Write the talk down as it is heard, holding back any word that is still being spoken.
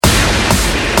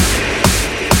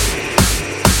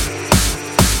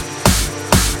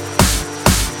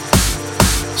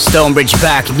StoneBridge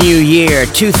back, new year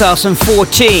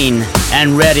 2014,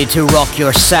 and ready to rock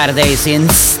your Saturdays in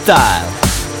style.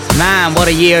 Man, what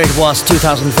a year it was,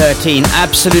 2013.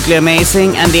 Absolutely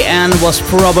amazing, and the end was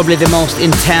probably the most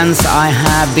intense I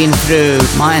have been through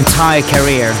my entire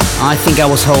career. I think I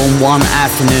was home one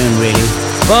afternoon, really.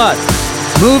 But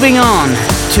moving on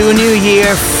to a new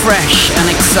year, fresh and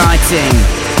exciting.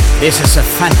 This is a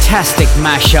fantastic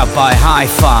mashup by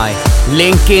Hi-Fi.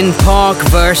 Linkin Park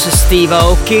versus Steve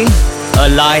Aoki, A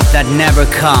Light That Never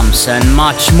Comes, and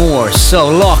much more. So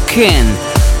lock in,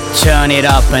 turn it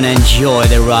up and enjoy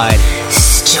the ride.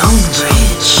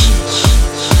 StoneBridge.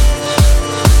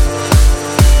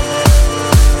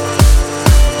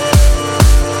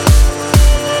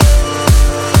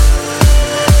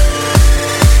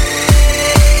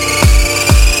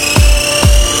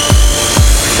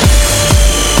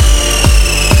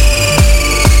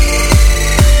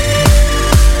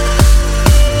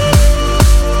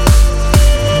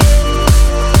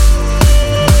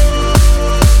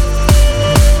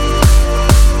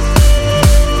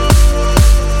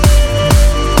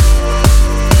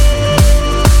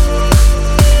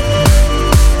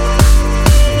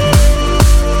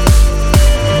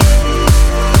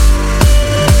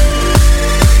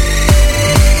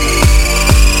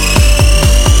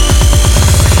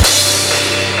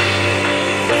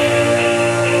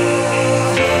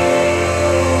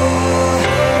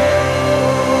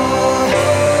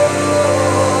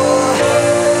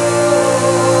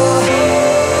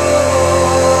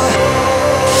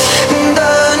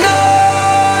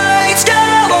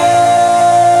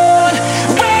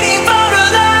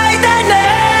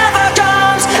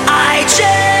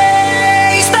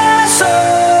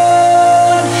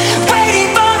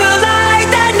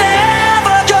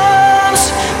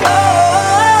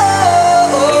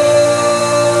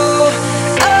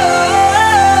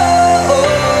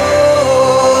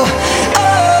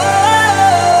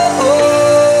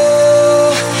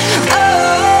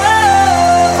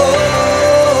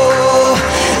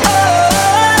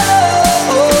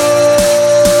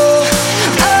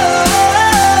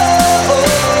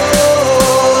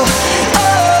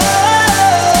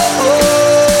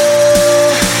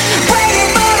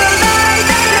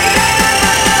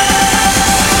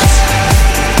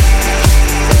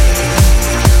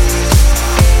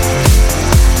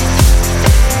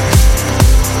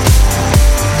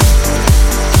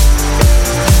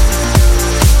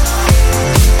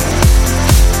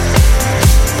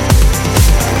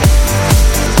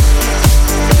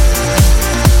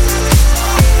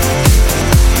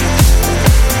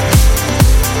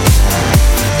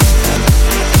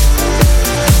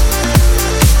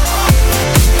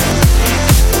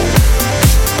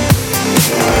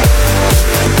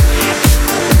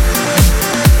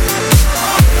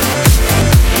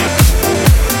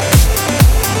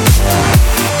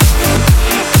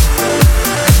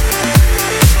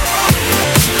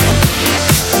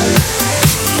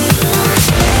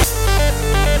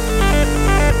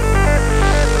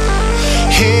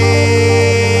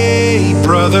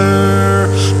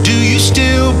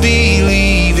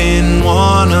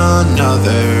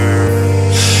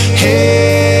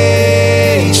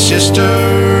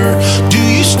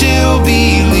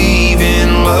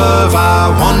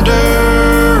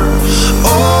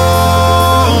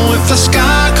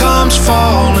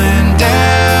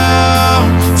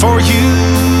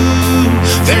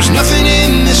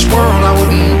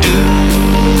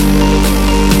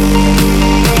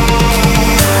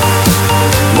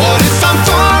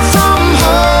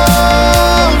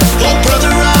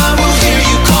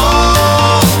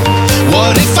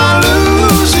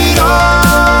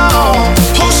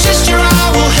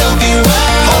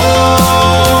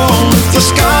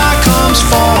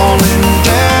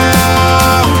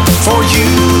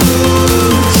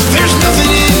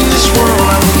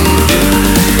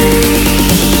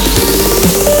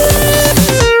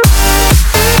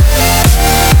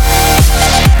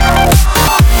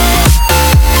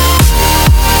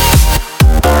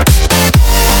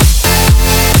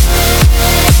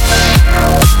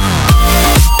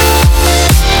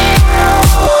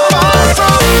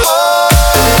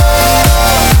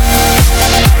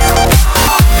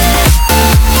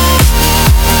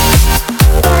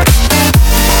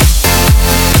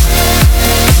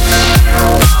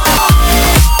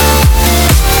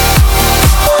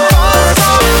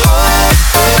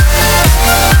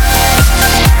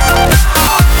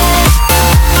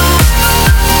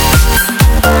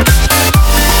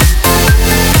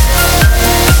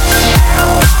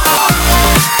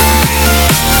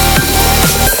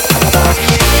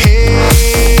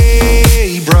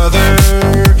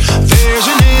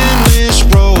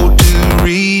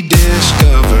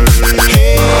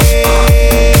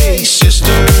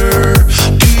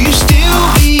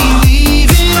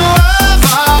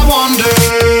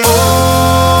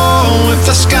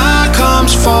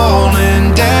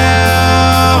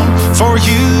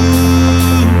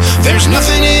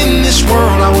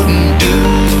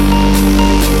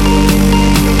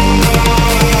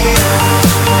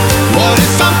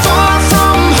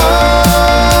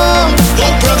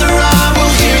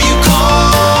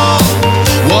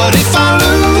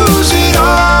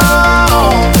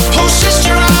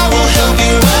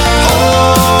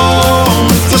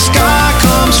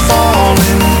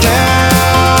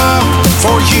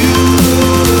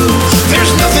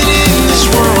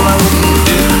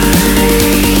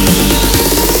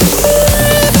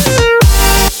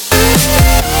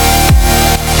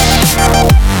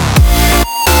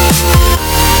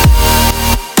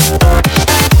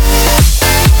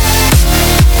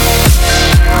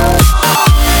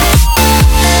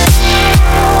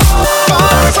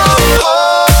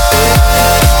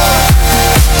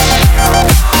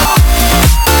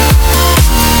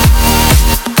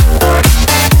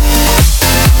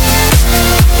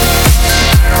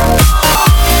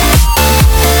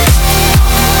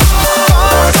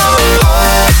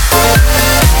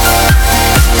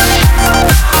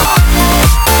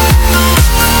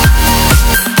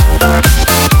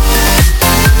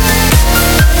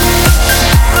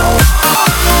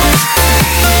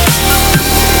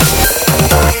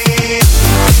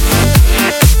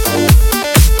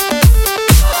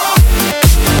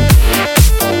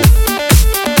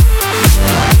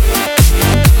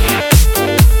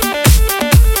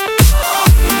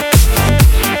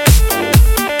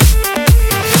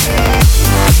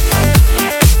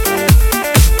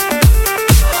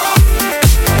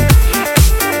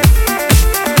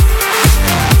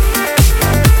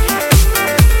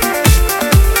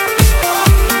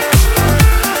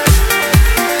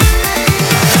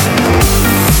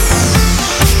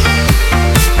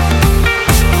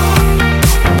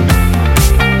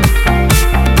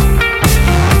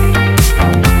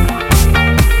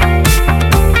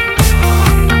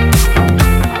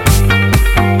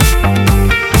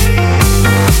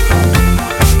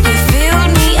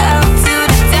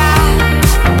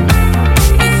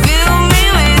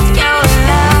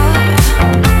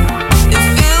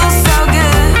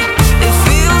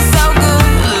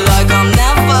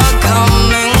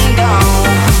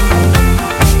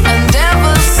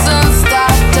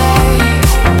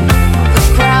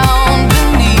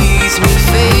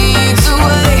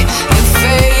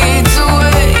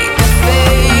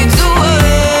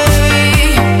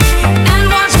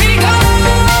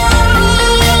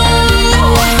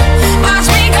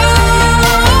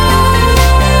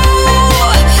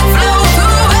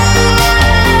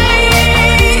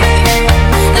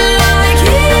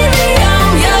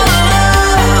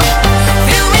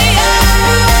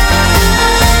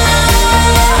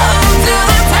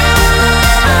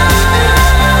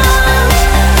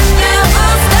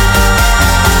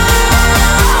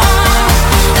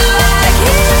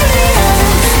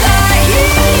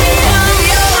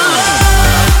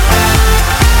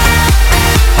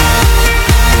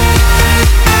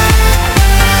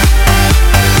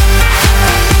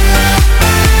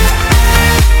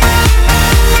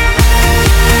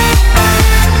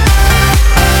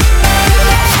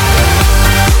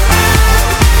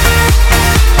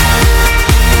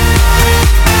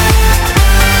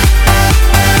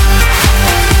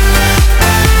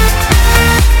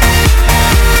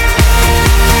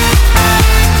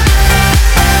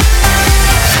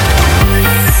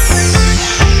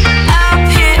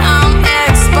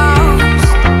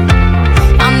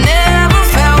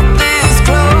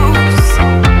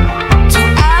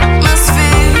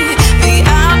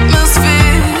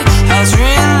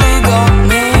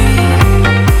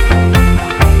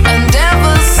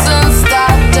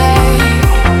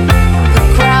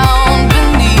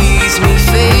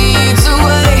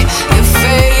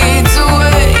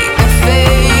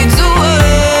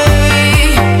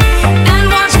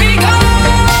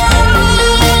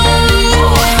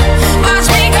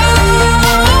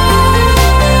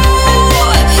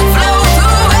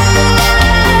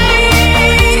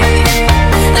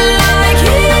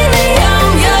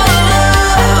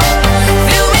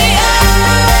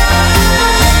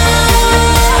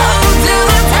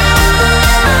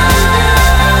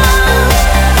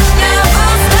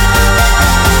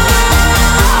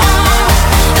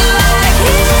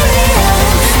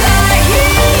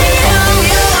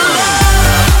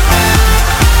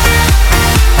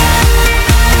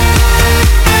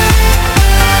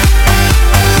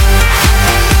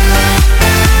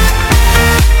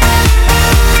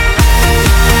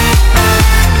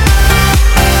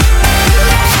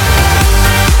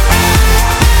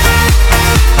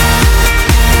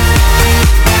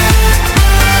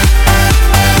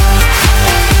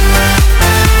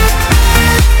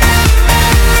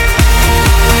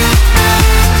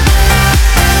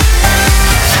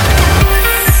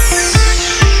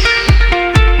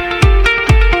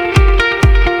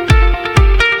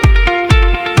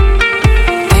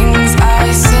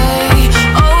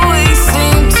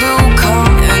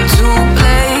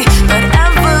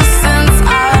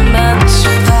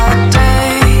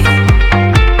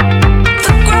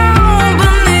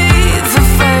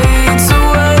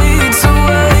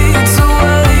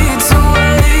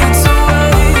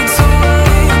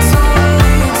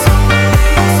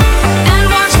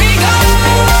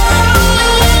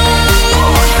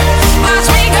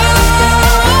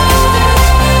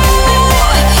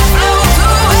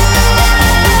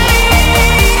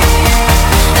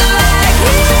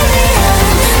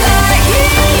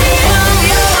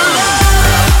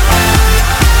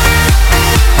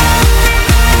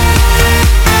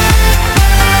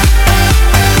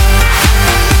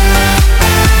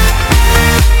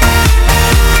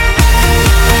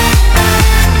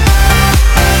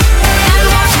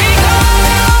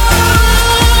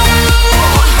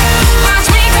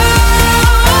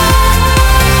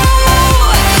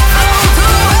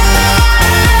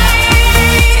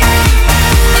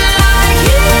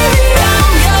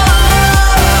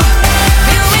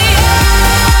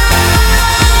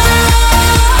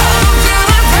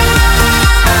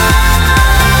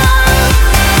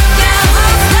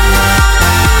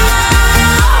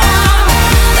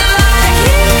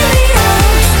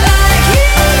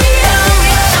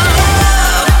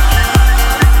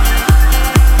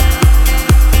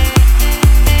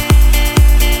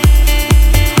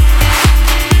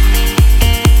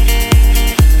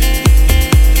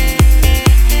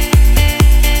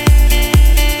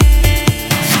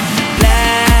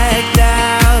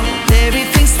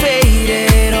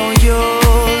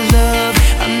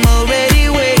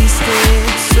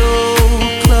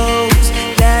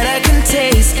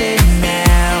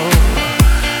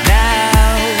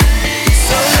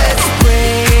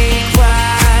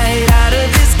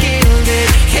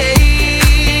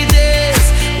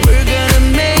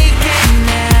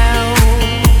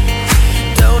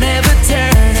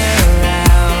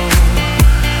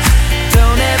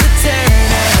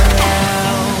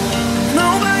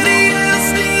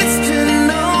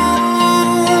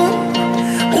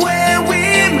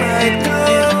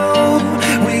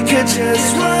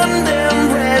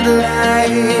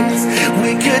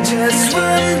 could just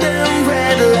run them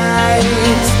red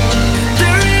lights.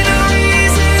 There ain't no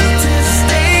reason to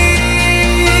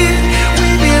stay.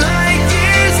 We'd be like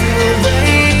years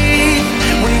away.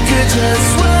 We could just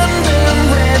run them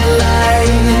red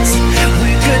lights.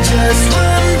 We could just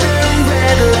run them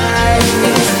red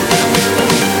lights.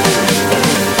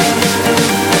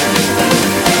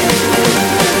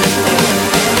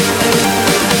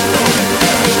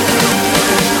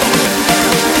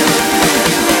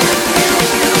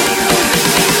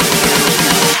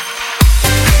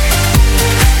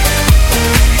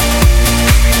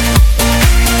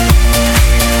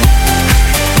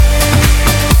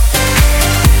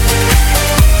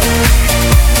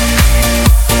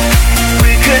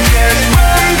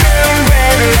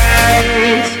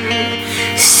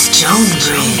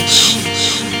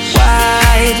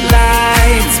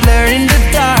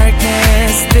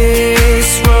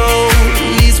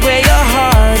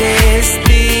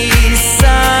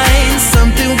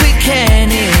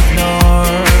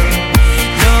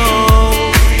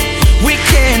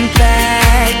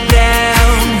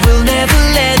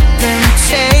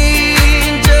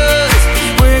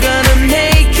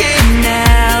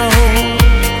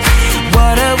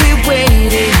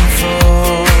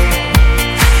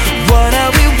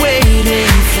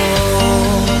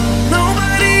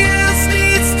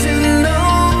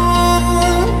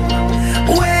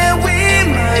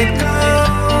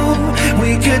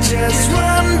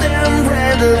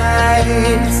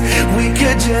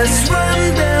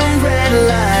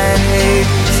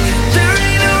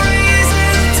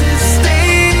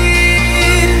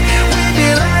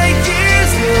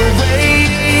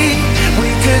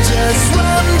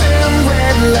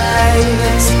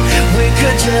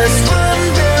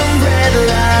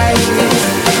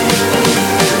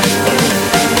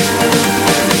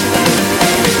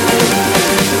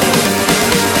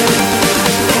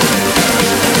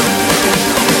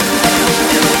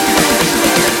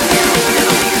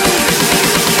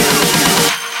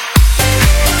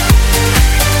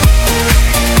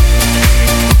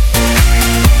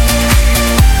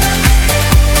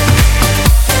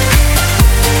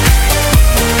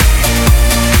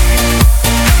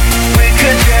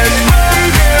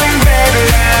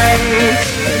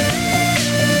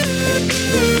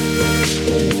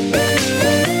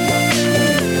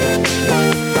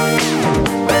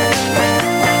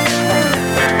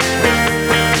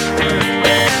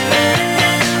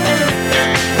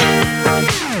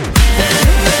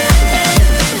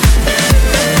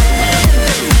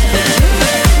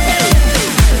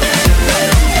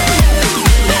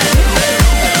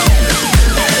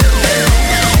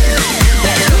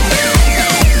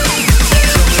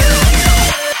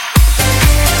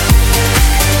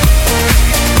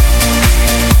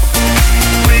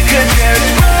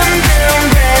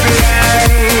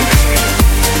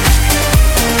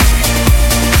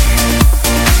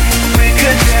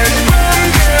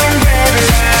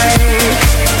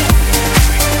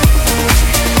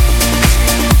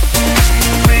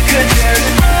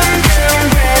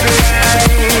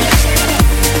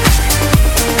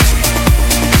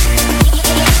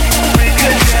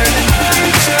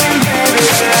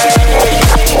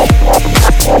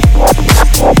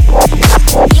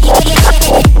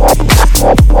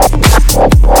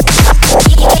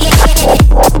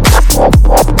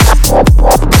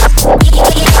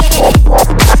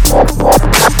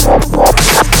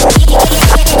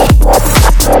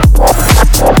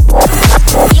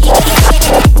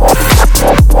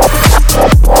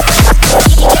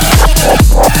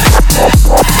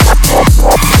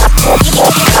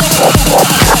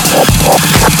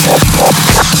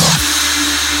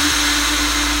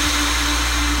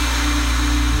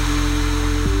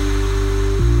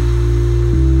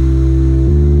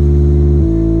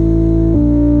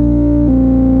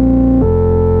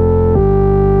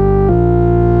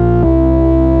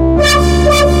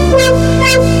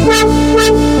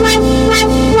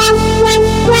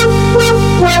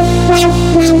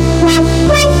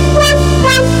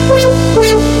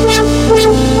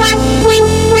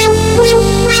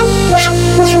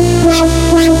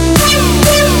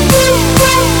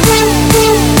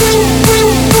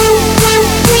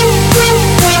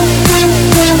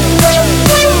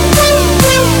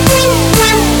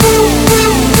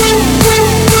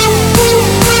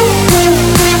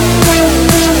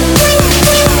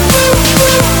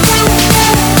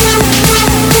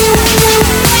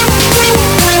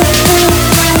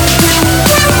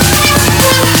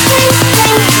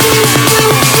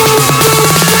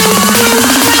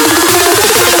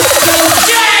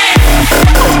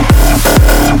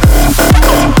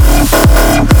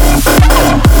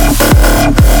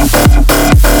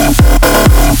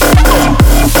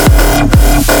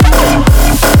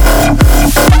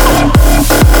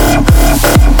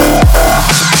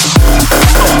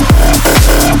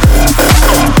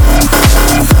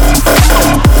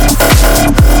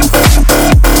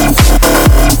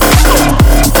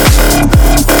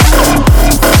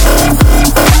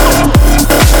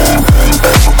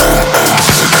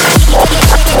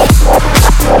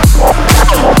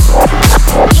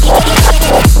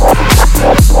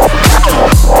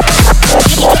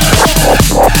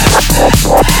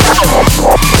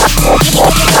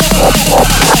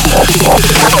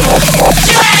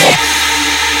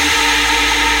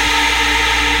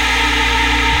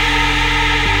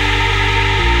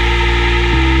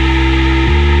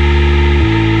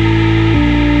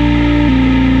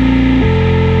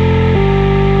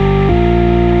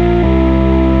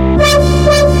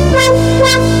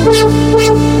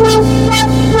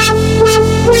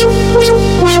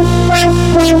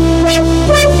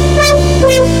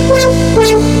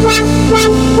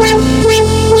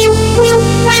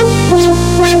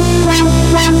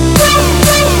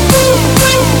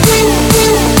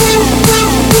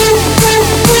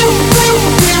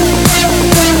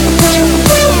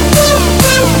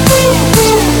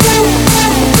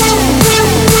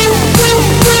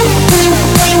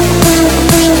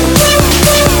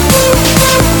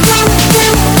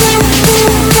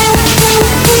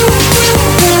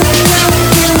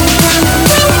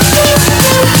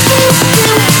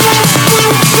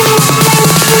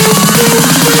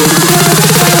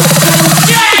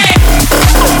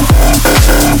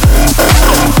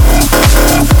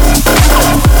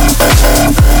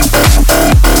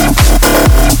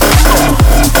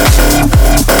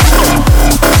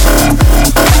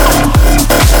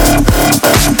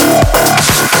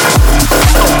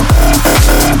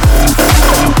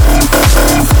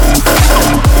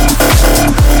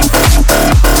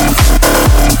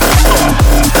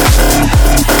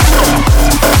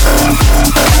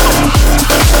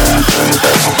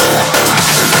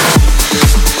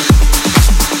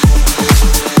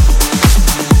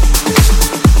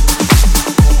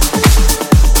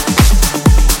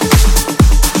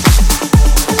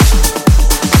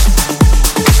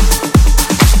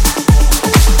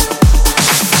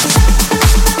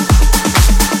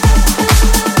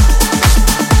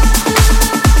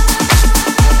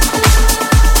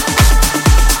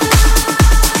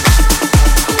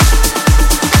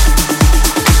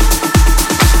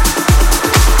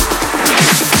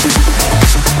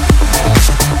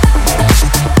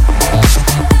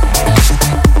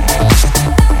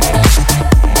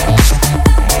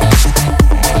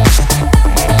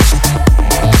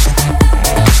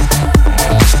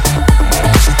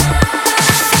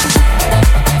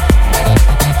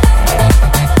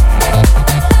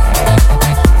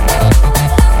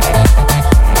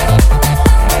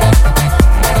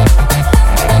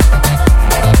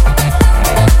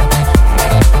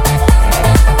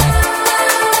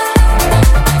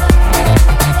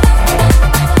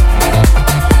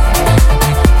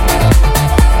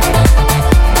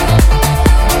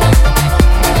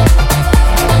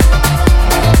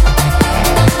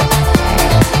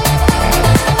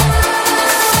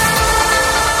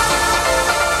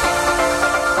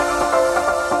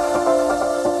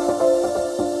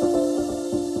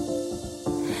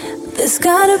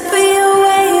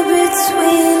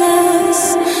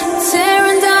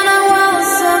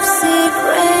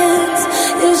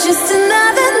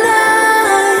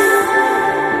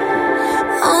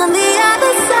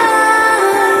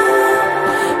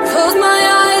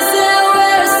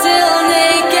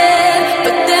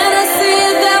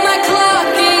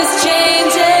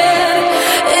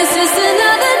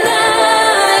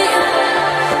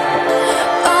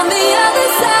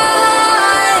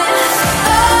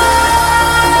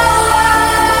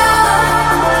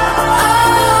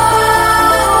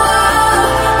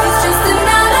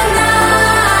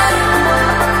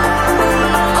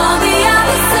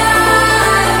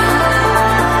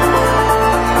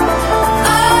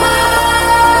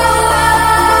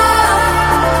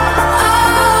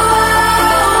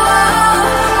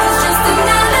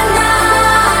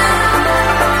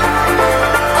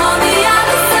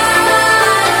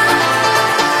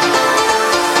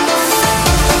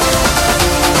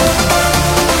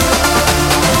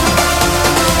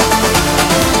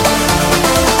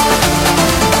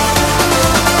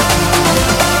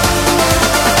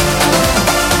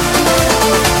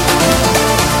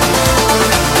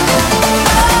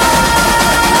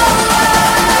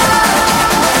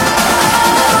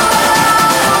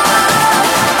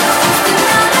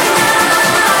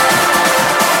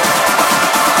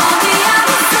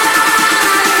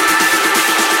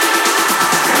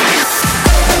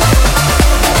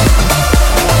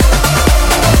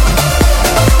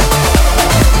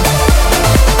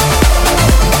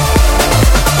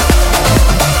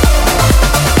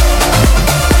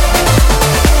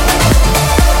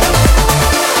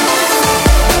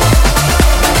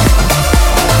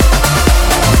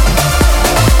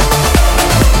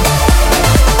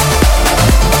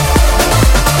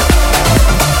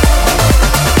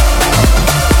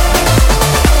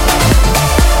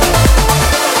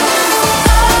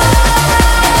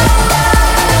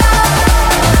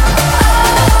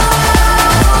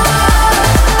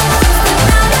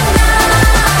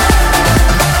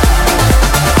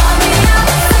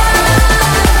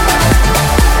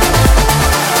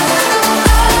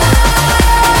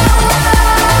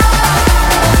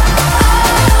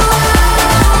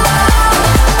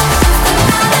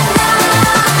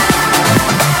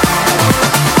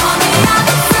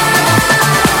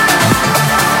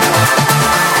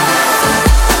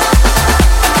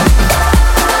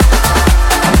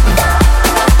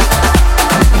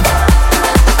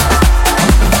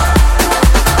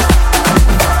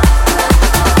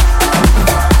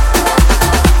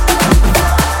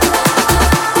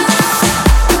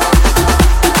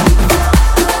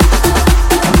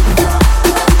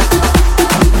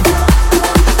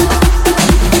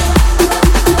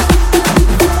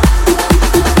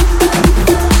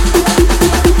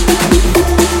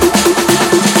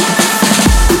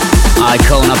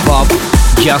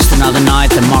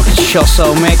 Marcus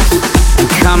Chosso mix. And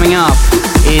coming up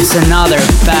is another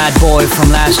bad boy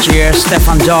from last year,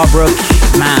 Stefan Darbrook.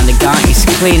 Man, the guy is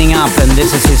cleaning up, and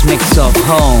this is his mix of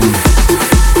Home.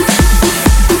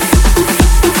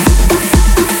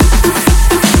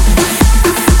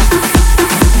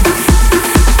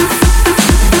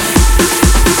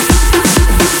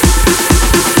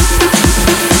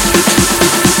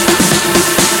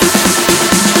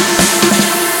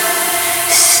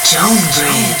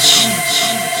 StoneBridge.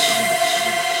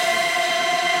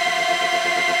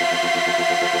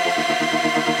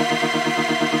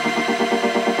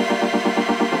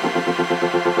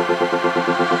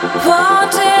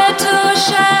 What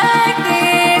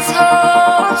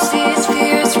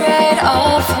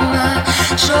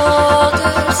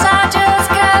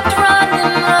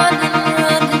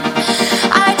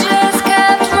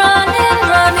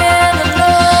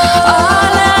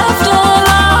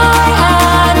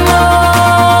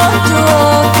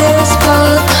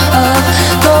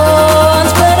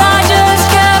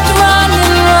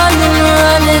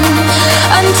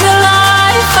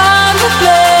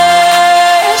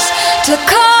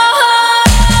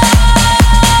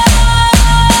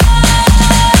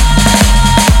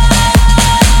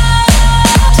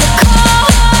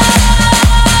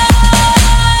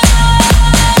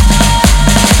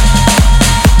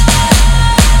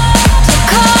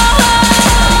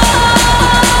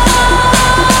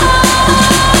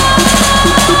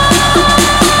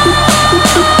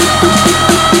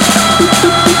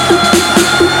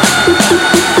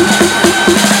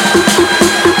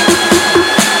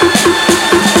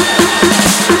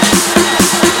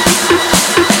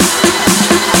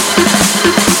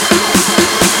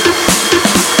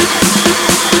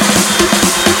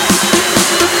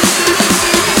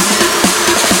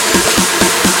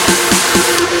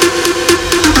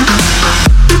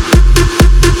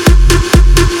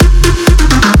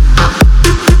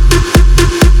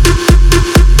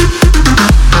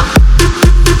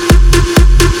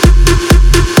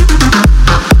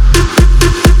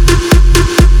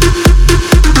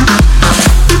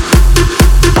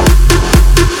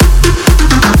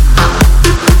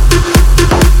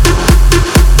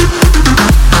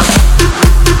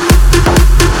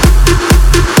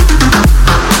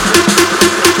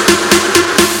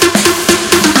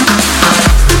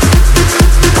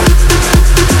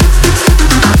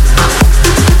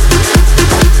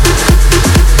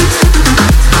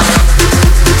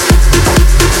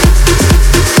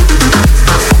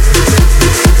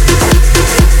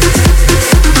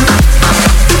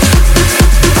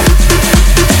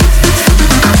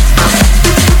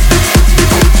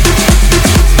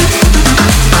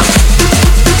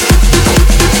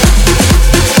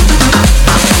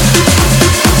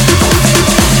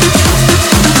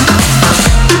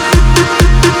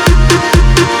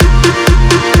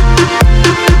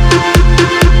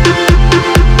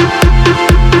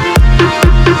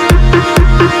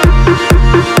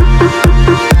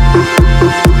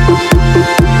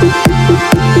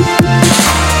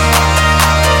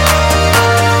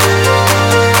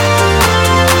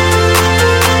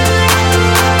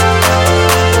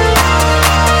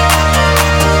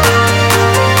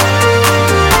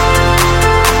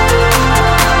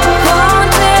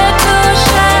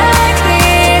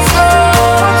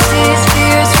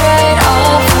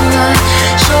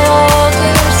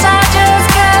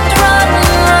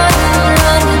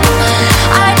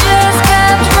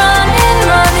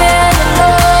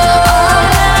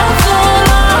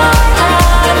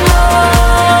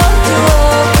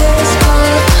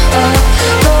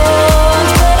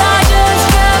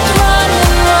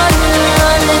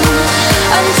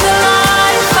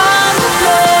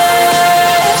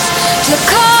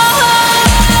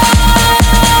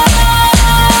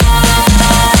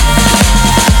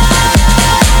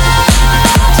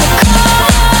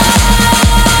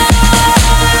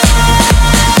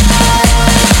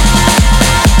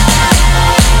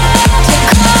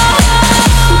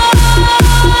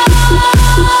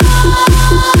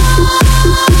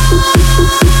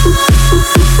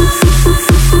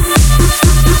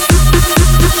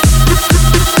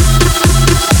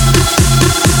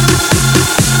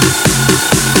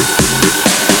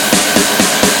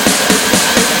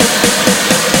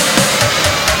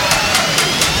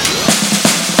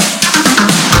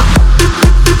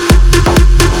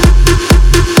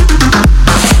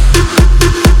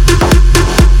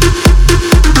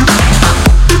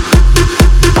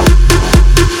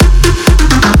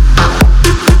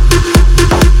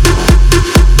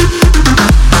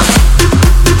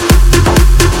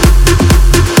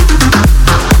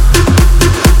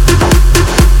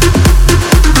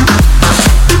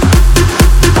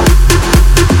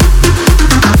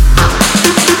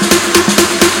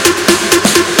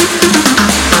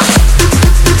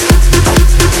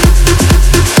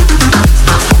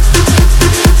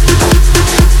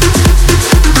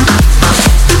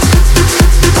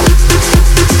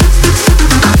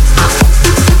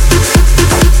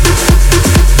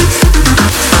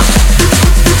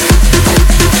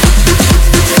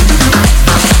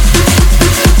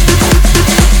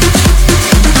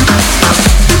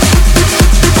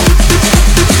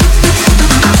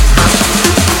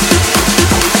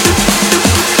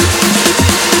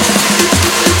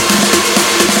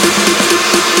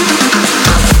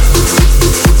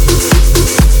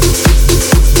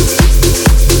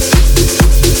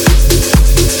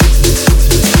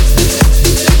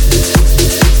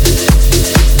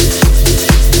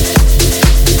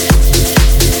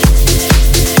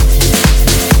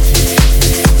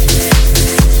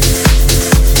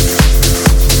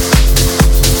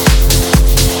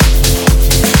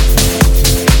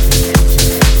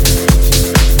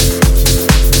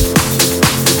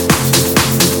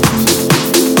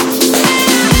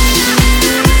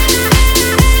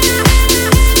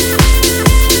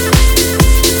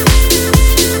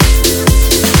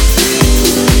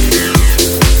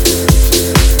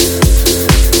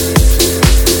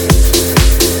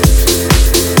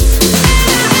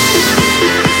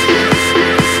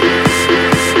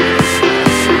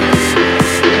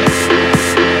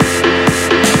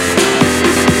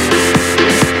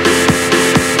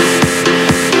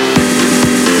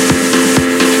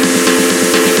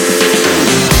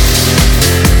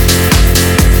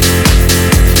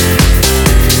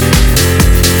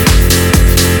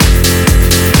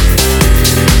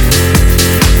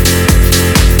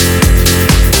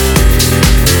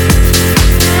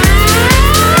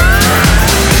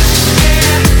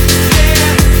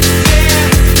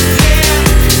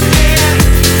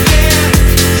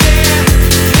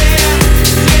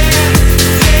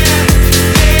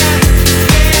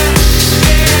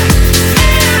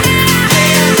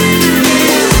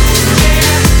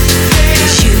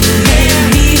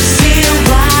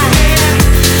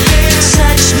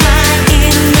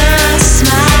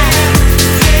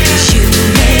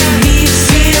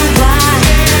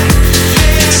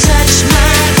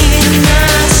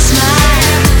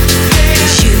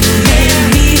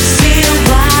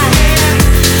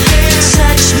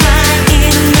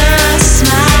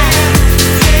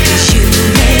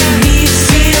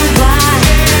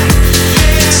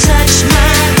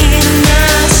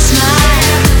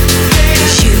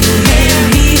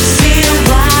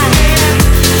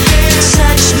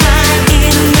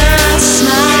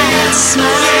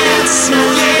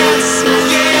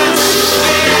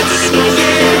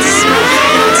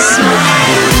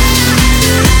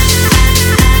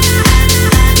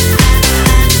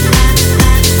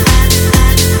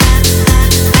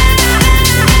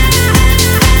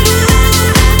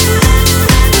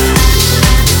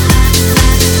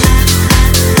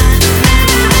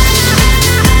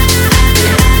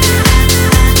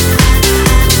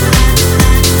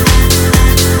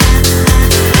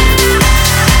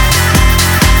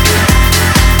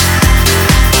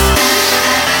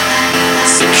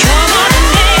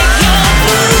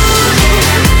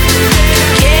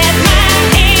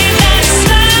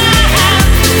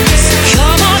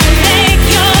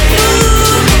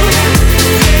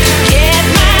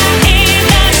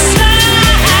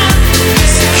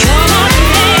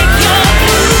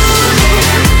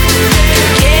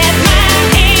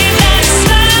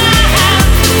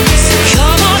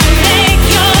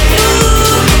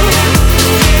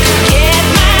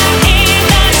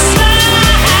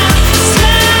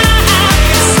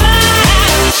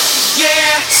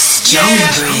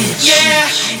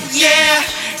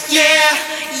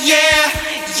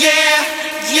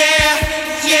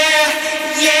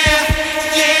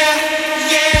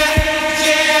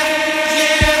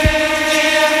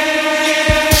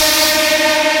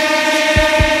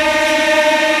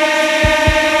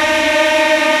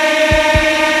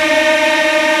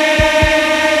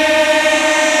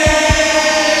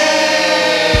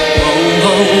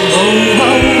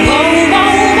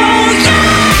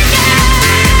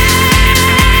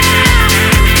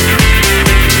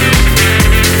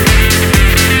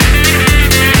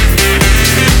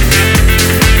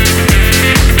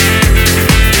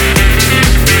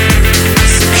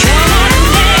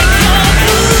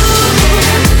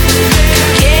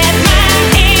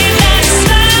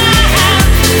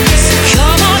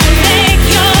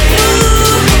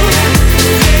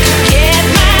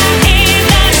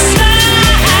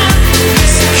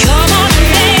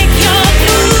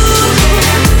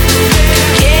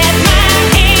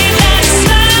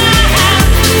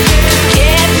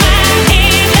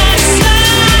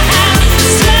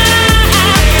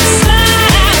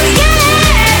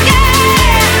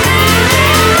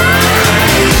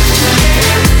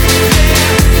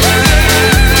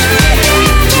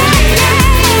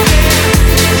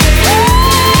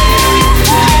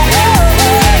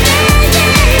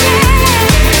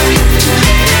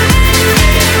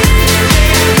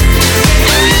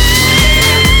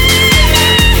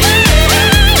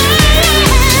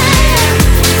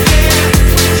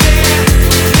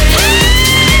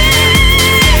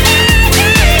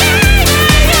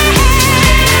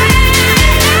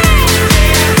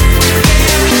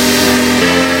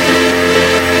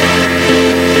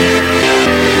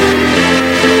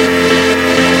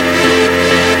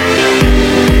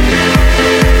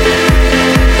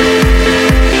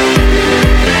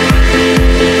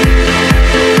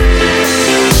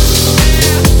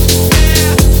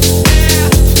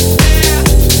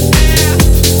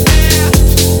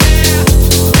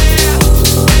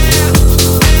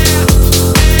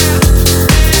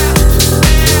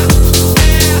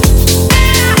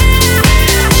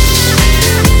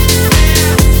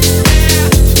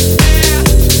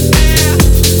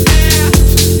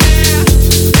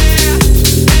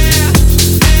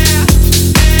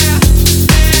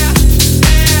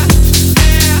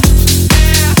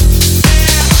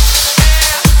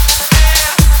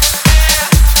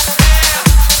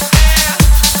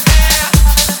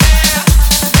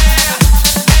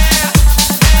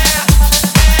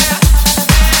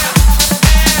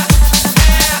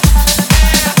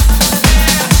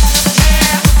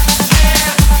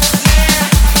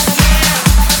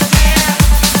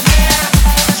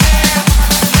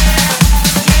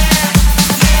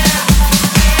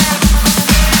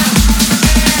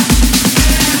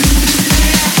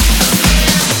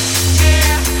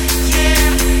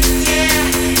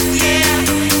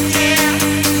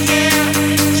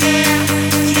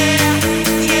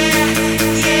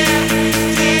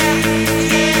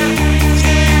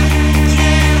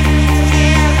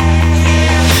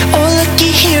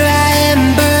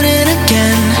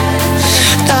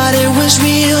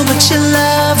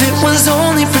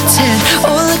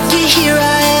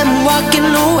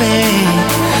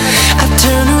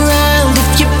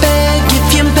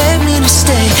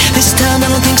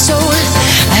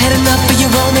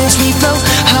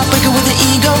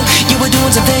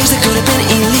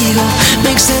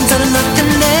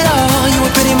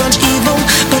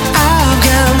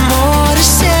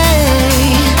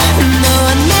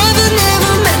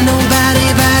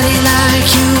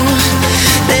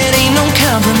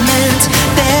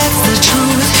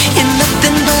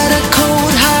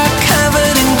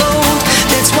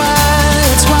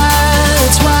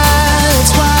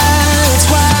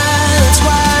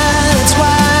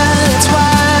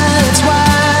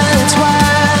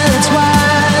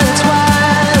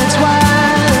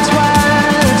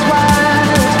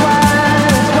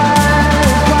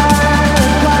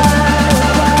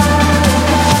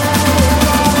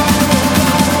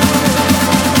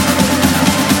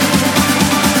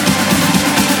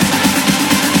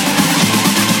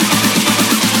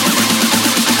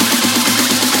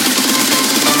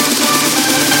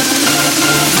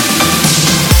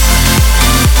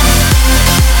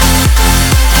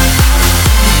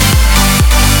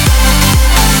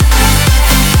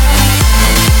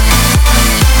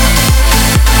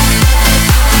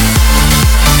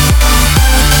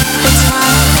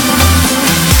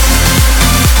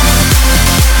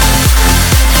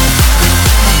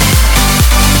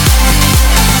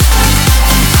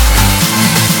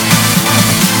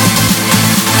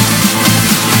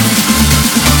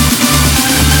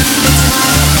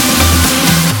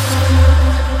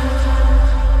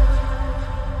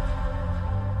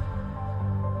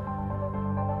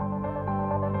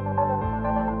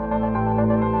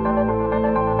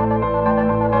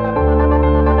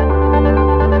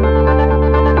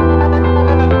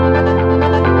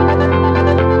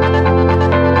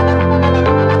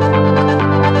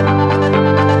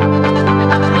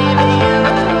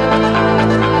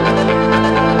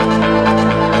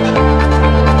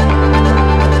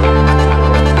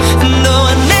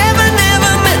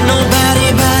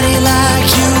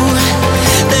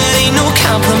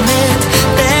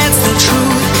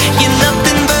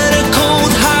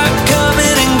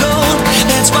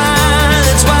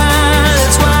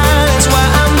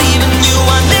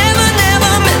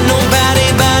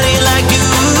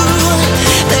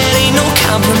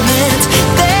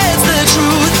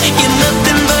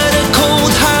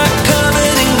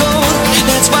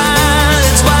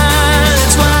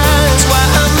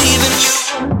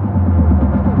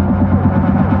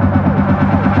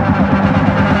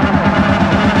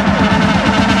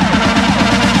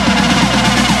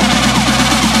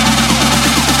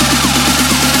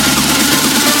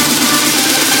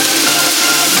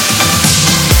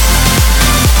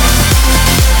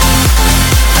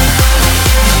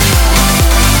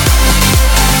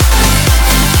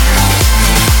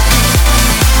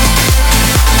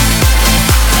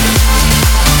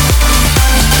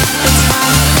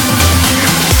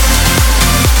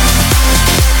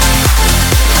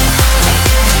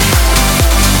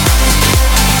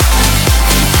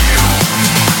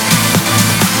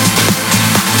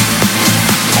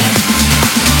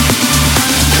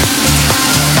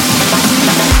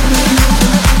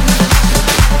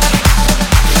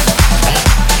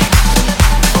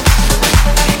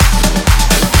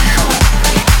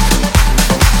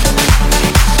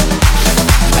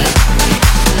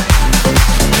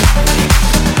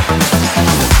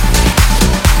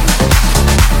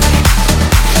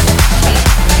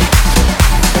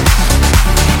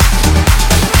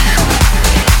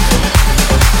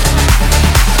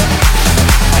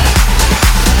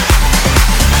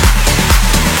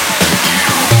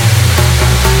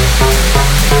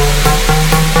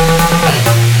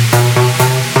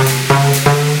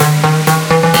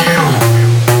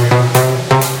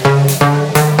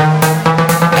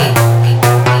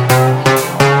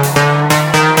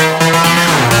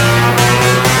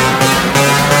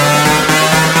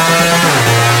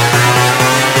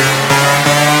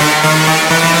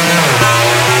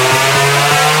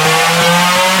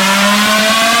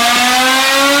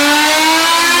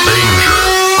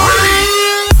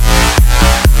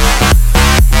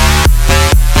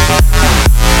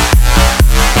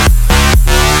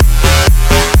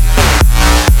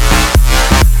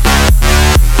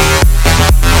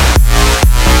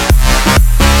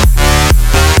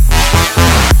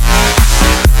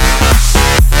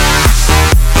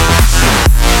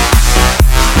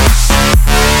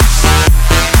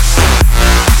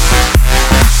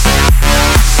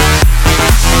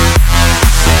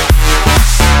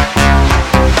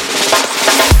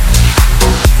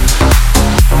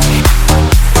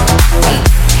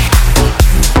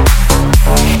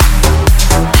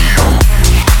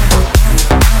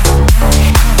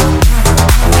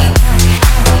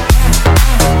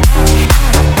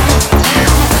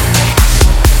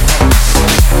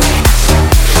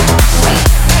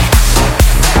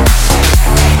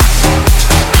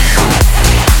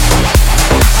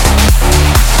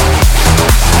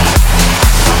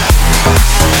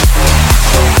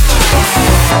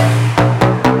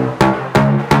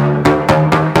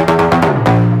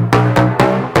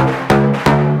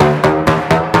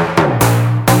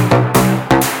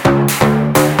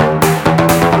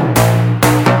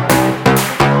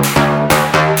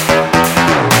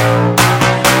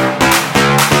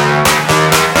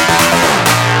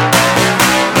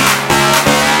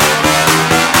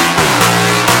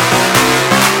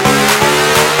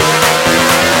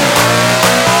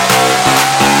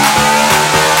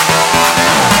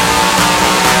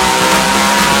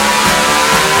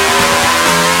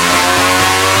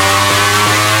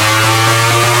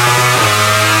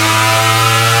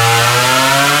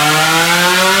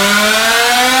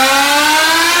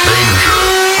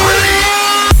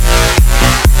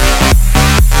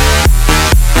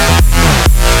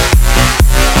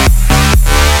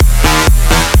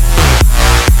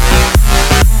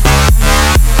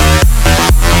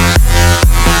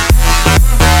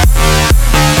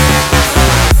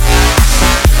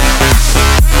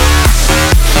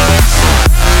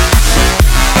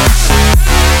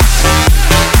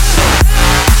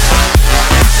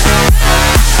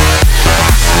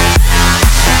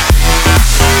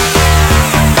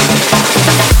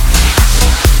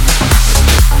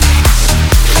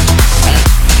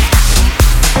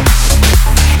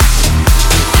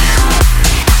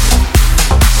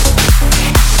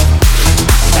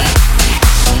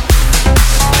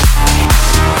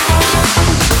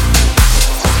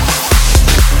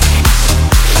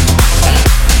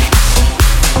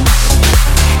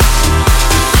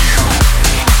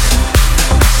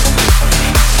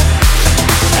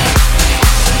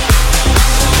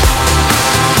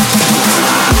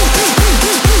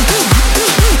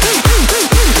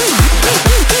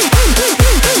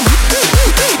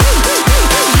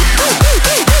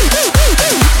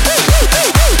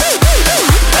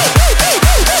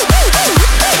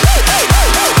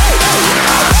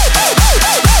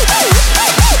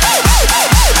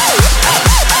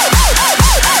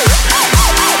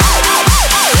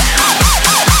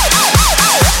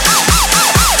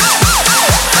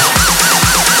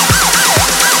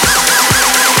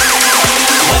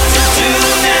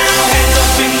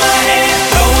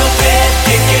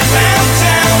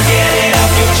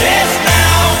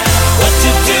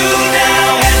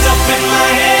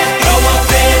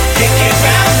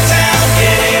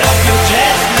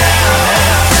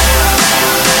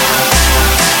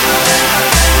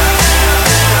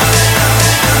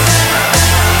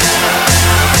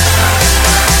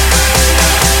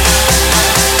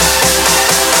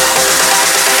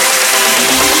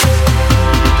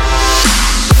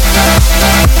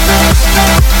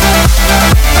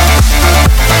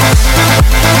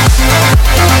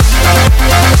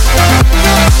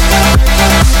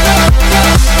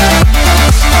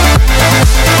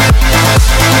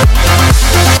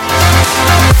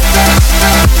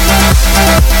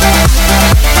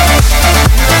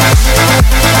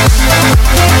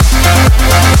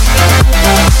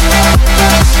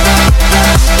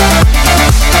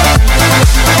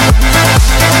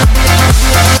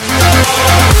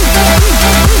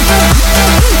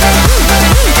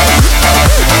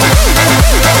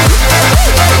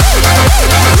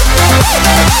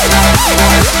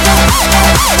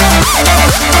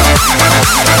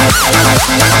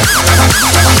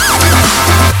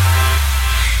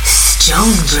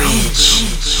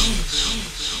StoneBridge.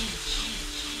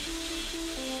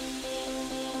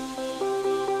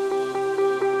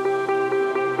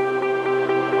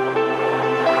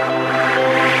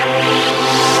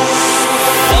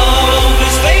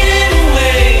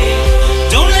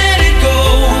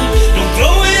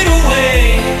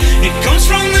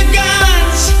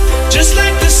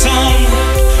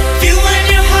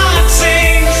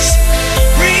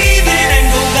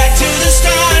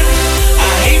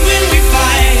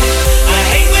 I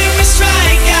hate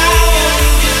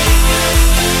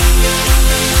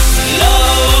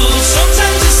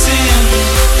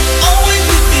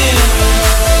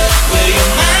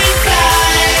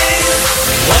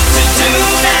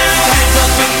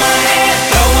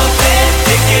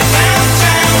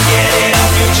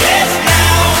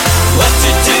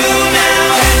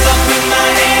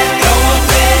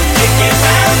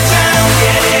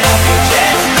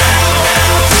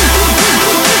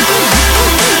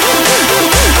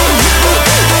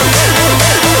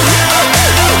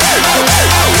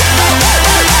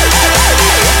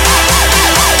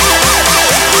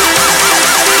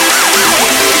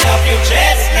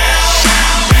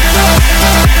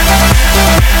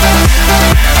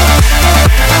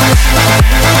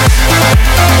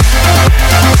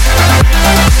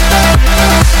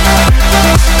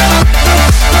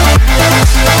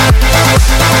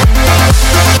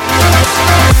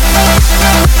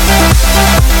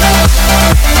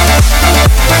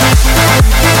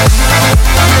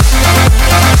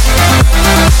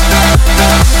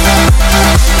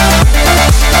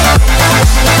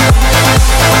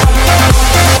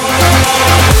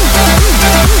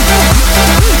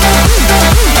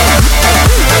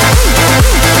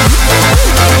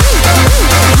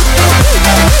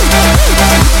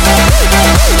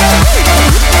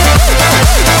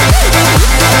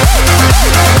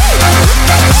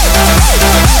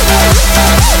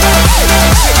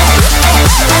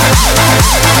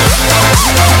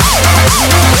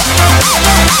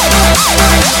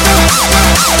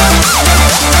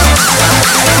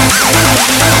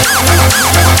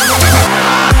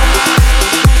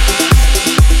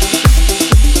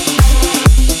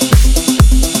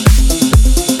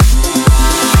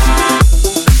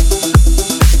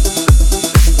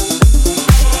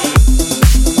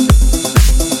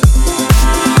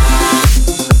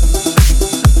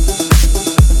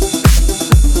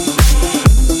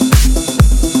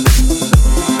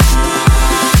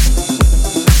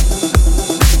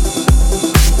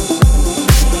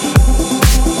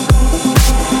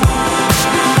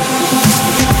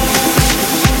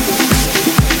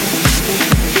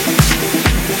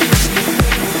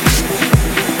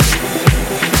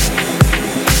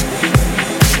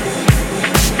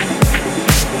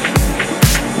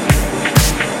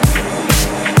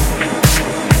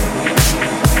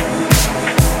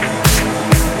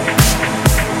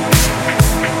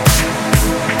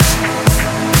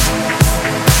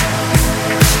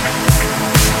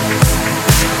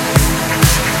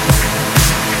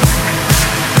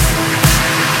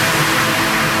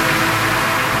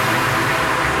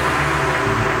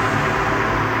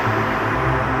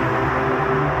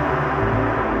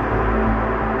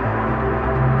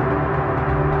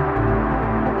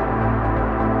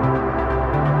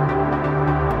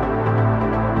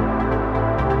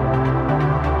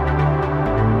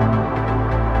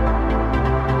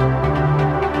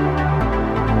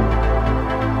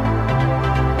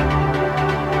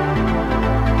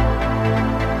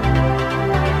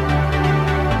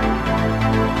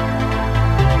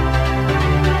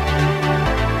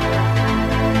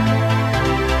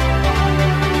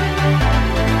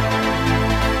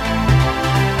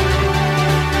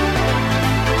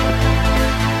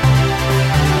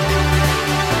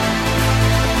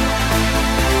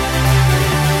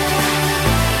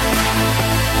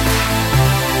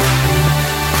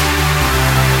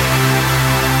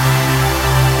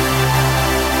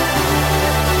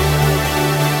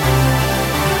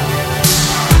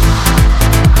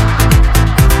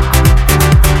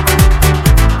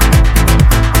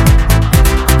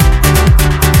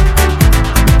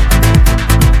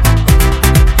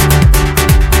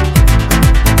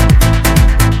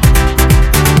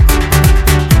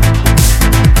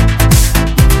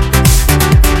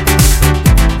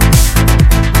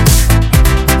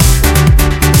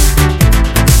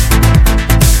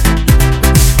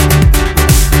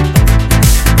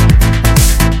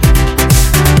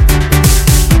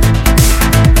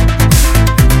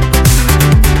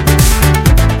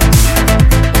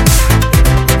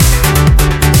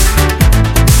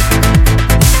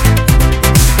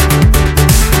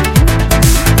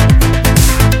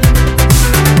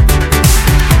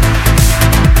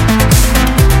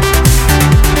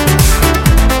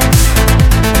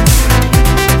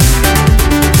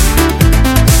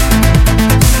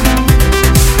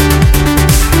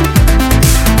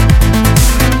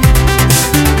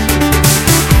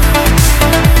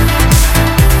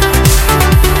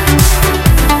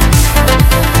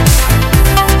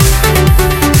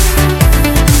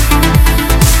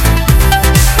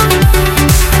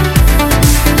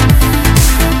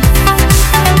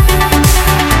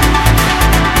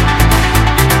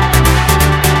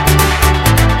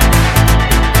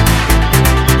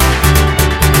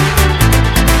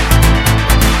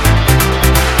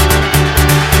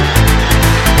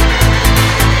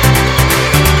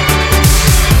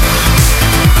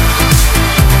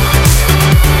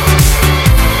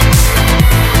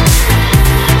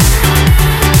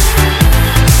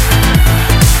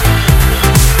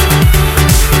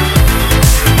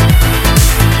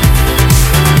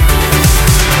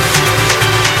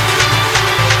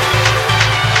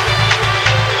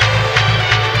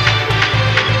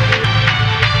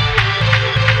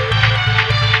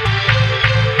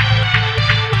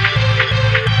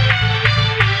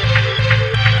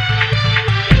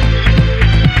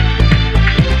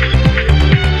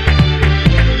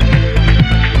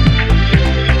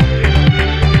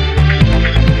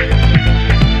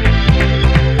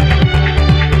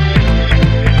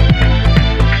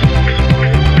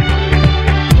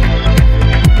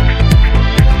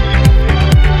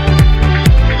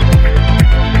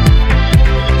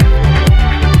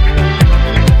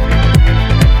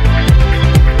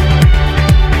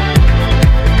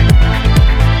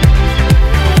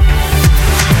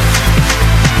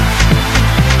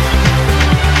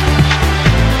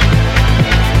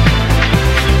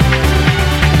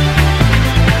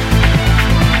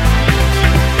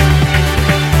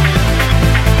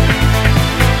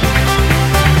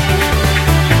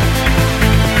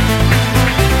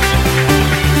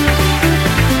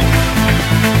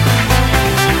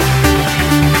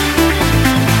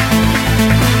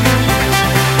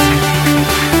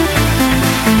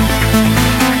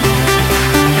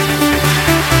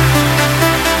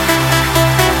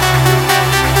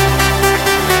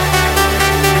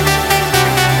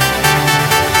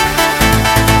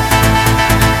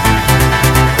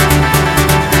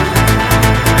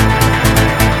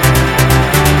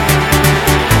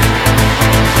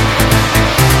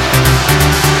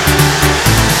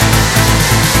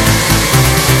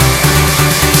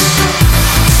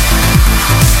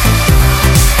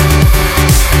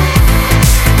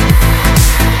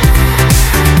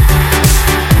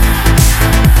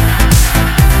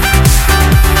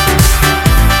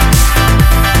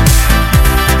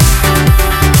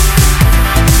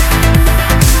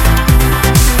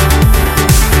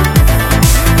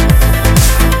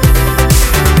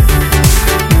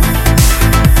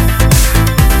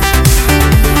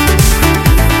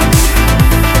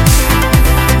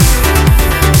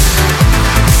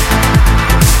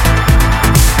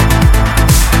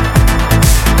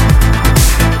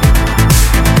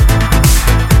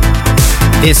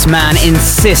This man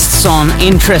insists on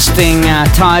interesting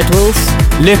titles.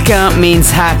 Luca means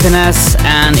happiness,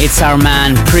 and it's our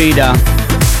man Prida.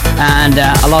 And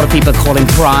a lot of people call him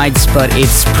Prides, but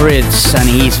it's Prids, and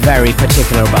he's very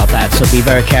particular about that, so be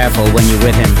very careful when you're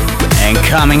with him. And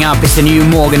coming up is the new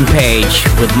Morgan Page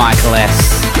with Michael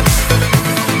S.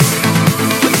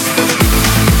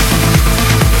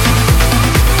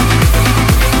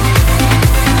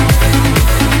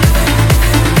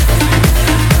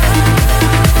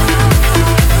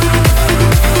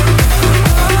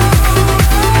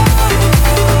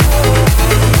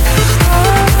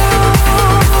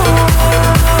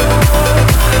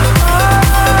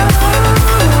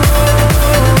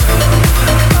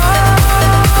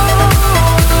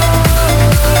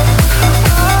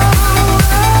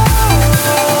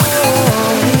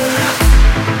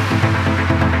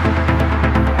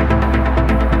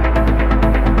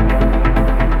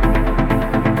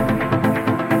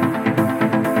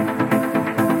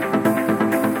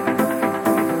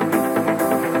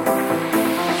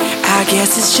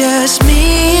 Guess it's just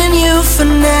me and you for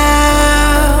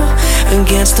now.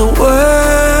 Against the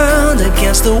world,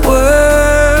 against the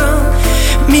world.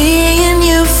 Me and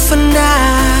you for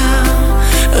now.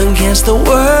 Against the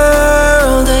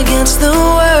world, against the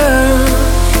world.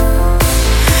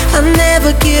 I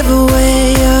never give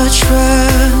away your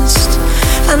trust.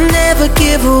 I never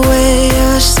give away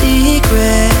your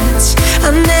secrets.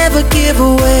 I never give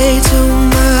away too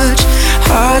much.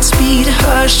 Hearts beat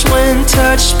hushed when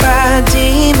touched by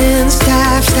demons.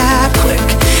 Stop, stop quick.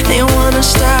 They wanna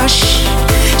start, shh.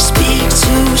 Speak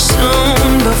too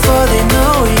soon before they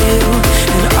know you.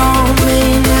 And all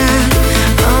may not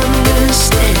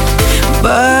understand,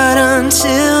 but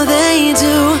until they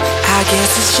do, I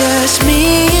guess it's just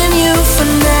me and you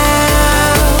for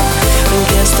now.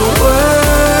 Against the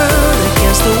world,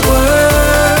 against the world.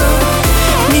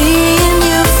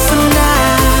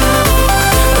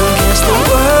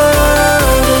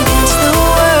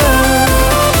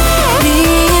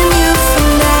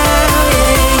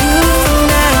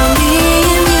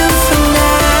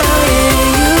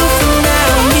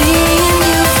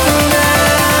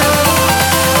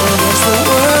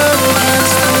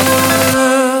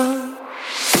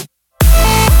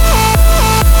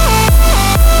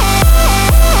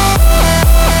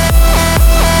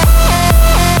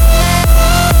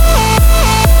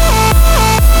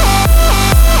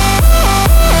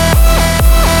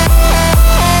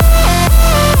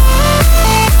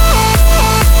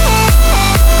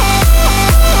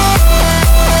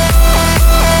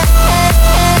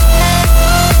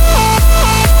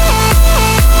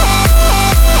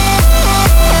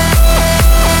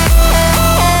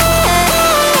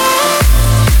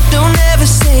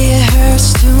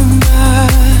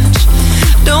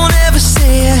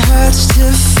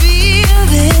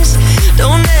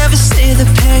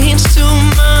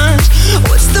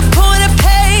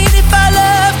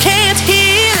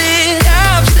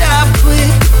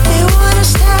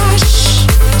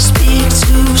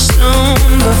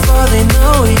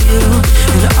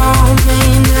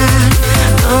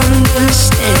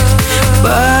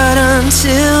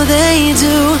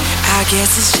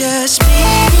 Guess it's just me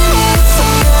and you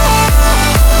for now.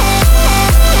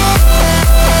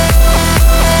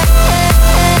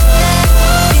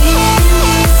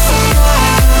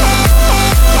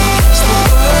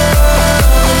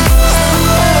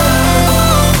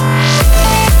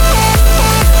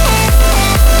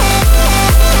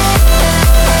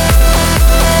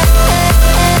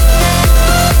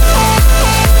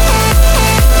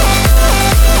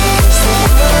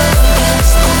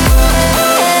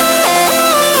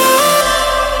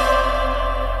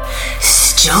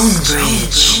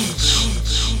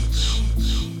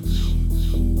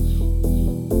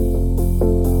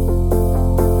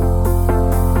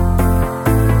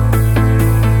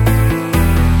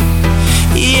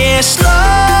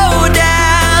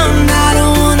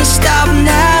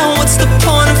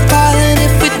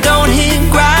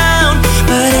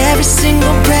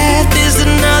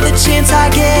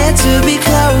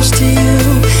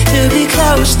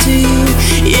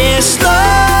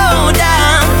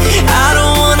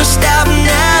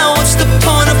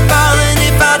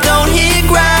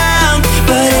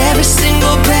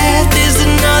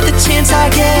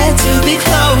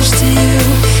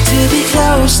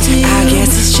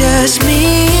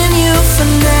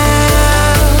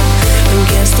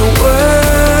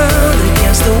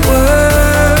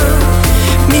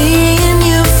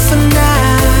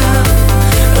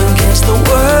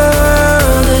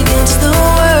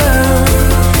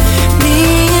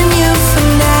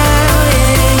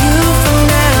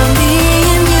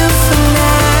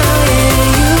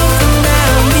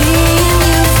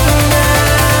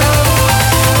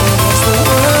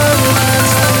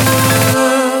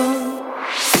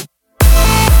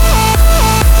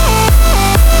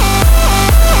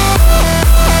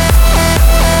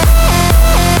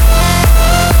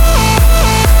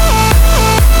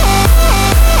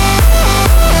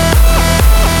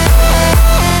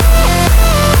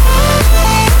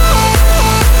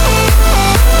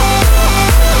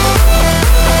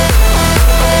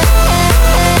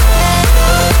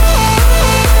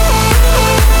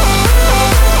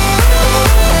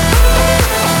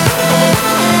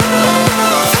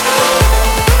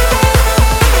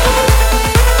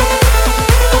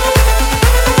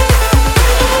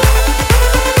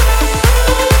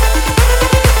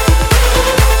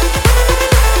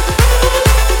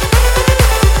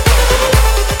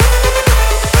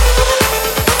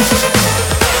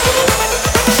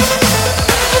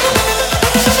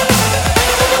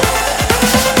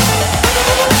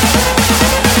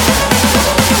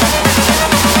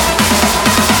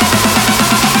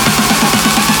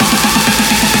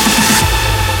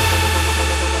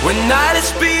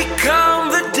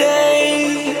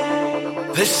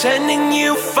 sending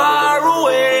you far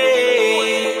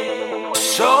away,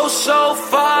 so, so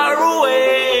far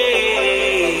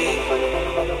away.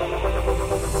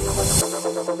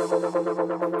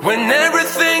 When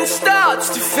everything starts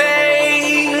to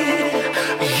fade,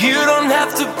 you don't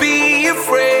have to be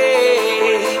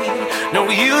afraid. No,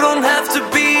 you don't have to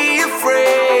be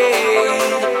afraid.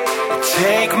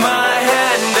 Take my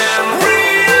hand and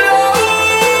reload.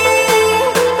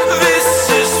 This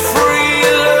is free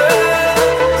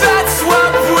love. That's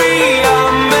what we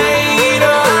are made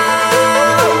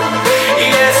of.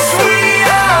 Yes, we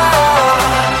are.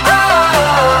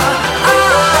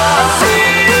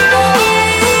 Reload.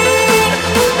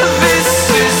 This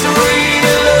is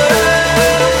real love.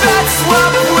 That's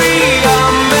what we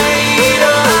are made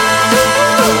of.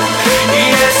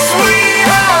 Yes, we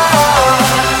are.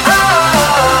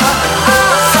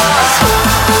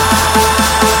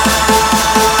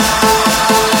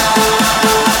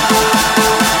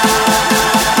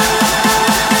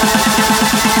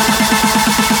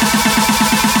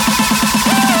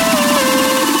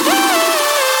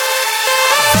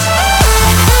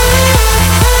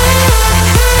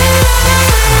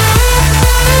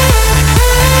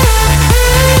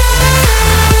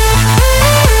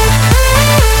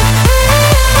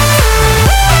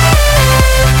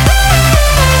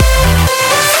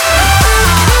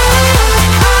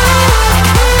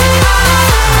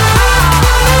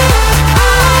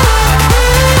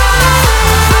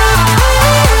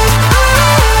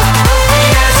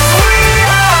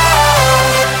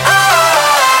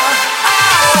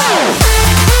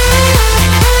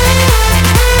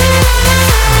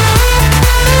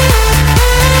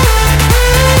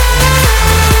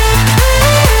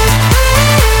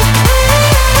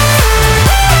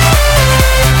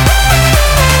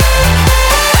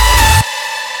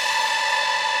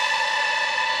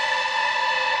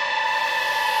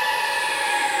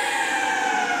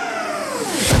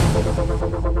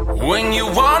 When you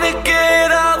wanna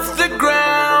get off the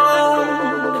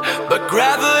ground, but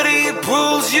gravity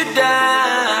pulls you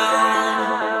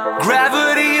down.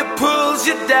 Gravity pulls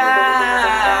you down.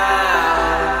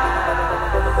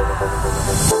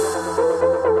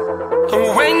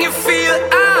 And when you feel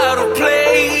out of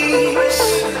place,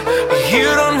 you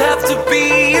don't have to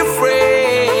be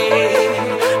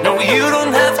afraid. No, you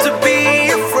don't have to be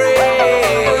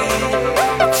afraid.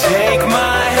 Take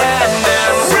my hand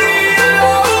and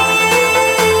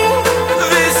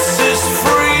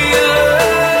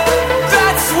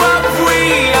what we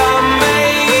are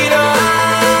made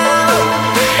of.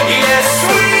 Yes,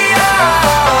 we are.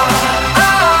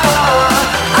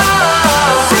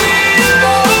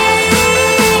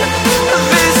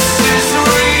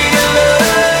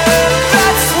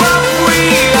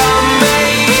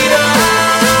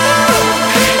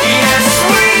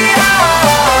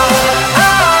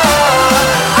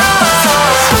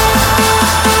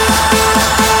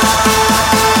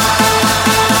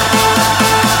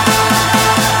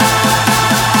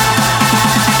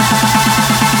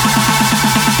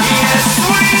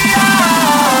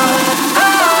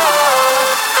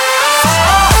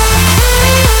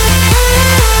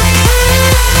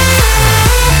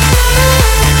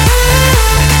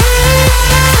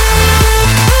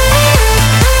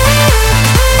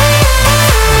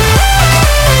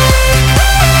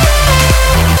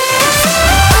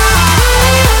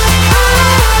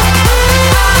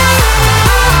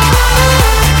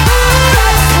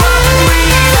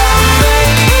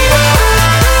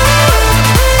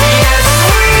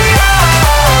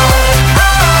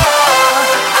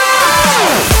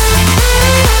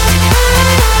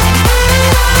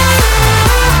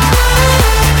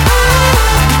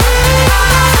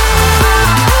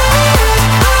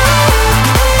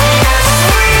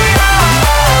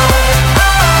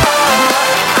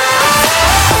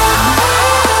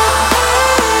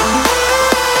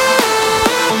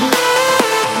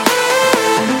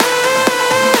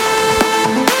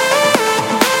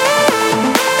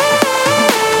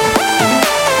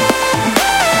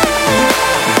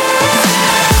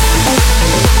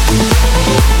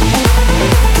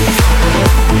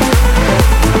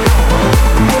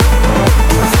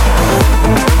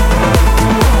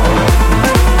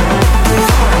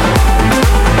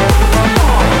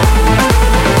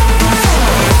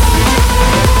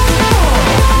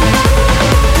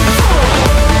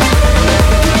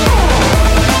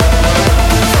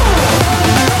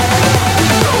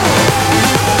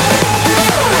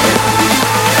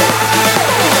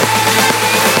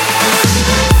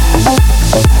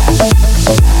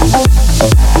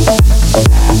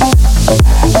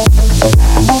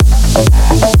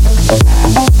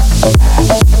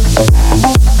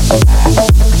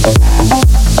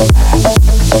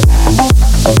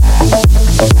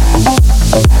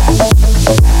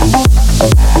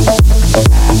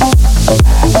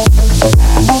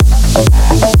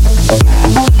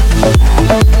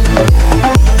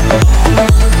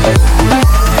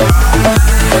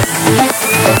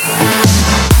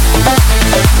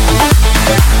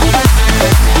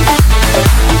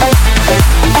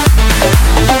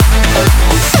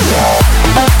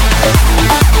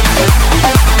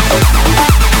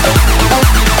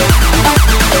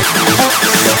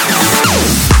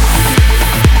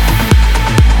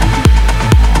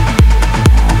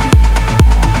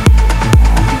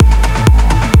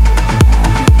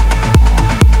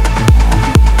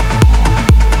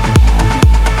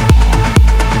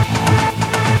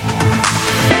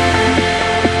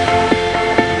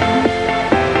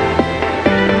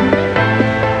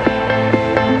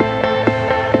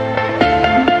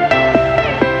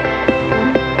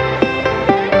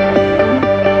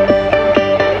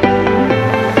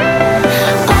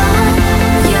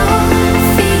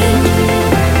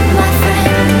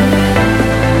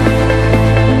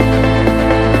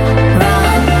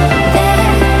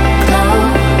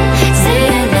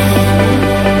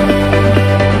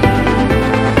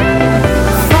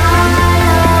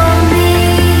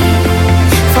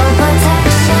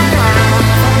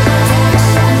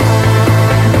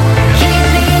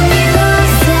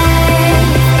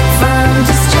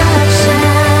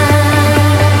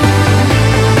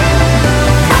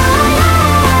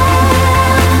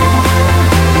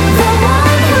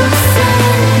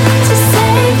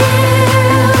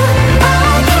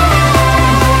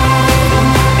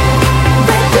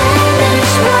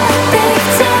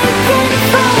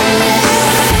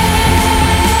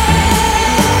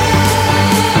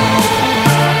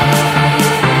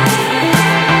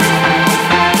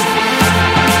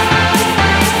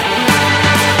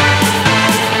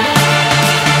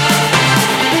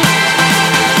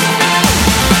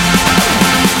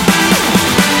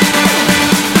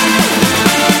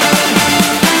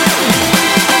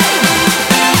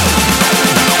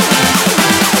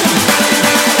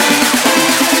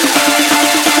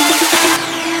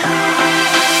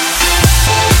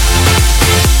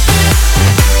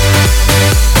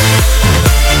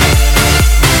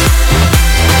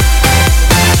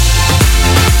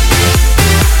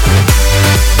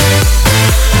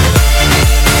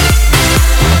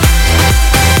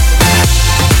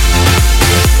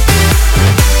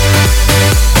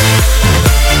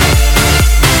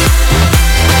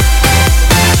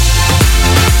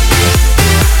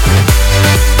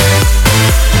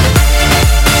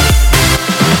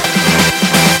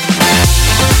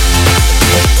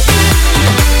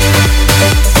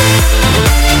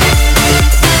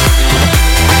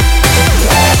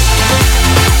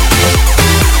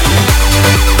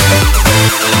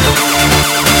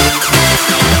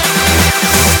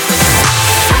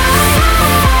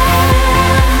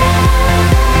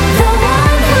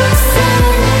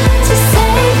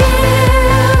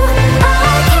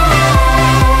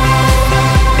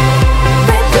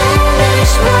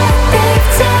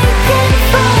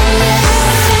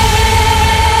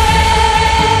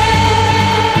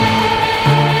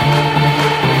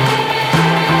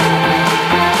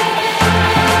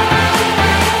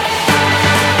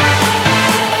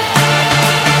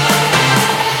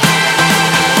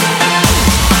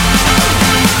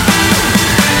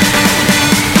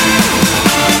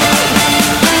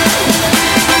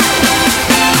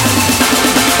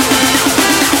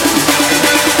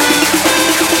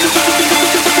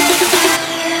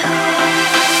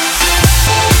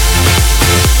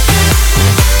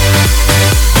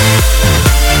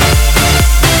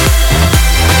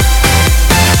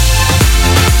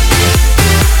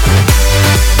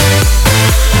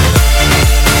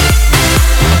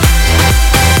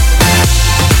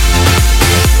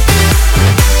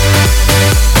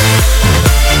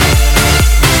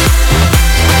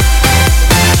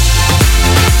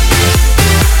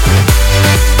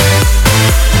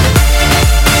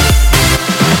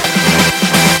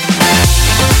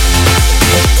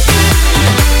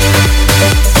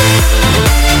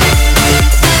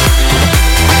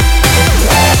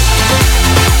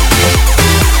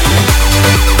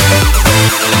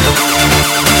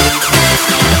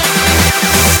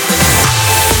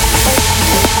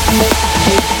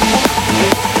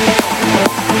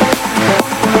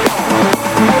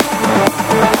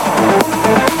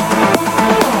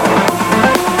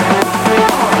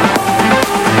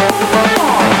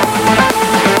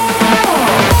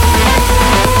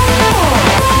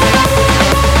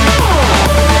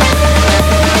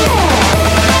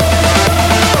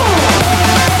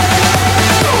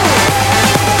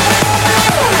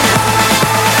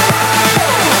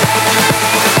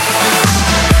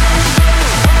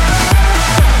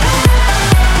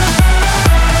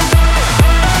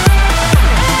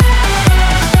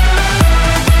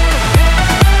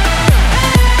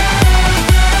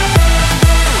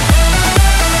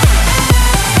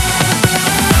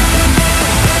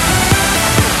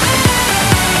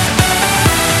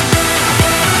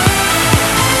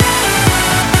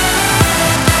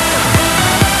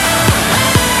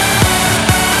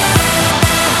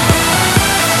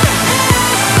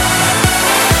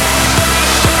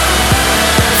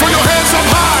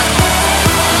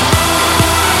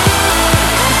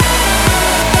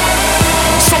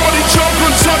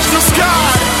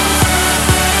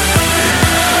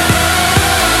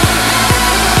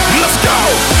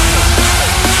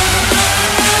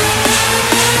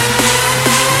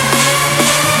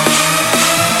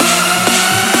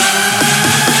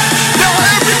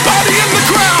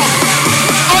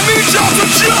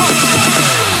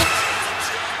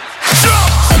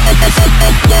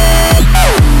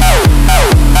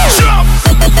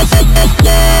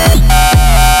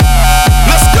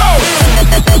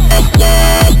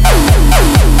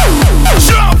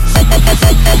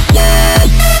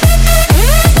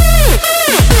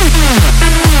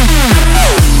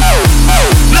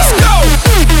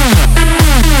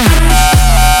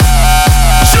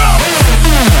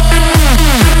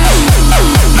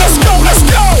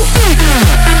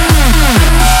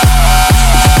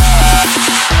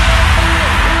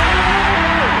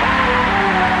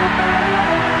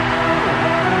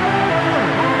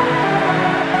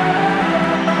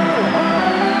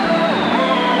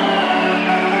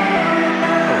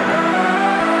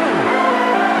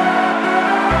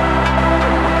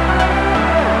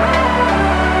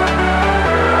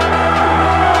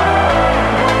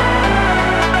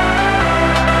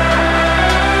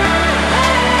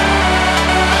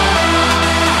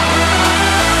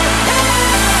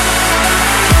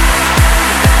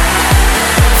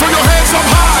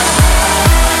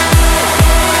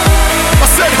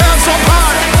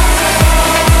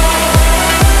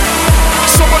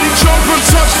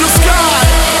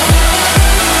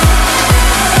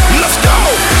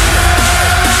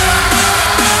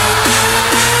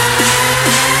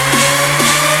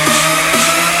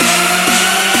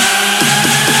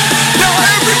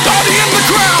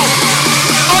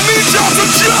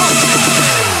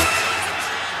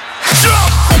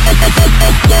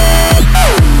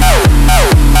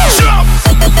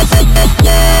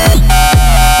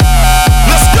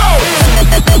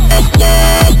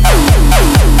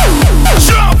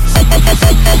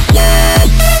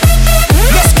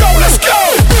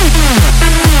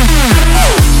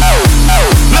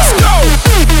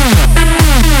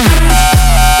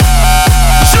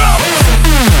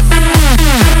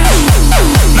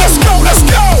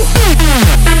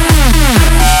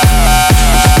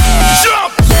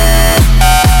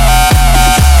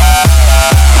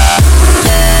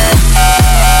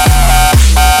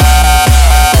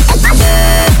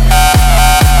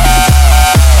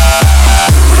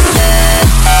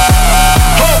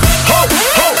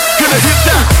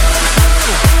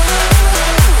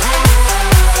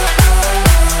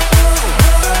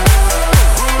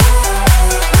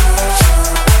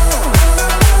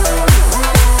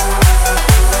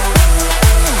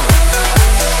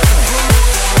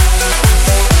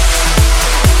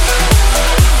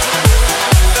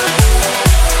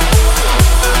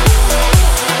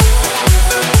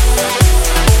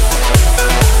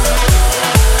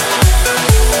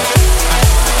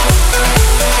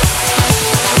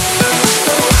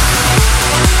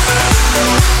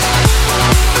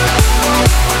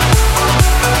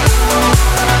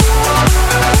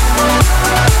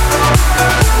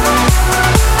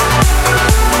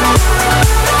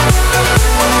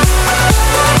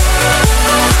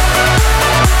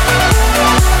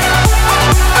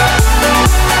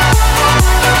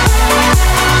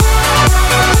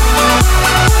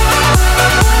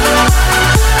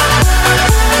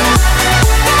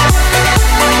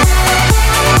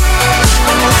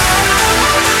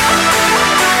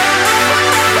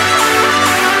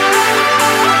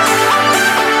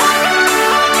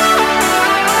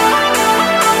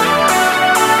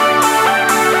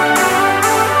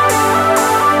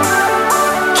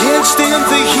 feeling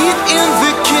the heat in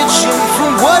the kitchen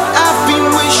from what I've been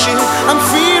wishing. I'm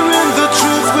fearing the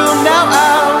truth will now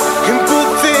out. And but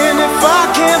then if I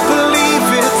can't believe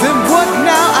it, then what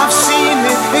now? I've seen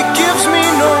it. It gives me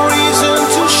no reason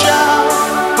to shout.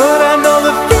 But I know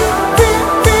the feeling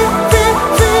grow. The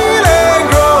feeling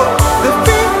grow. The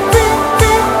feeling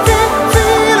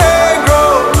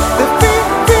grow. The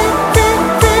feeling grow.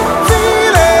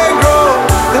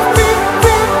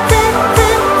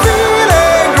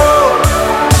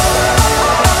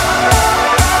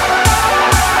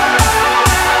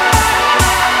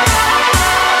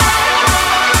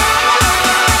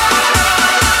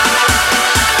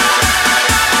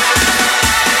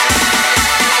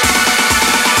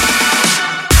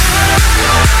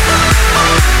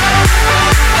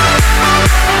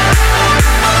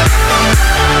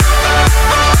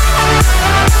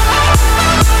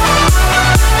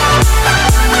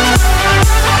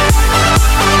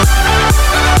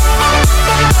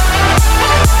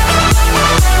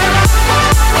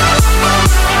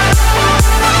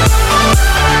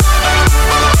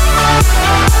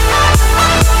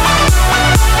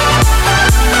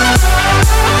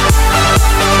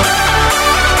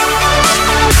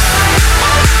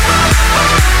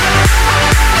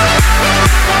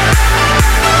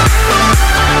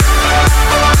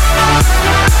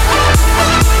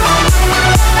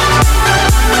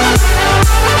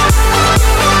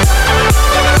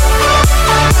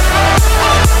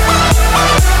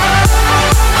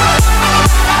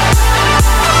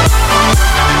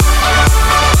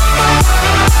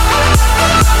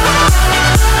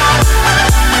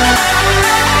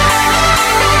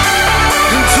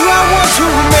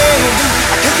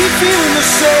 Feeling the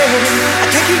same. I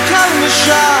can't keep counting the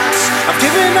shots. I've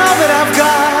given all that I've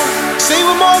got. Say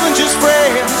we're more than just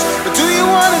friends, but do you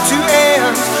want it to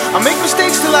end? I make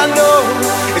mistakes till I know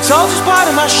it's all just part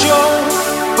of my show.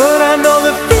 But I know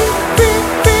the feeling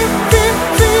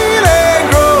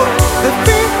grow. The feeling grow. The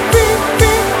feeling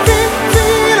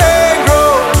grow.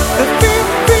 The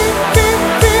feeling grow. The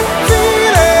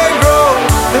feeling grow.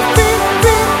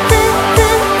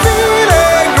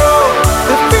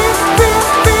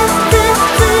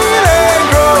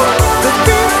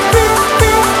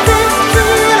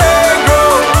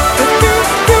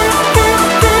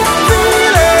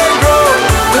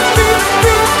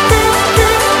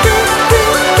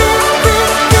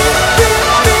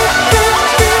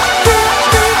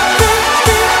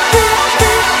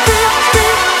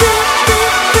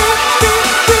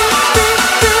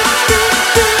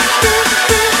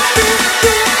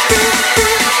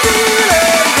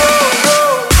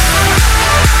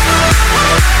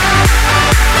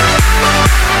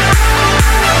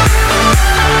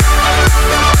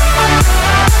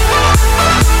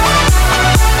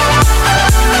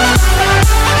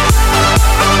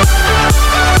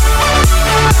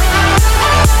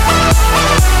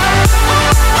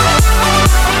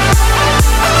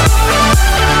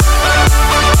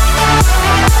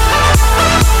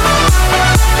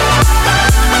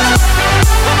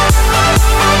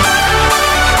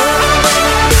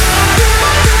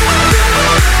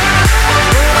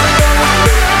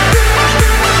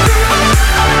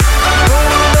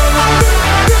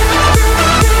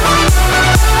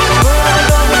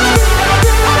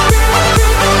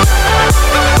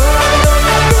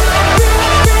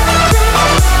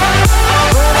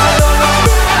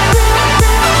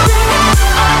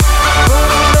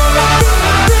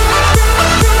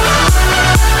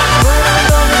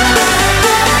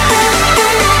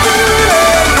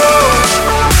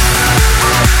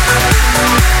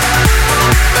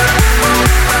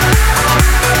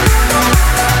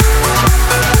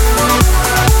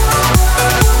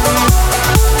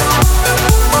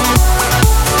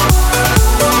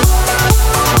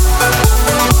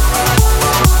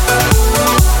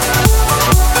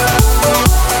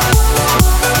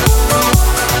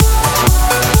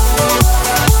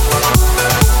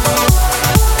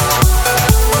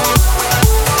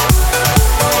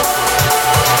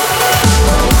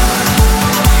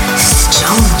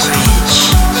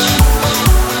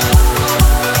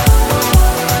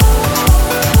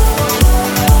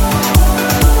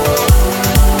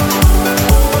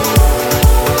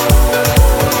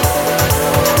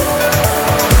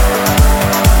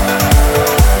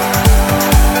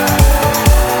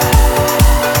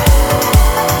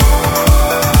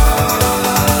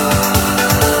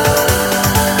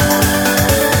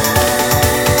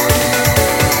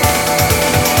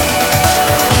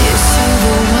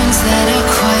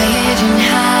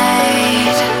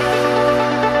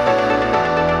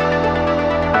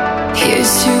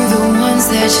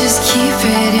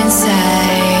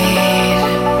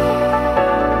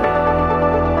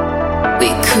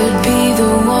 could be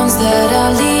the ones that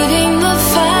are leading the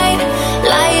fight,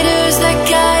 lighters that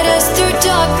guide us through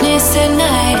darkness at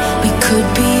night. We could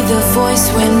be the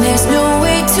voice when there's no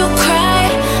way to cry.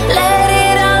 Let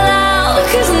it all out,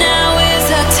 'cause now is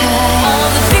our time. All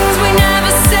the things we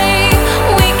never say,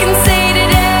 we can say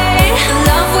today. The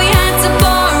love we had to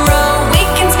borrow, we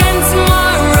can spend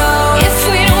tomorrow. If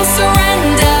we don't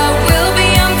surrender, we'll be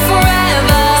young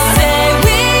forever. Say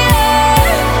we are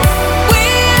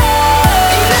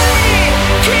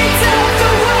kids of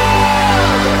the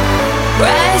world.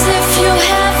 Rise if you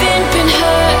haven't been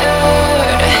heard.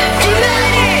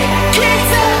 United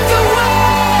kids of the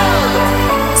world.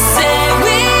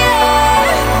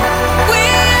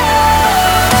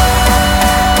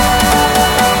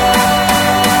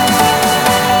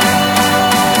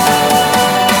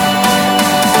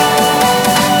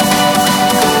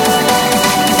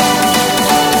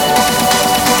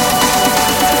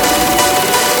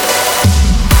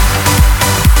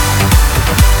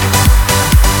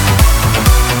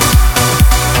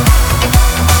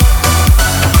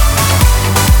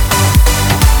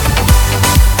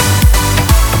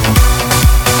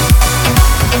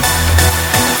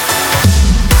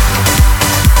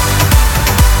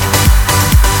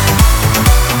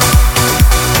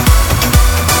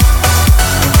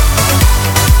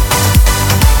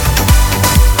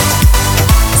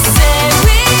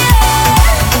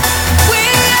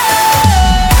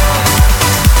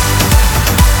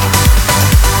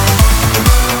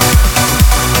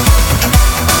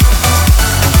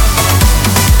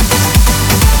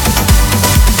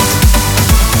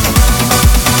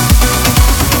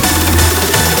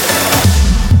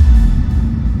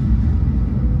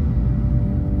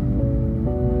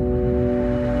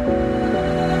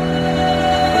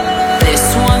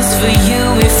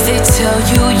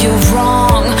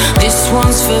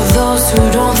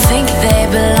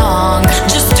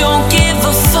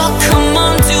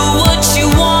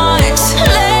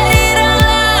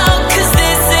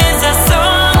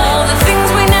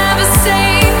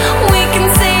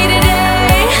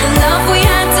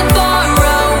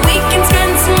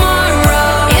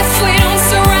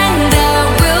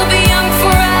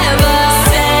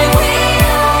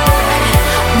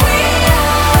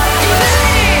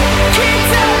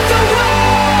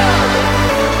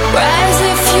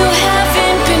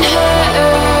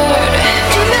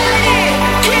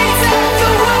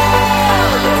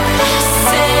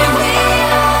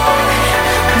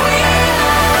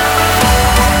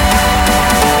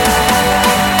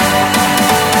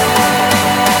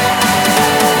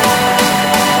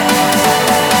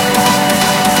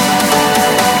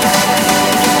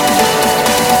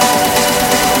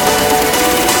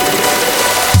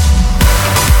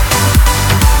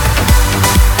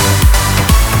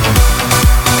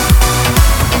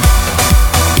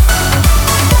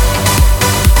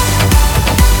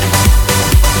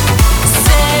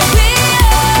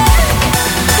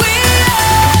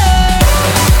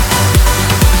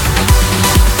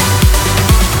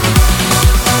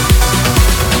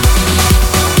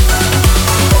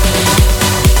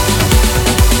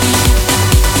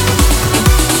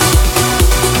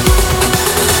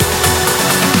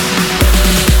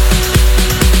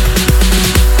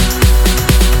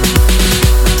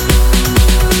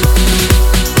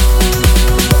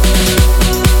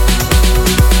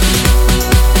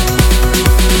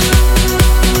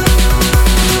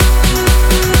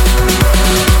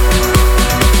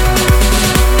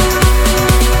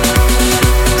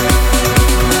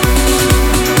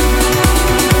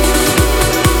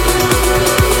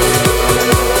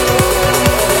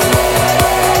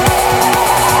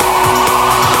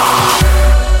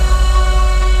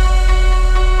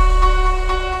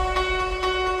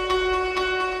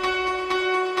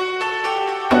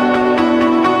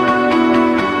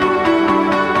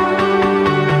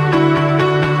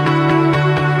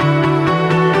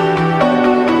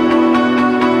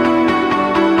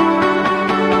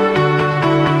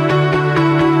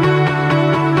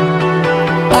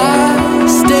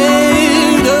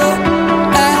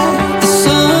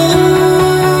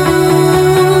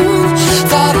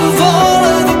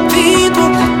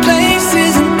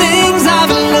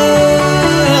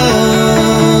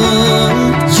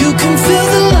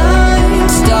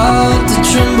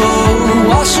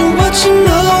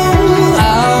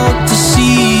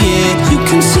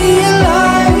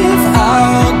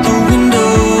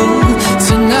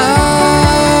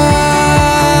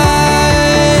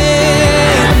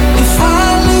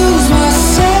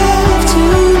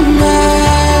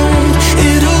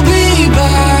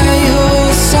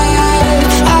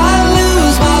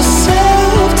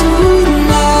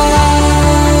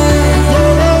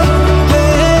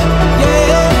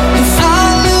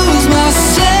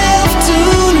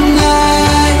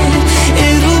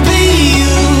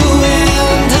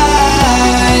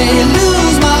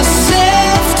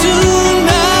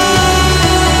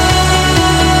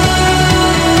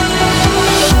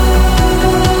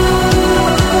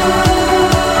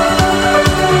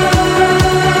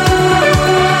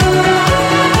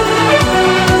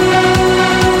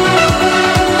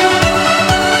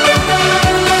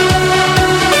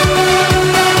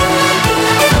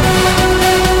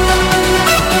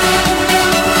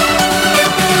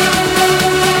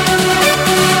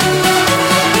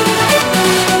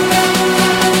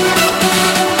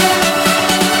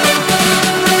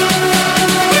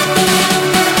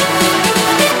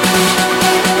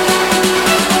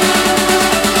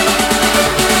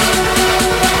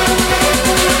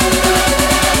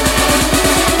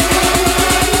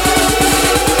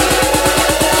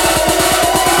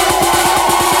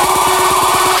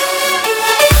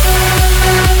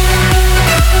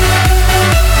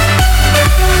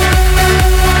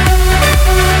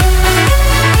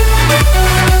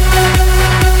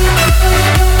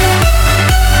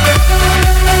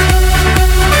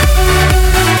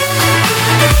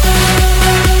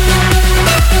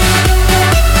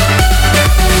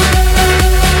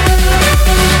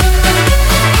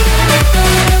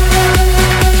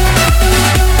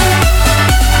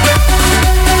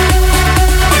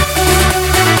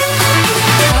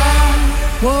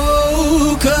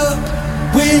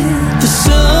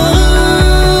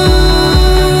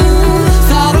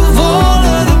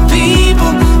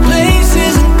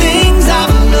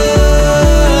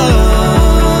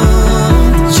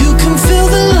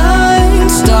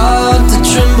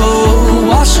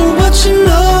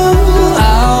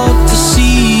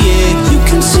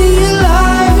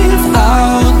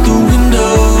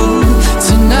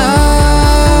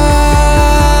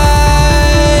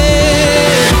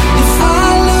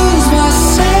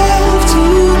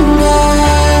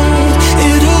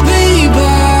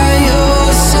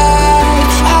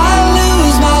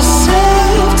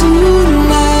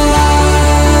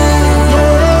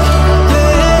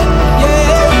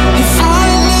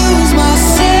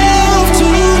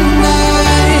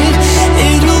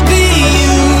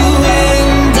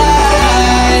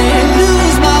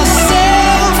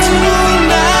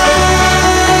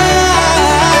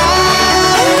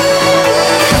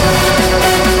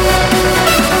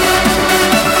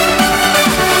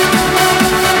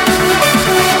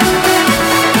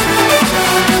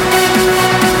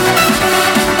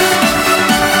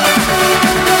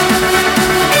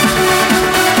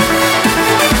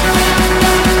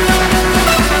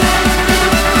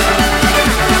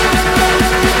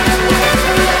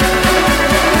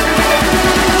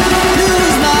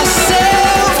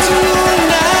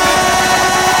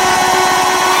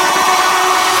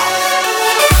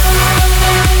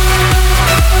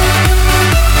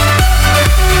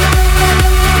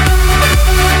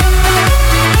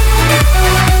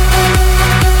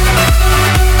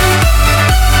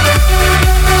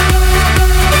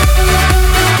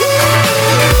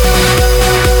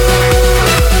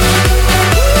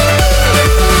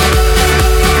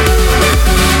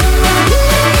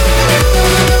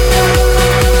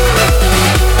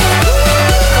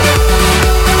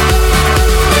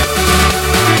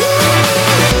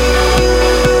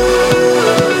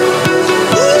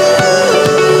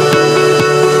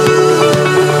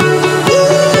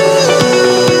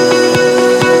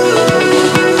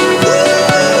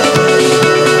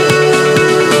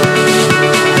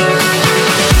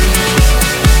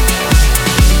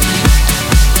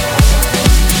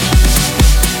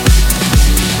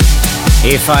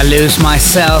 If I Lose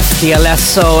Myself, the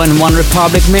Alesso and One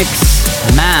Republic mix.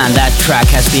 Man, that track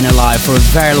has been alive for a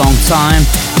very long time.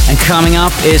 And coming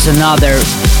up is another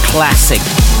classic,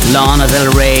 Lana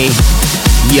Del Rey,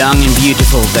 Young and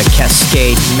Beautiful, the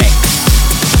Cascade mix.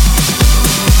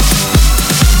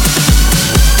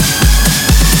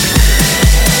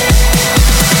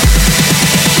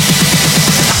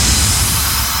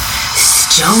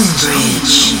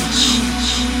 StoneBridge.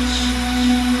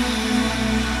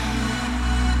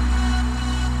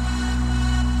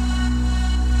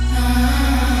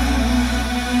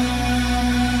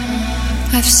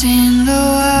 I've seen the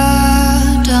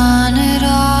world, done it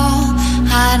all,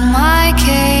 had my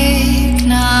cake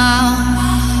now.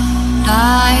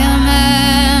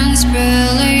 Diamonds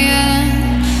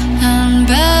brilliant and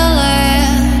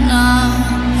brilliant now.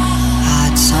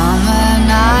 Hot summer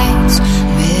nights,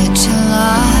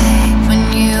 mid-July, when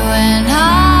you and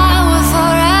I were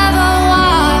forever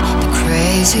wild. The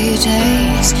crazy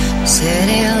days,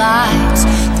 city lights,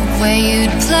 the way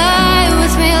you'd play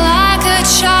with me like a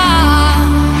child.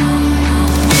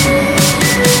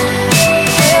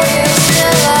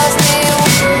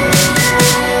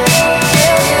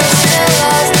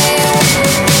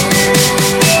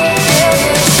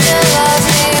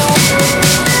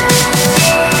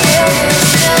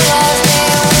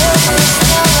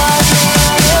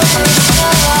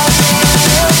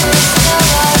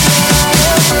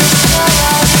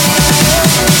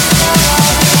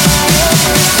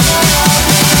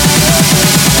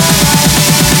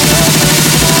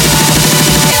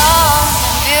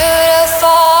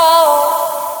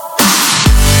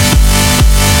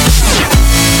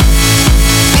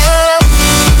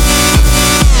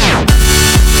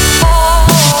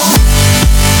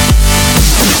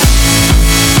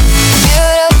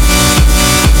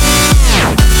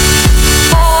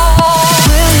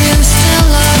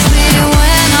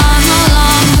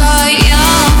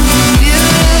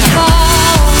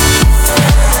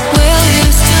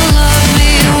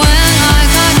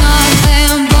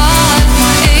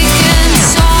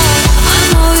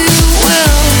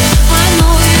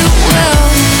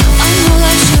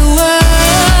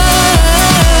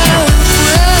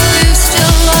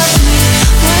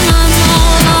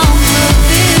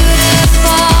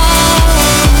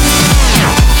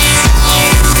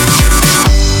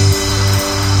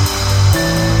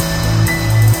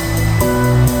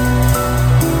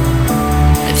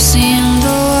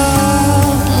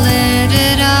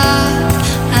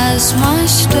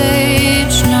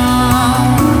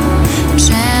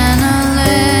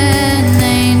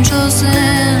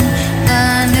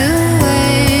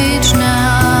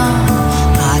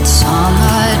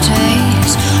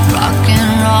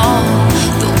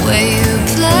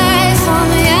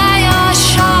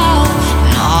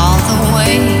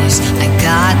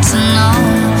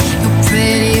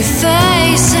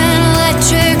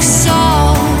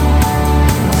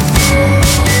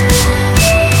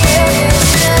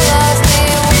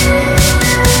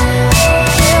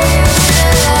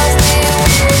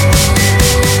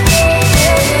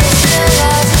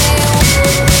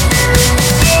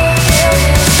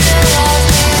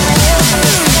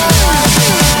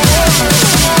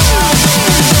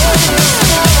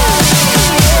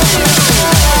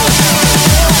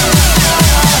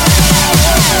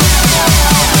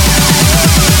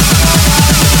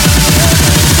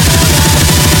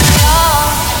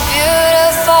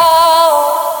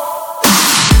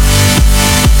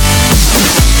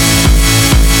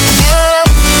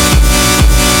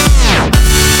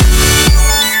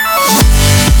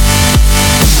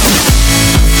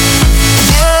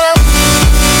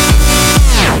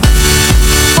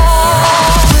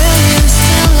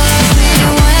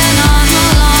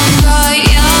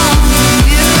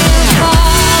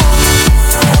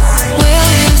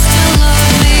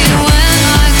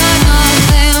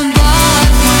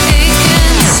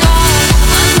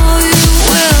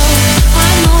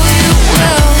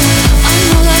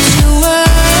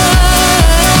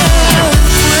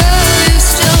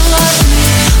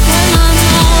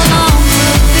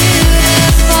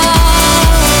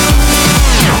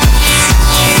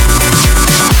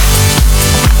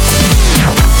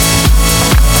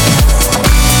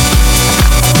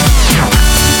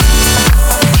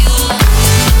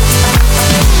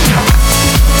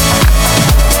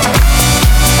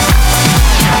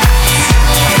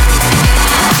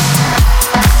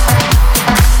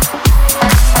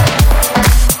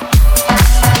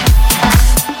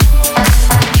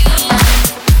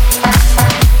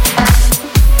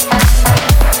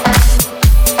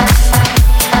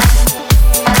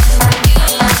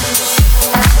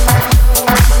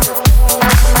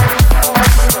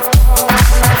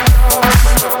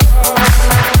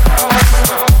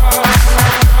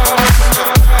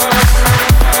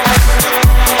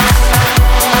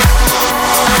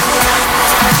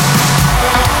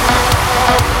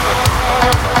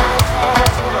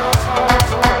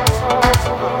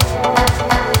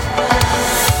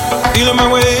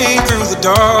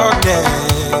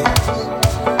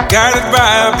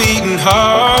 my beating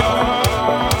heart.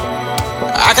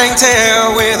 I can't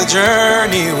tell where the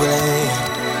journey will end,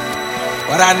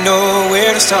 but I know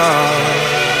where to start.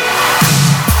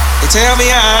 They tell me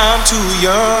I'm too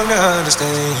young to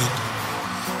understand.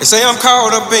 They say I'm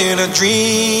caught up in a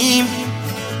dream.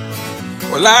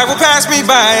 Well, life will pass me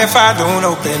by if I don't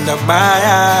open up my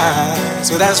eyes.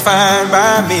 So that's fine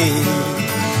by me.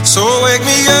 So wake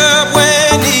me up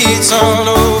when it's all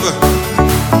over,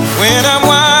 when I'm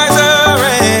wiser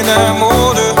and I'm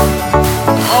older.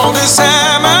 All this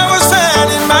time I was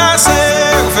finding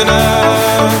myself and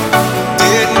I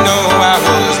didn't know I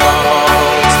was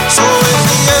lost. So wake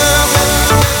me up,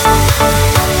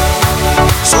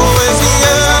 so wake me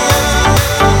up,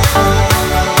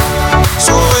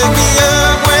 so wake me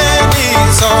up when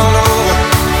it's all over,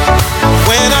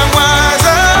 when I'm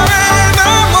wiser and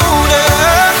I'm older.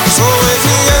 So wake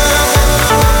me up,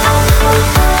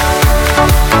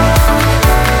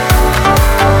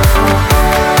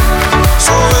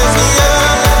 so wake me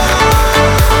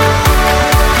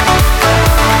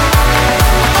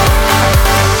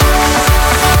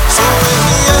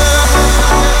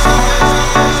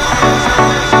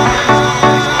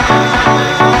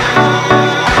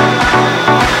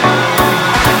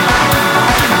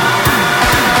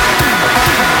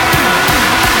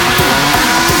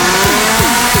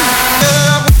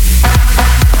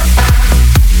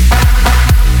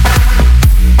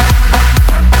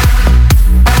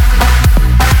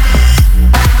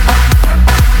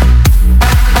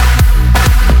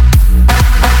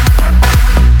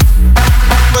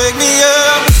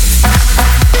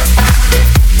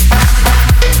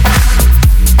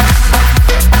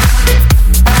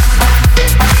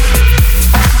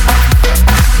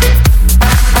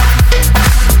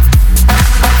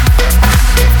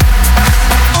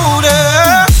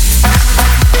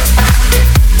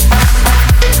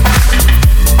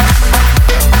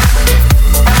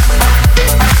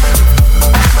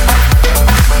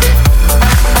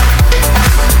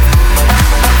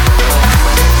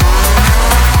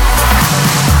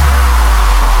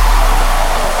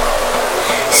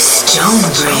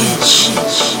StoneBridge.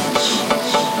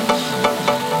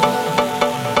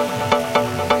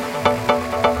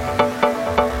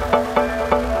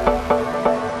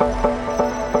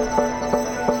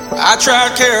 I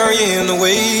tried carrying the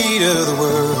weight of the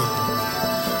world,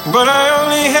 but I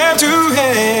only have two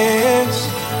hands.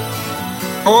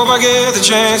 Hope I get the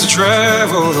chance to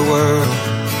travel the world,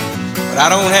 but I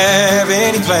don't have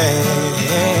any plans.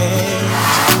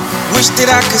 Wish that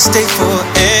I could stay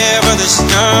forever this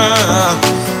young,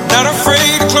 not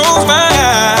afraid to close my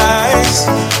eyes.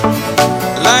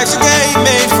 Life's a game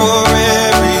made for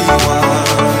everyone,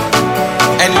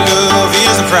 and love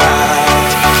is the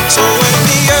prize. So wake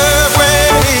me up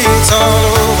when it's all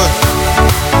over,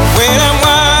 when I'm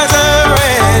wiser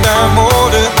and I'm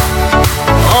older.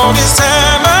 All this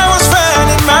time I was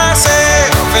finding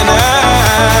myself and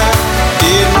I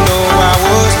didn't know I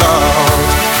was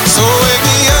lost. So wake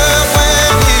me up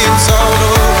when it's all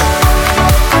over,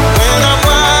 when I'm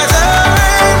wiser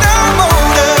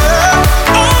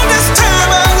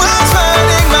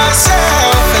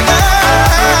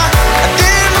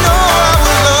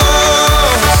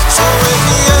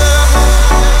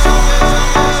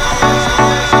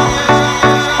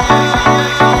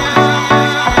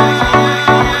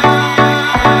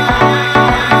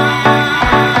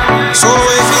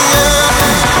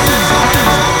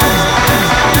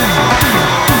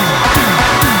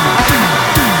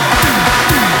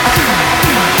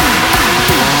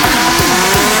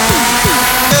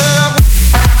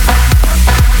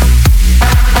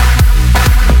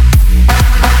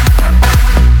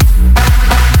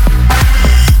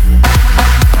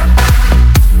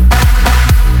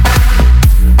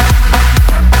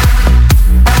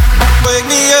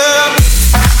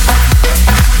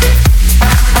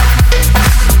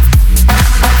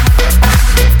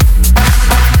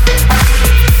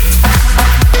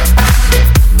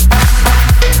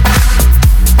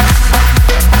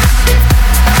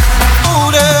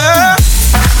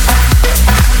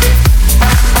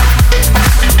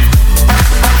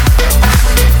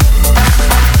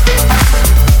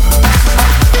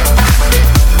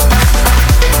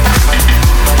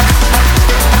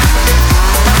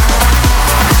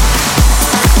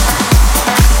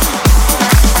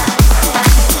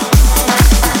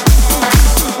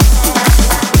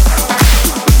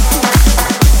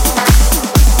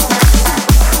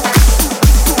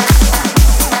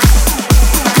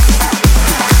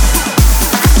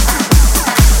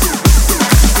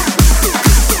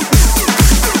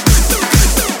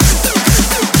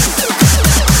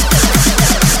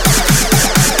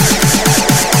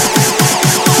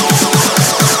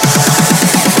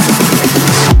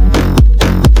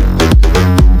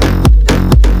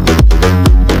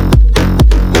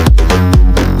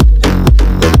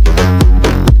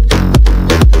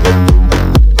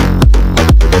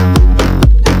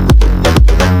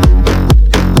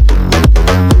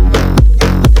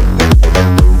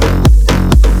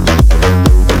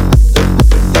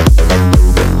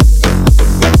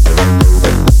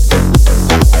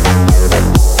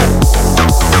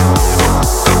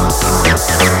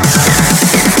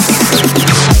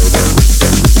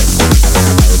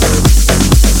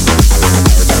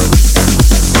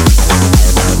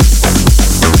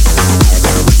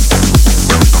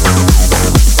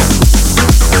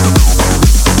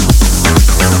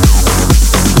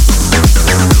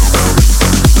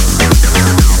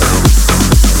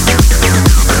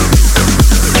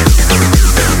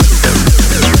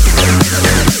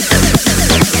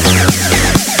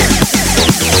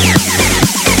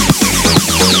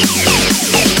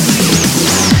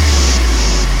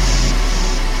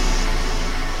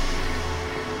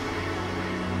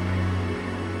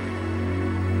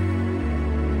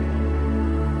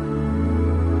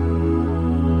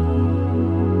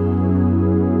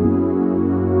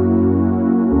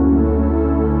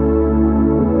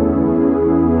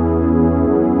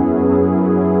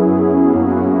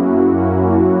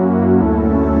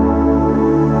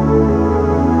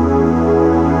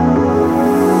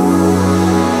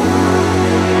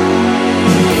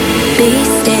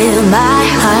my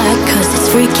heart, 'cause it's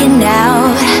freaking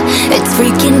out. It's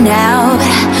freaking out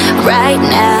right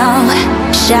now.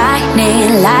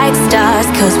 Shining like stars,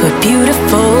 'cause we're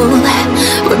beautiful.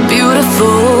 We're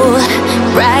beautiful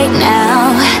right now.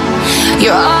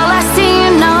 You're all I see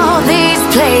in all these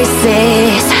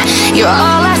places. You're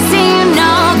all I see in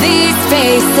all these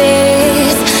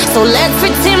faces. So let's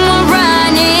pretend we're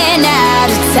running out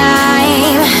of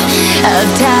time.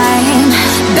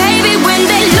 Baby, when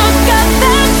they look up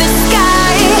at the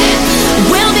sky,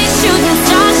 we'll be shooting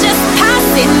stars just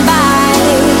passing by.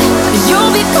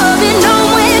 You'll be coming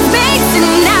home with me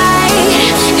tonight,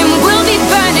 and we'll be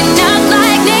burning up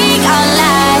like neon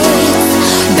lights.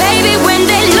 Baby, when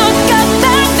they look up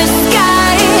at the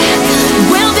sky,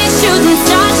 we'll be shooting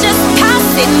stars just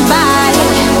passing by.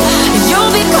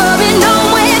 You'll be coming home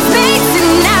with me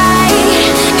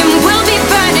tonight, and we'll be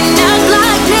burning up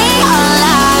like neon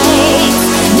lights.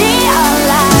 Neon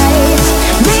lights,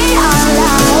 neon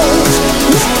lights,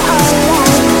 neon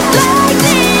lights, like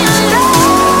neon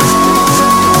lights.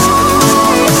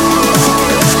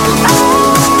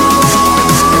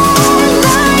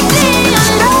 Like neon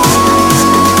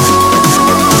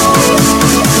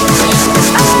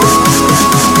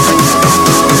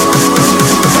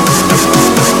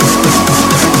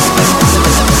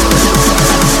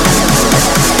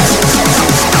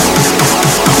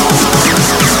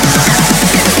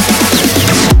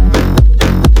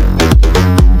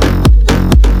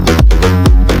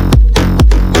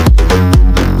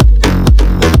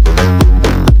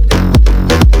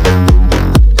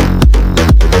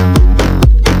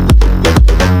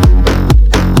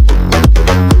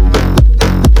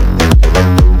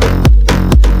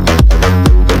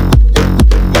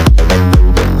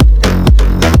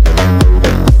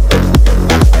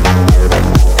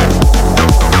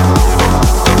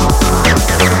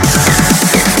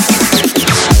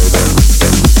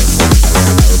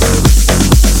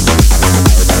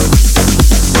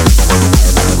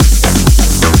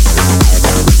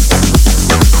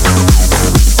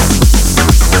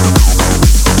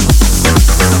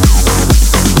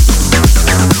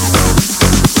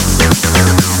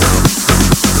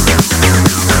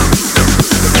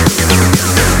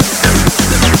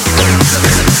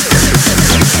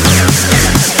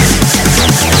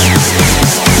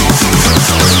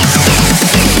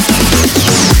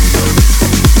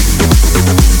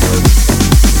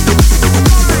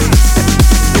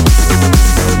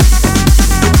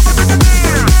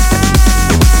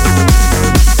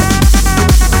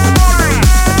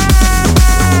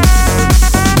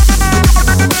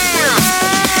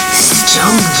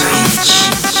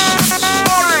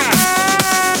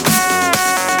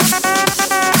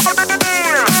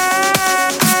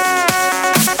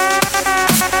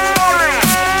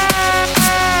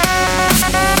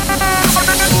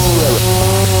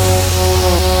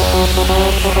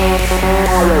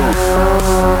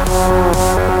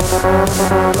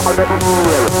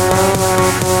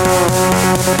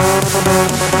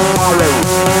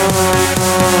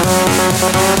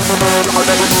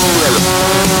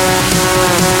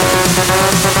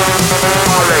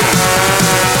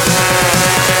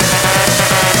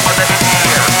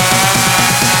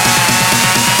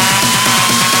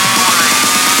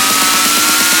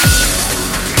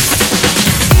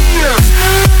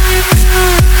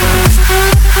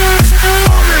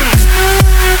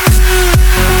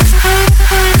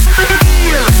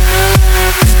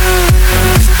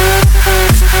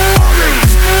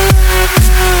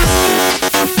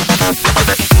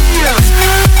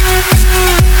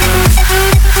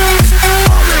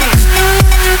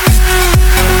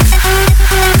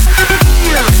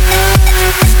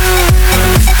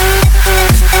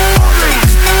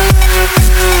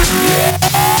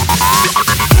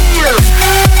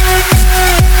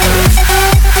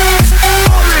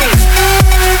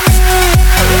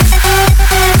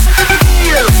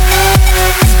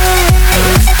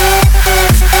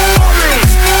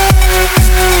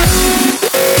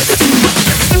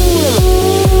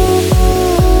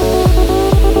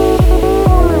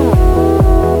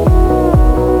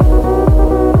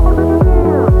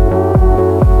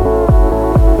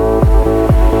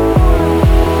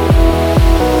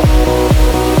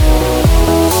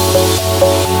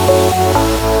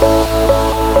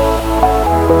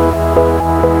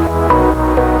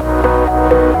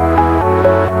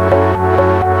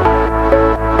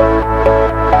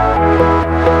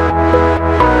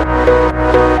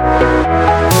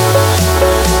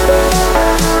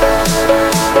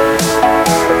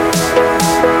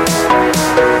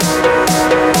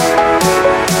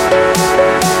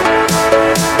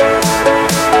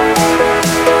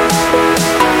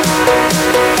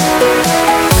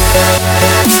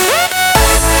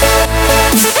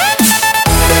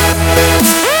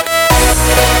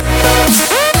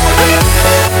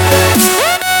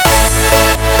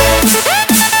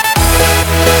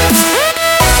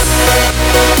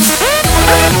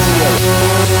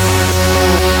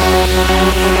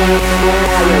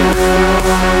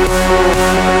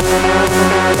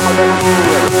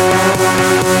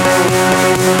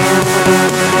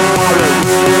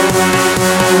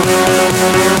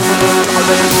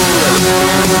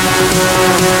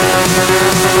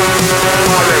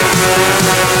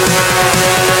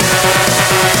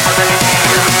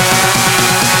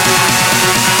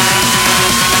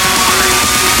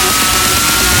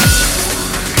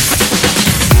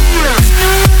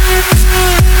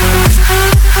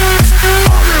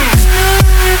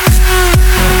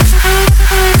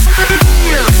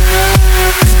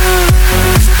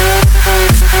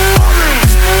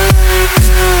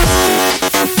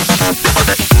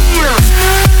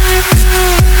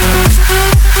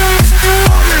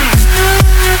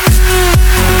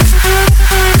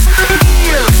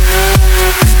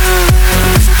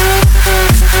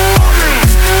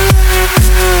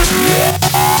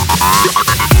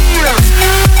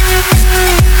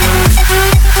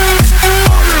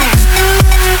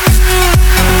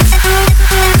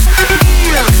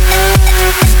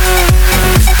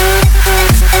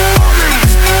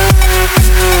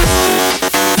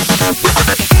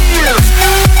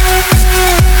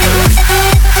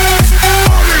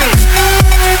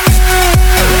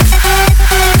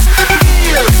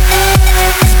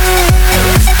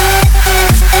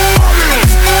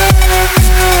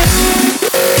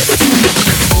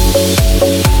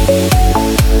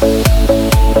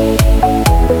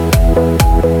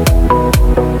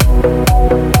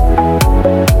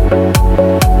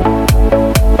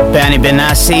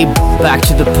see, back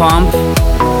to the pump.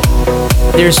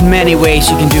 There's many ways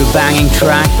you can do a banging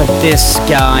track, but this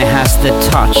guy has the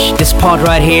touch. This part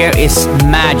right here is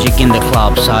magic in the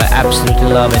club, so I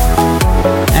absolutely love it.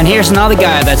 And here's another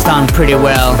guy that's done pretty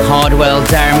well, Hardwell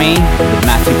Dare Me with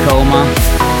Matthew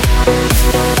Coma.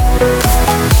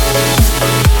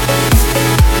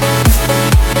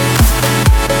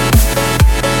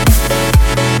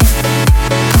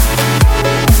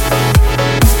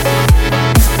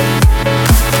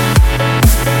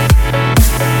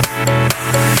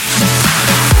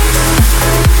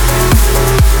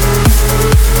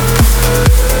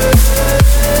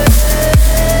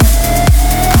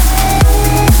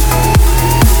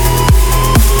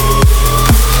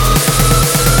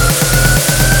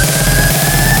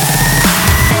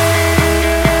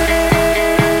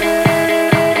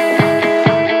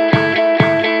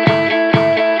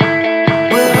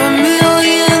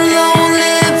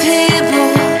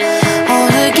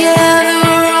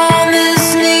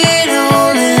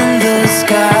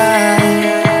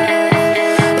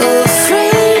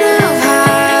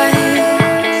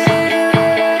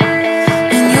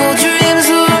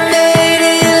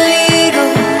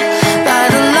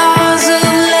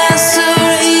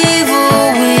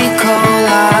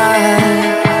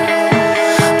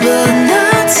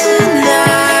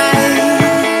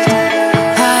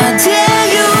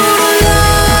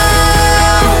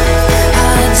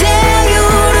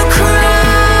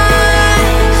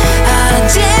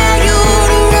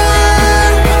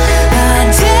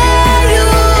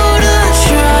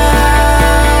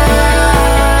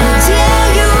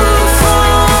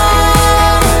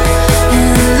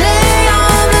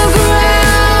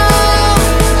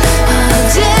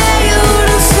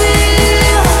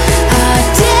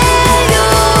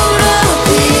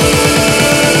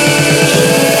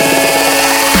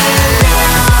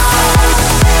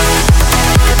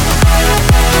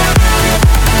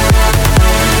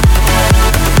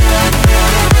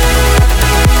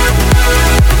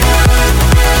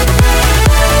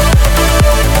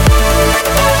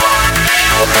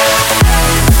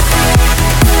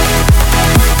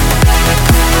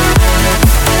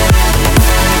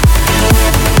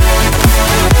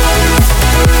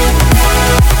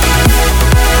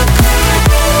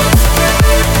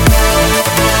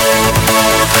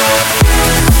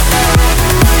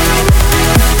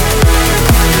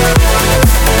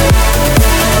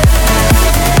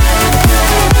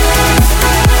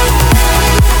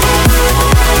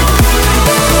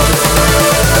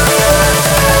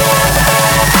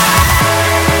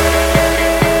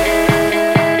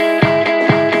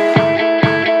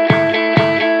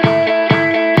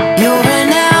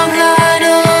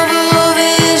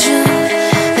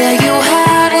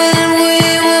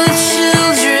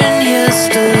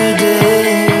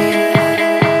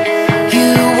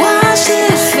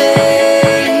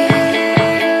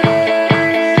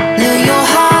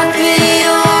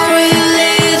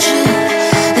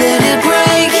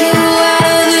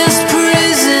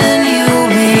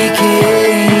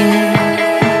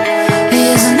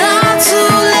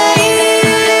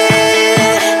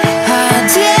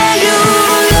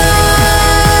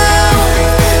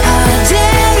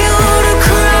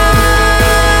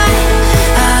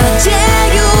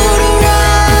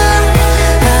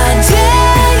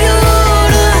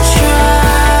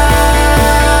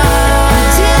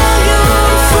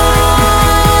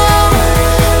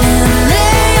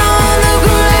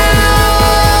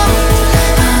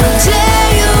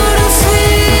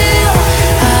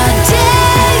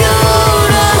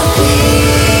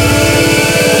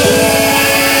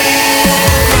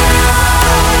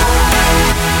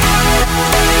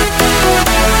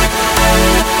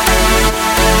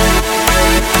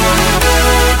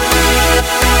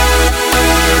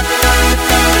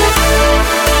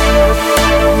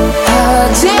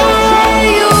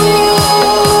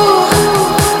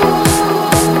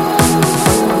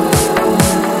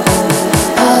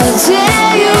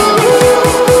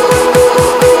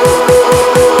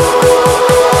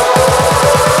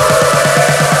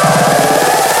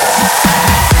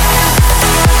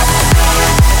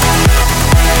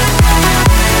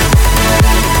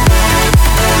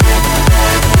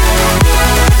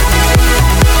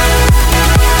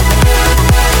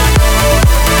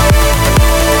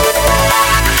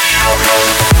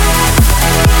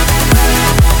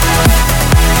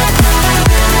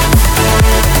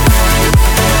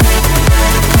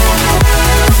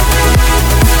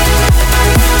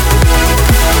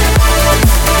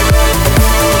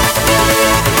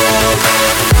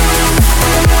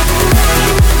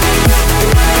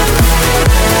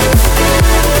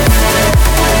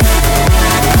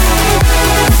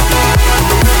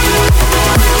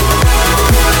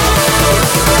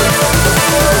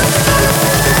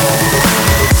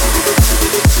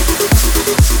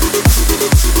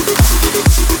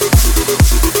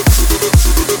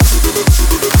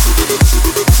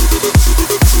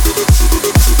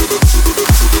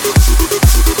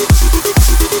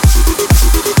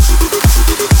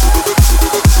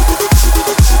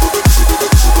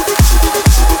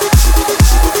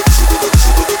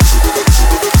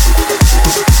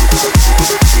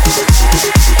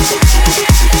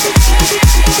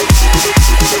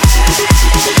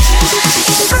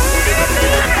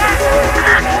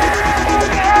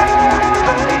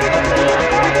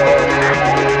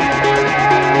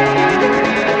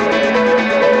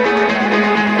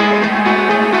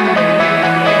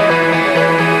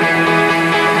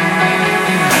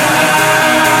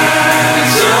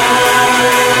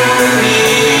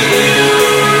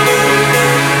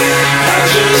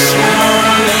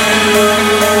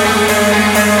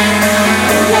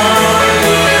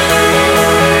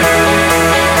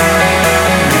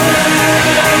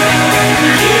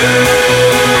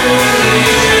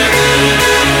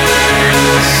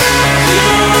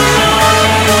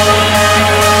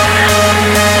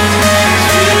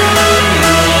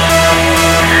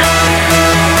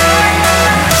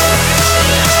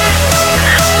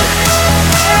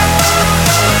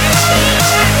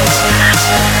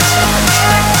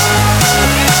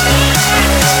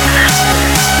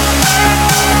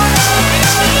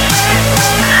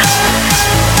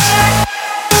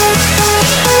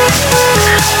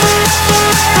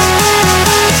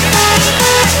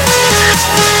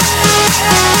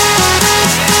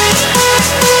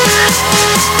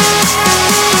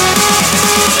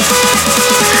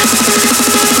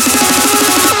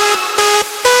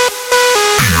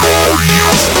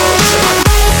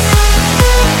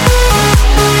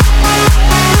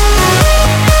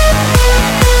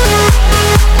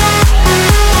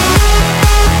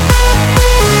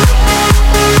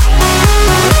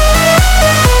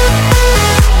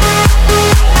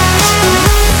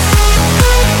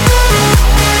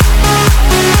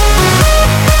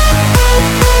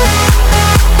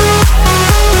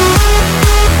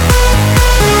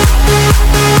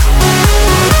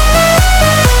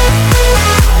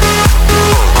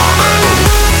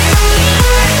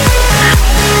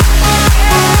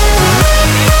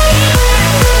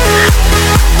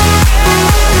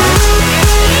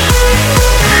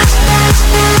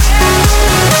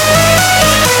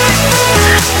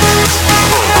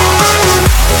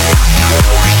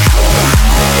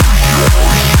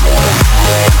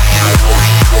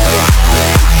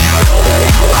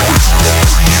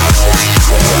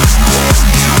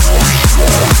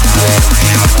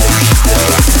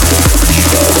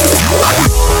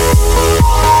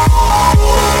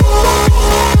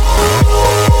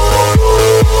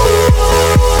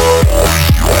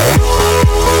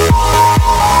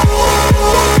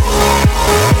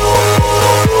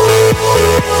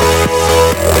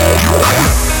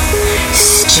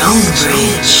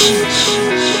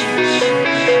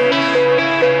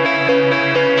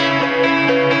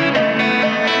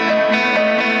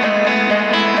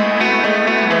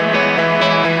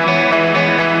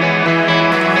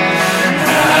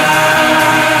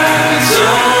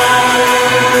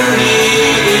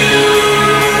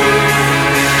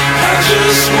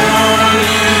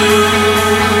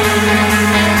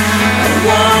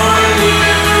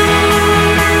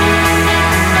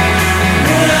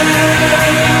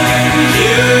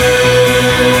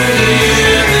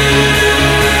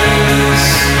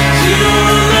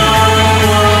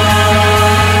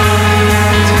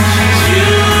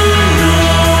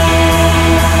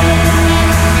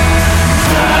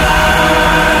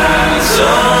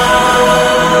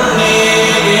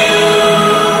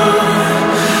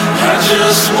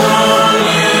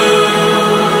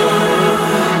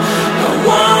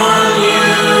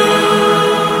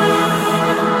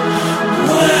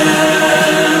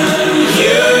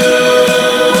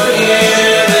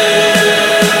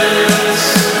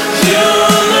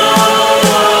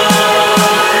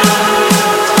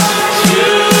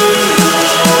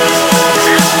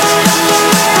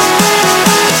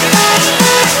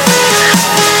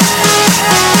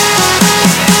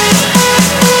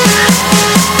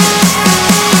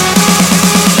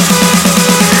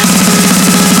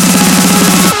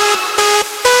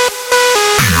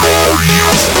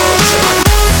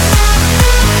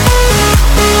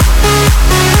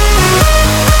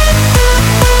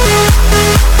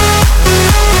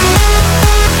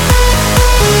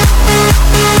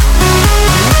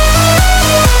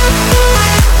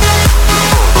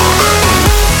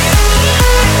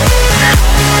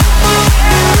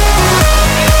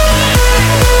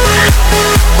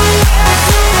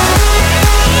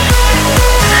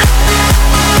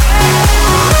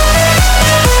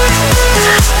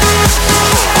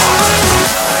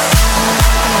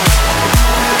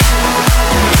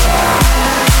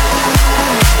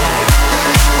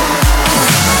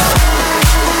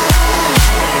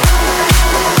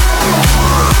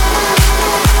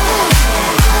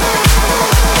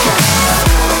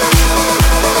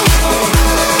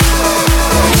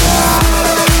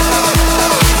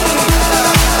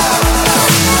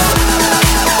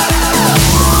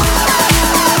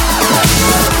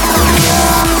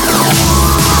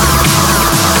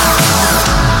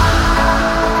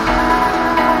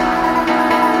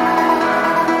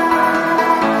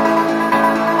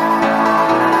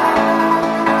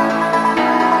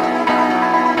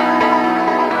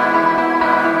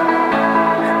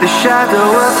 The shadow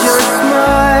of your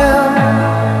smile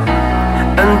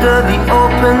under the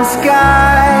open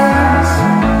skies.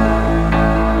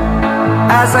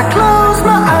 As I close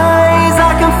my eyes,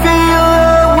 I can feel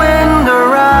the wind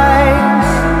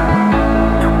arise.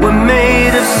 We're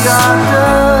made of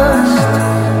stardust,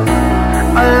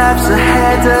 our lives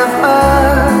ahead of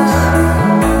us.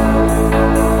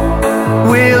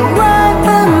 We'll write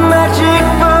the magic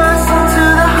verse into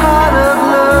the heart of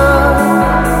love.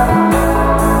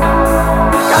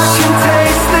 I can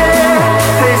taste the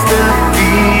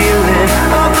feeling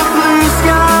of the blue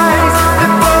skies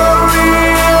that fall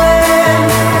reeling.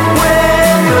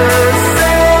 We're the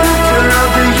center of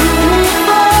the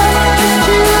universe, just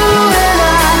you and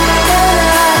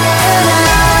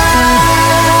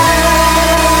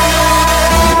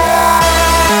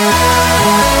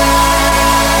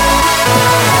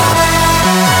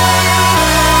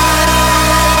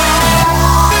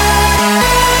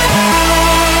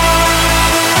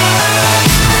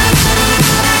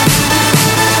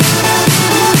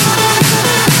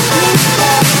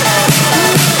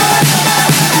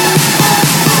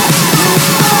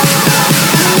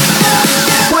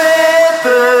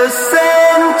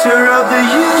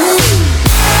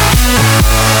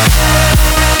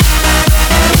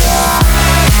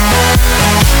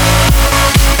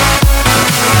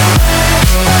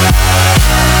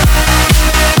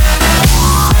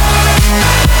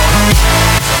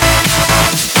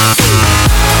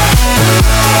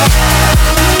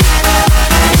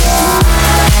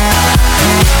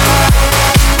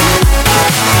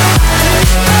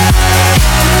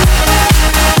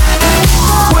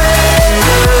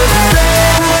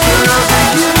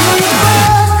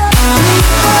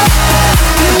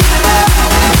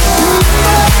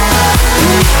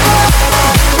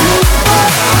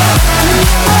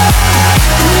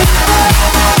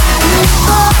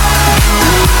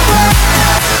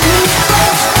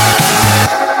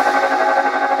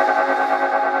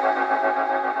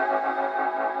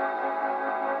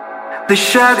the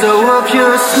shadow of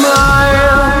your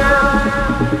smile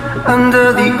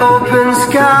under the open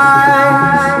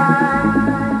skies.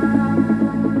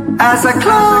 As I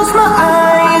close my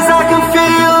eyes, I can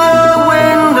feel the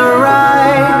wind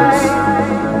arise.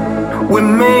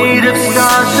 We're made of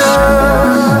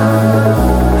stardust,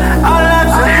 our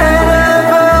lives ahead of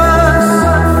us.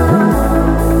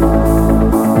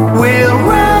 We'll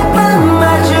write the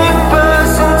magic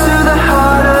verse into the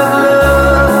heart of love.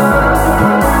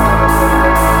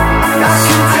 I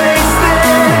can taste the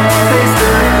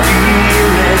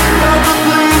feeling of the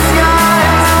blue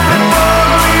skies that fall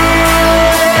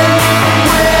reeling.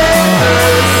 We're the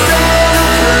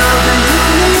center of the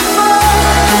universe,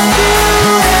 just you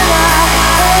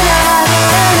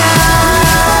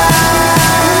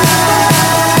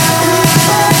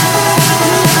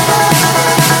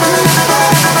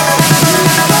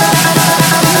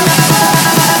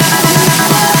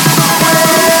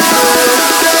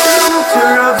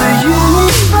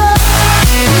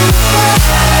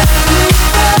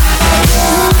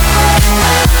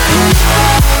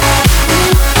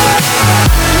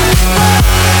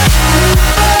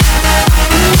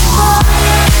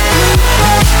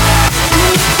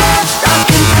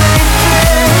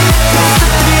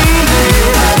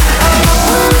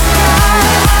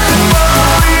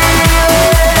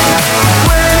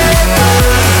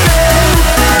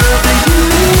I.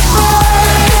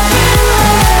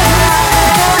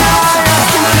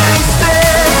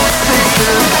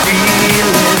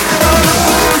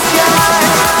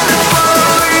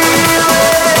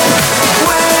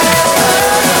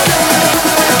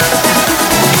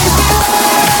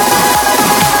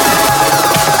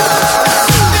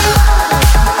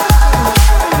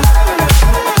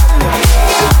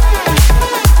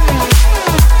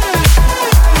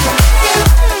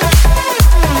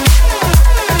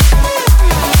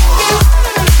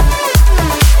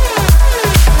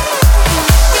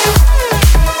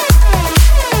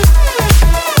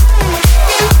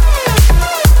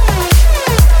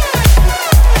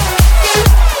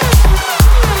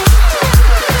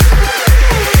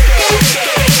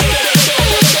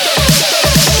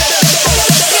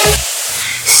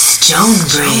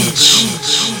 StoneBridge.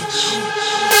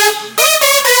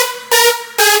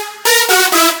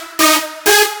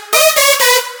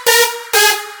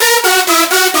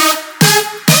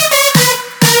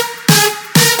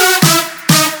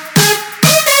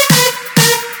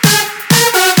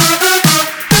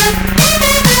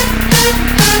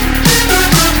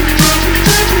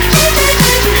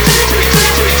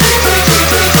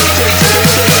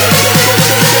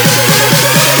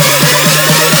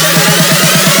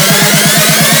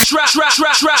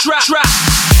 Drop.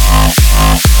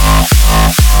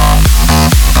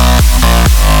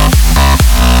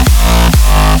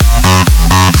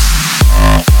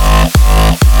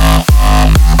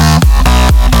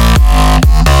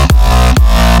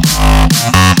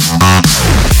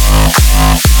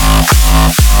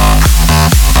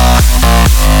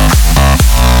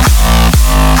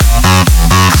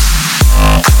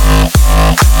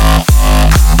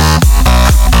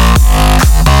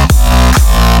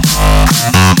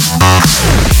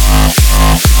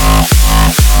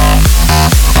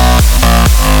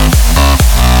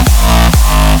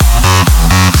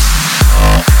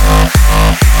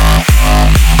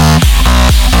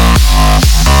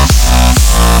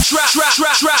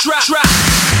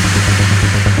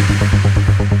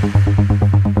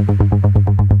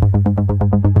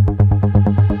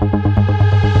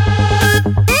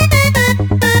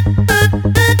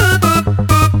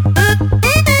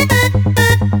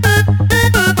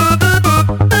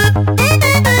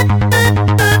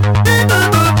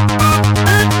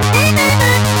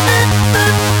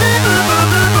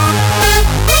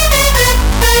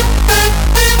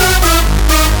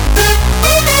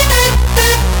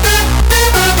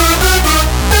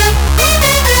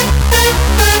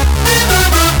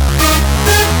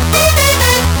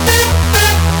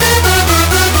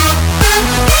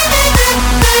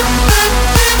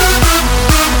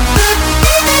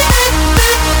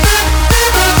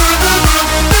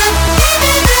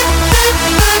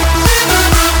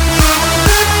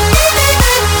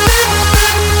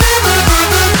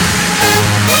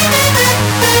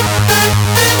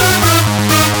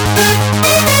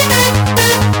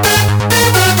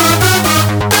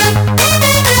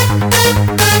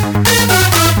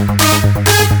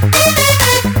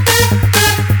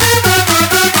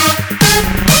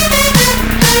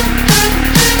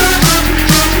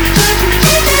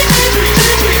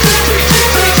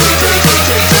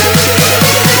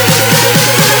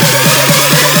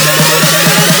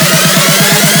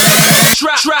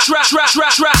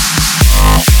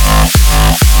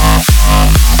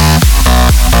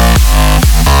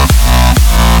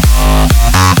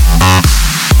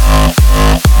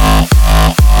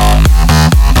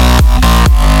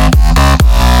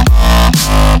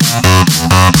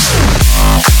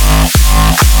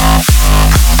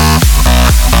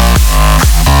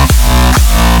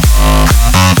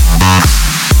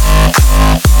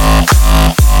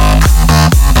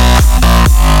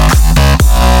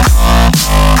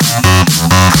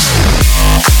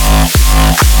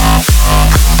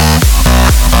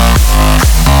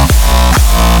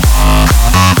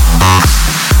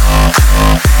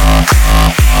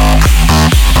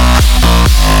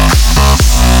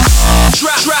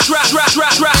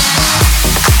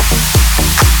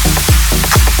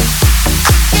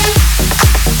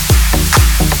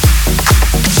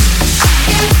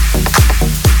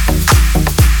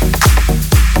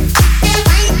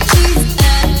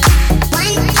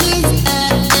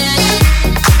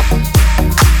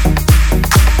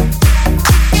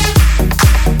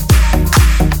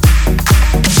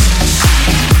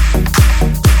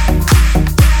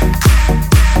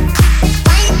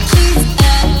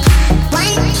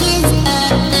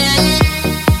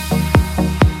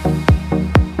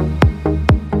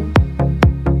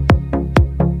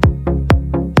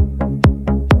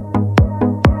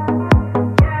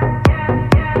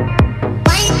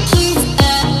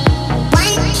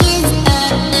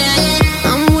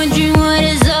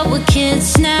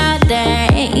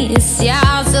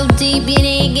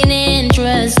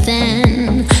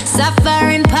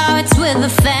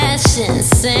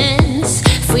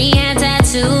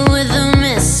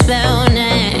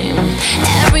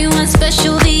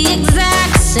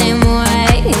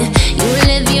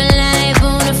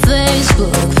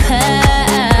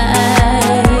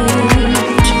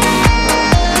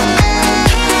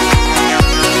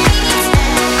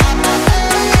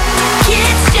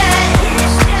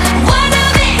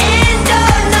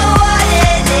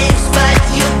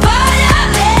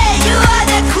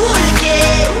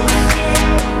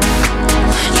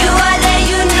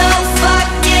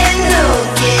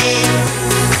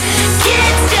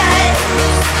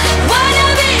 Wanna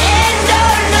be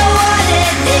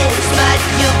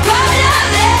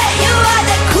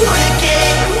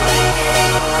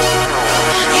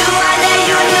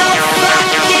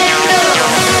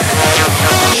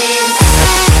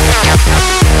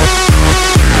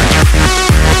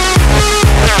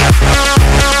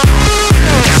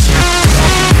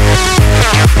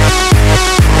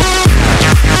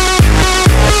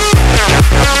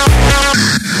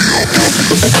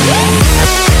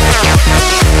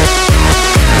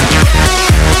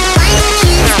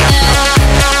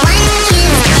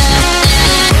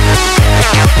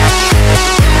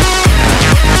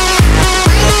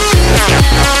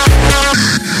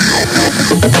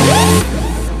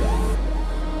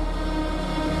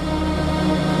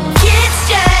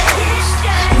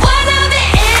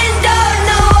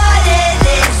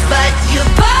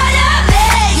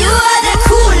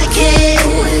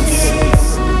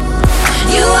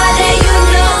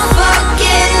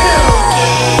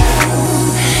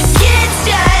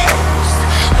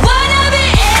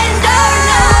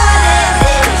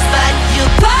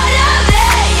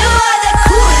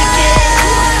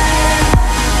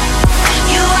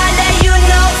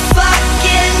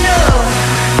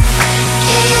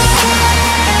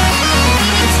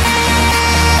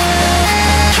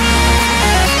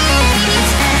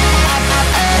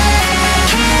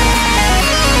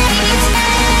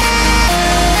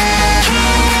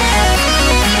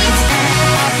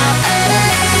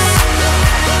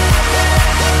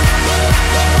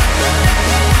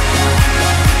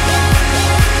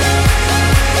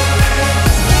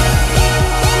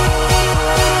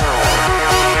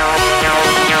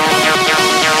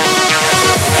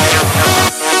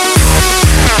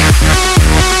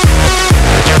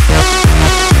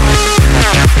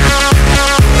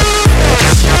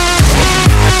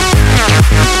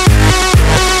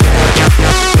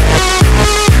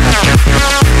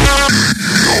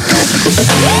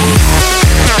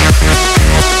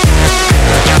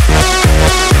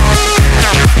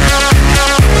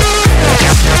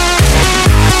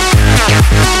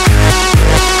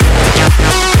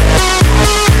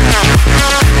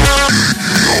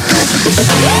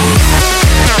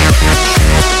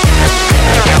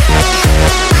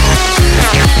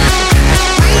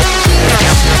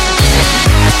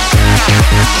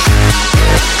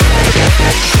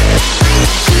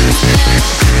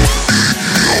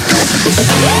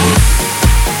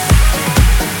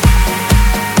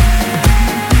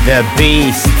The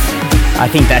Beast. I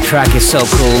think that track is so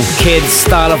cool. Kids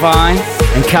Style of Eye.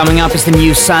 And coming up is the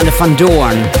new Sander van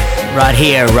Doorn. Right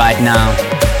here, right now.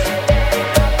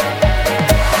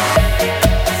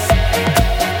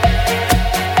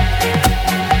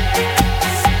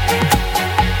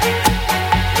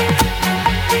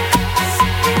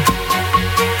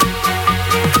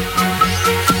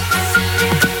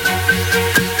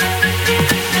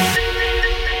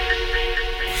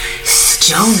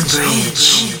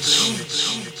 StoneBridge.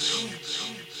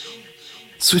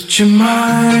 Switch your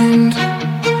mind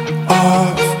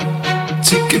off,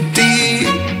 take a deep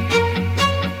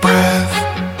breath,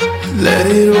 let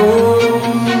it all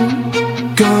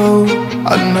go.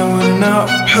 I know we're not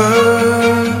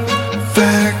perfect,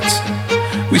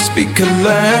 we speak a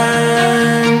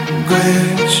language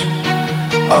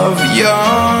of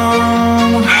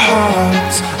young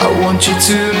hearts. I want you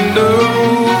to know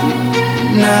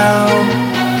now,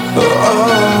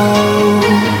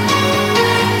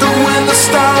 that when the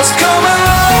stars come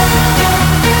out,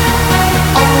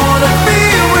 I wanna be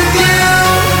with you.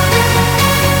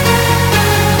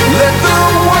 Let the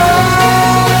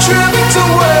world drift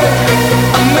away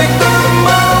and make the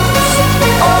most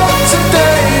of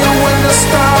today. And when the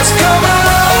stars come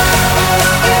out,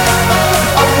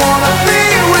 I wanna be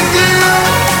with you.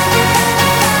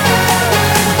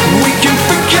 We can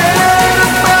forget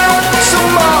about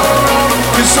tomorrow,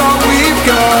 'cause all we've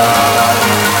got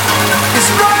is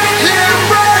right here,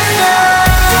 right now.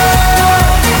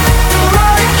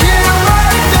 Right here,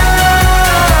 right now.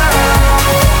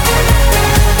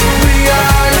 We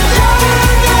are young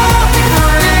and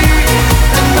free,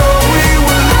 and all we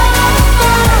will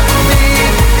ever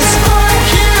need is right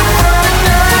here, right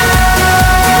now.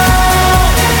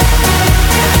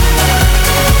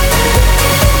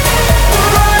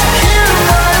 Right here,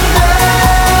 right now.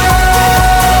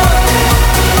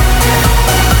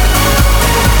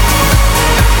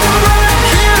 Right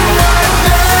here, right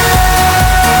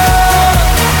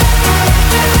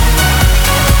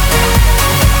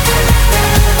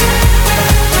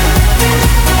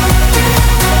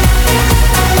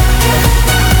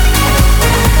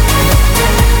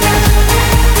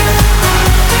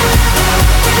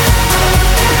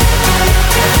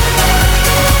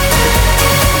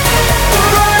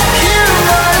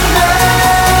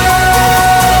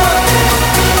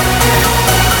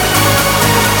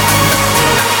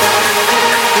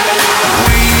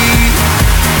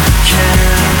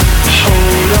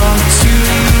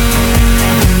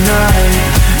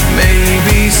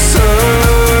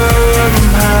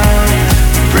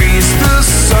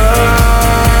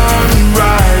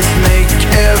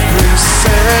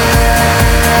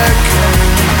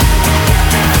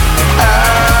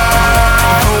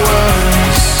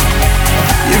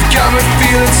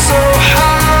feeling so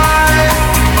high,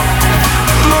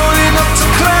 floating up to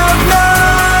cloud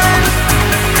nine.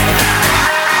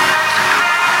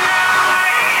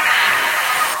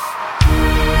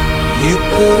 You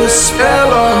put a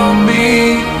spell on me.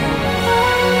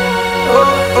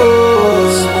 Oh,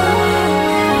 oh.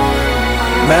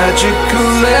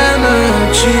 Magical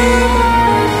energy.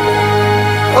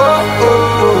 Oh,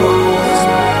 oh.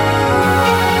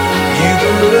 You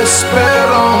put a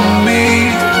spell on me.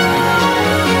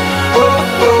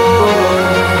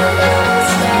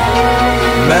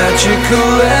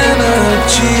 Magical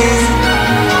energy.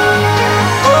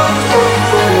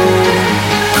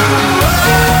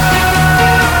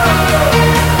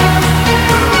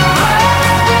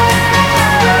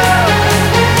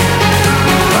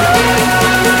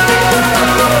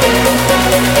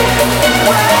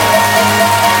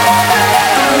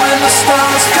 When the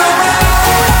stars come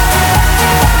out,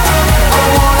 I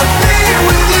wanna be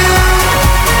with you.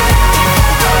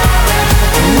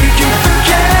 We can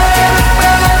forget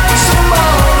about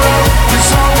tomorrow, 'cause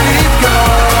all we've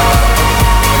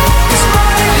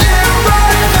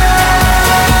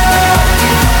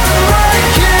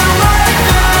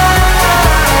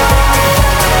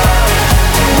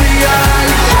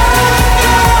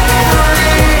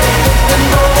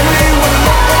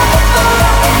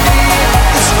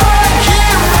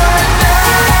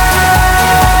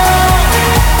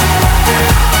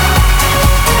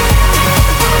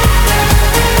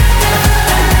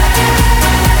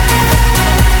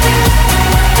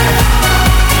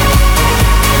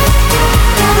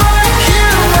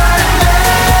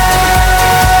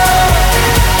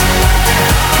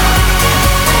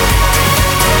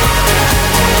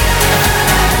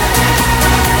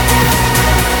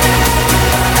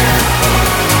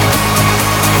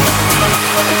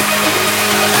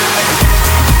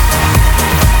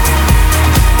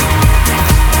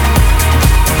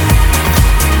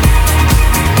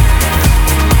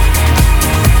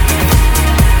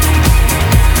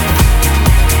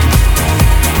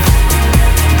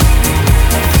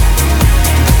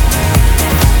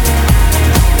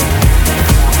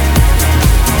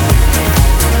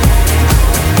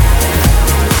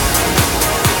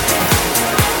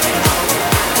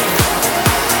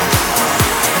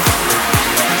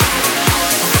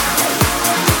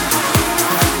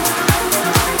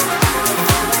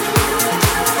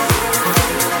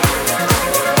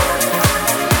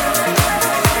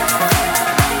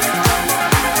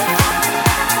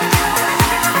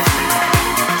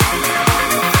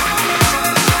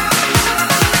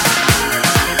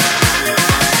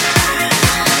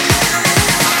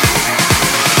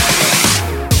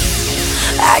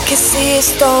can see a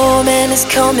storm and it's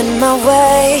coming my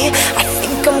way. I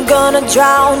think I'm gonna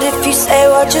drown if you say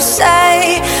what you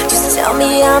say. Just tell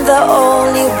me I'm the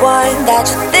only one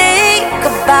that you think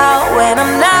about when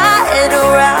I'm not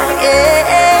around,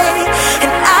 yeah.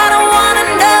 And I don't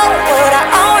wanna know what I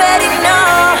already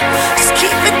know. Just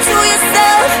keep it to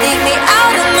yourself, leave me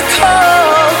out in the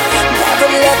cold. Never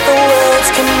let the words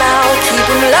come out, keep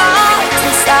them locked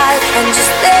inside and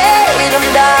just let them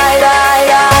die, die,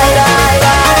 die, die,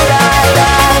 die, die,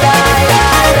 die, die,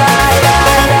 die, die, die, die,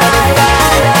 die.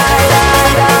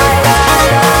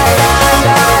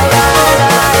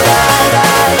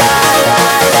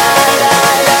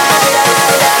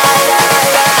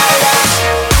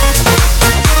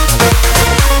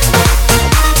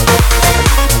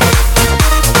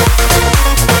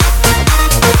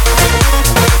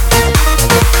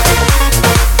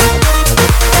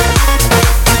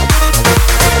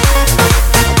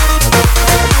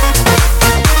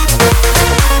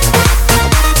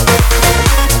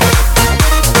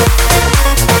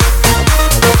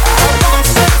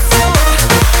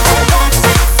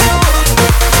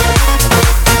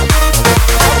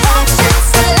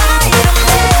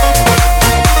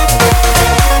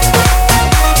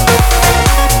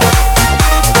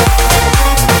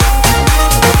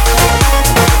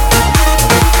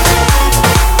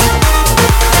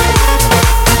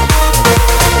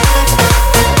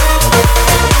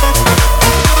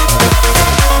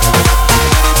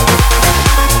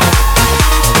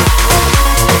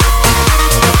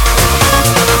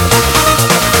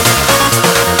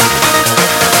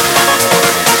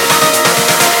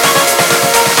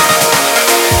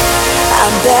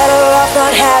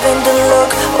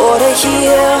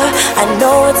 I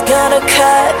know it's gonna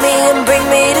cut me and bring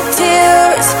me to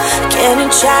tears. Can you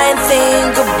try and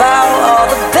think about all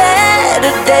the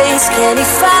better days? Can you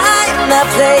find that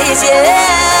place,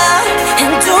 yeah?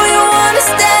 And do you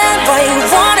understand why you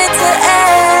want it to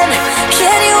end?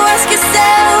 Can you ask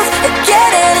yourself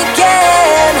again and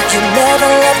again? You never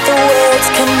let the words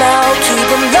come out, keep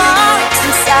them locked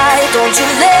inside. Don't you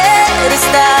let it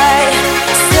die.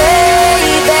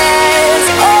 Say there's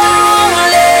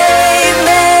only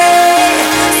me,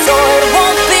 so it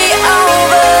won't be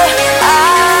over.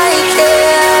 I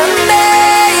can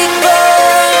make believe.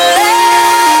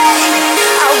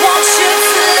 I want you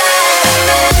to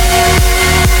let me.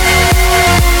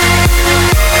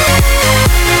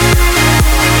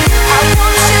 I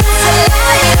want you to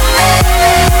lie to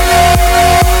me.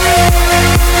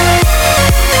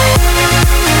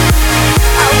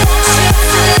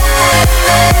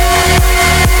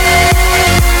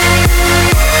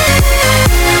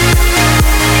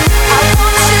 I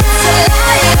want you to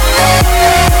lie to me.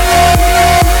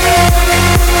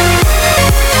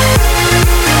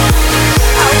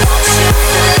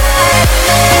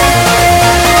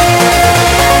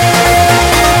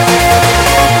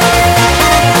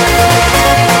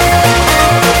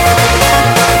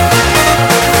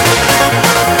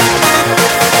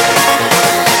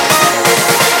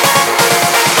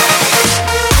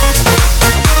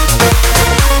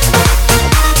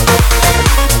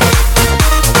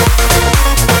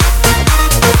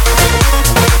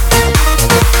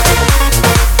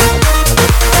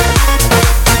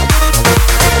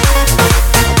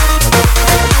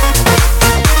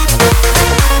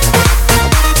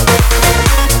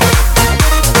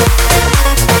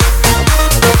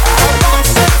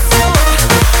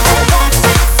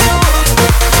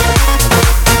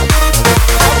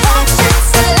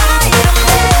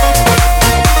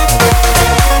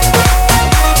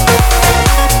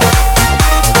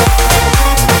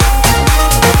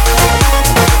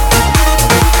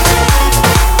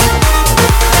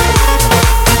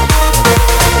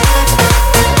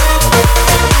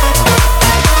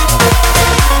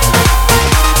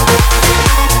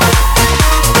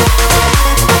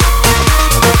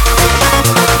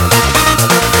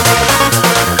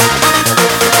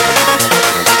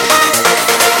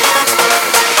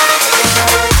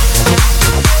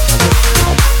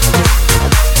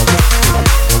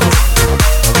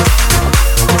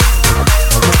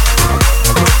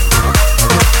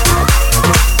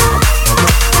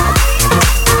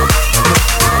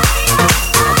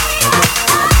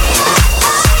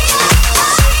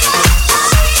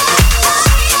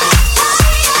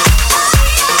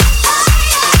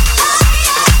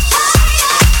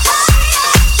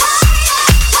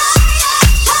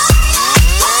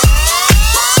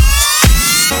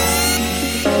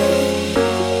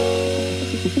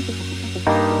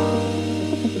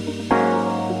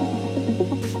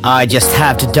 I just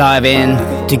have to dive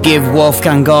in to give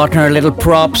Wolfgang Gartner a little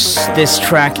props. This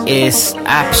track is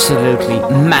absolutely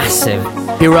massive.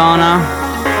 Piranha,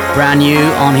 Brand new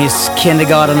on his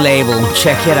Kindergarten label.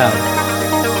 Check it out.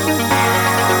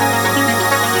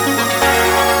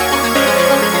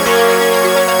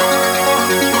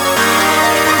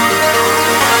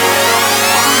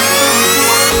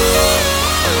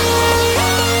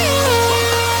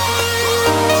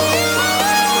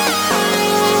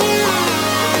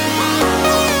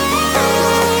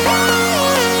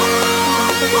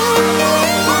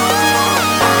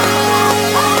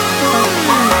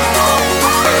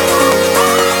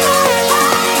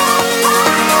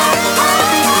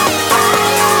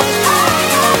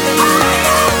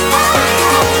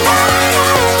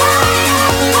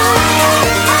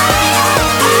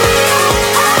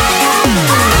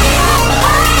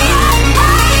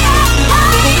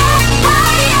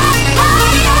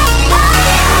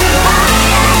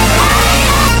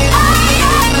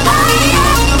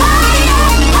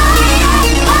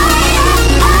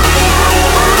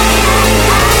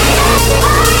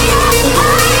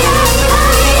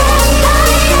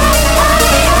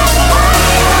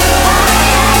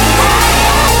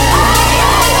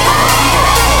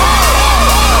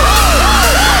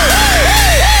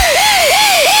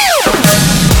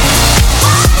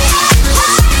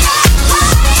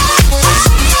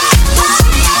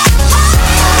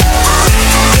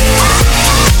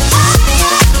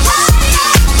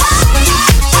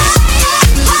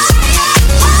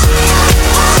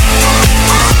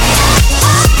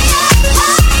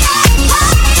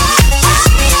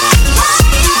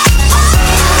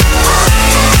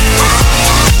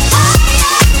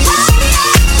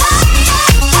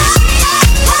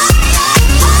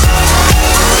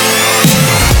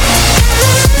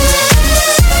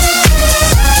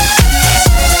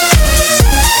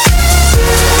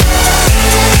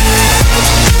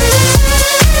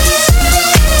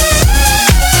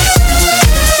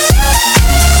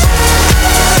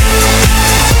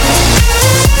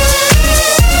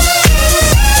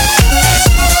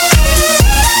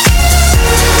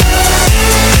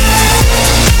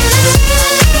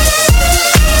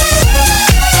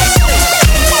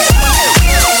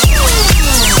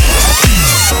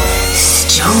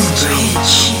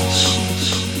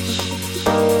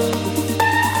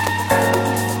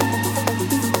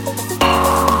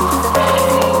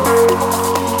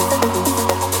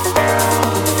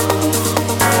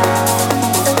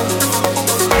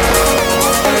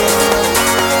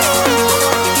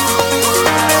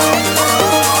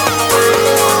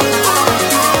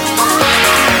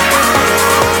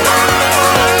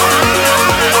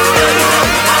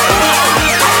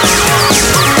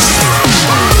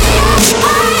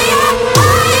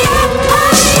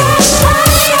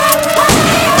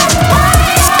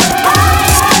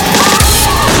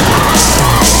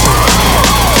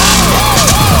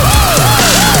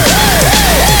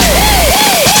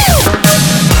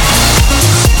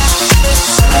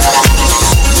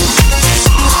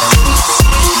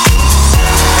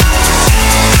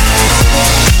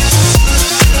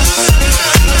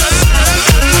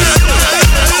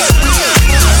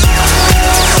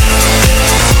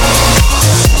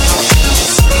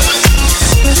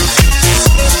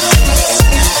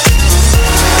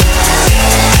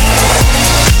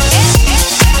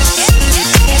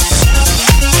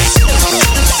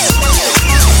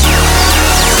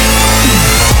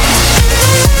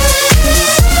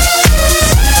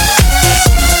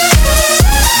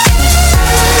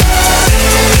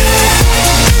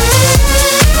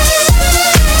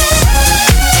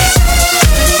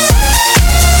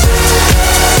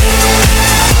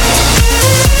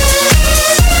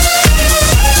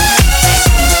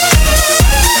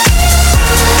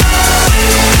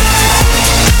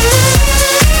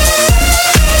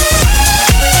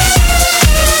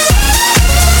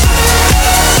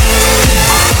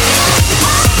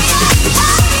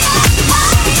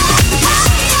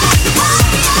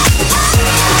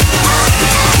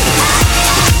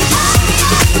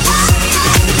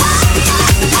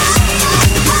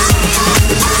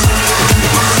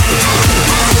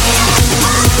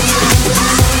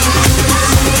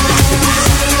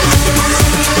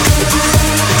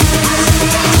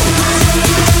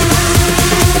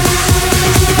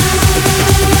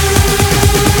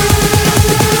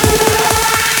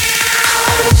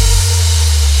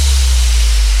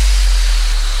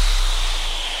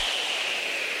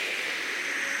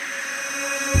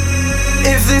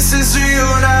 this is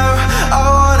real now, I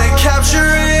wanna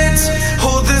capture it.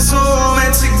 Hold this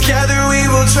moment together, we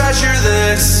will treasure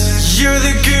this. You're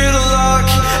the good luck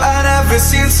I never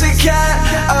seem to get.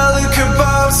 I look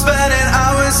above, spending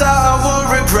hours I won't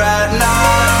regret.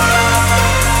 Now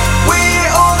we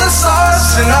own the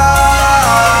stars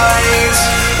tonight.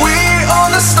 We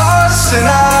own the stars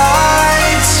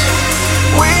tonight.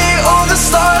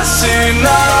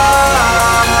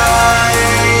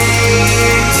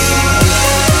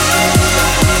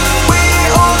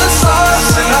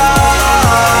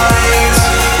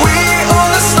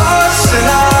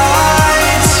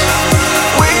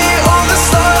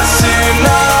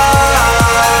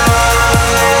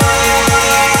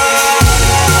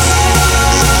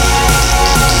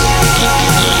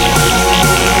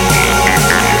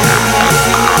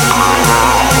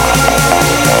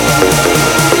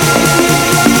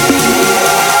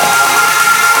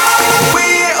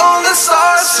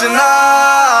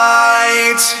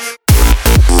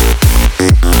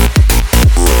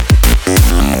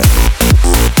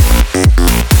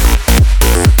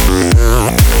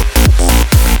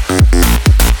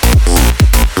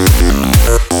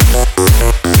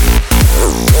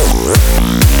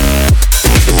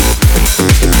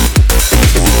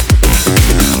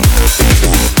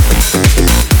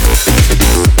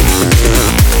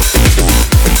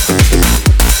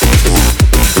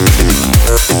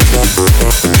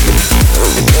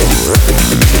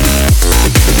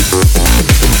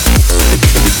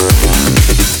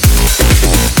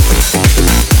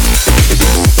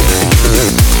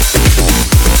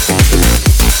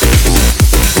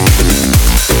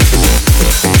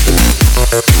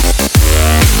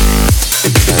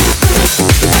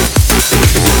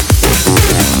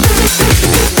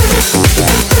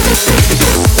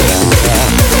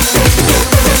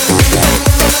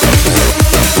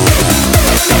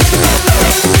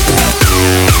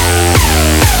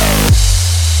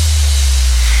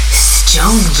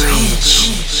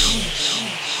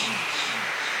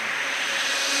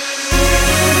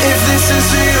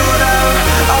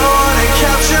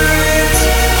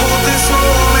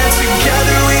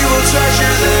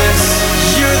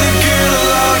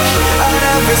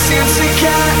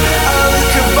 I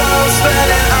look above,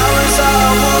 spending hours I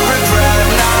will regret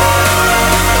now.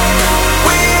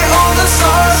 We own the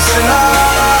stars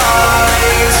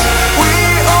tonight. We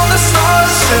own the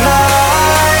stars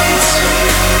tonight.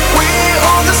 We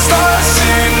own the stars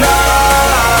tonight.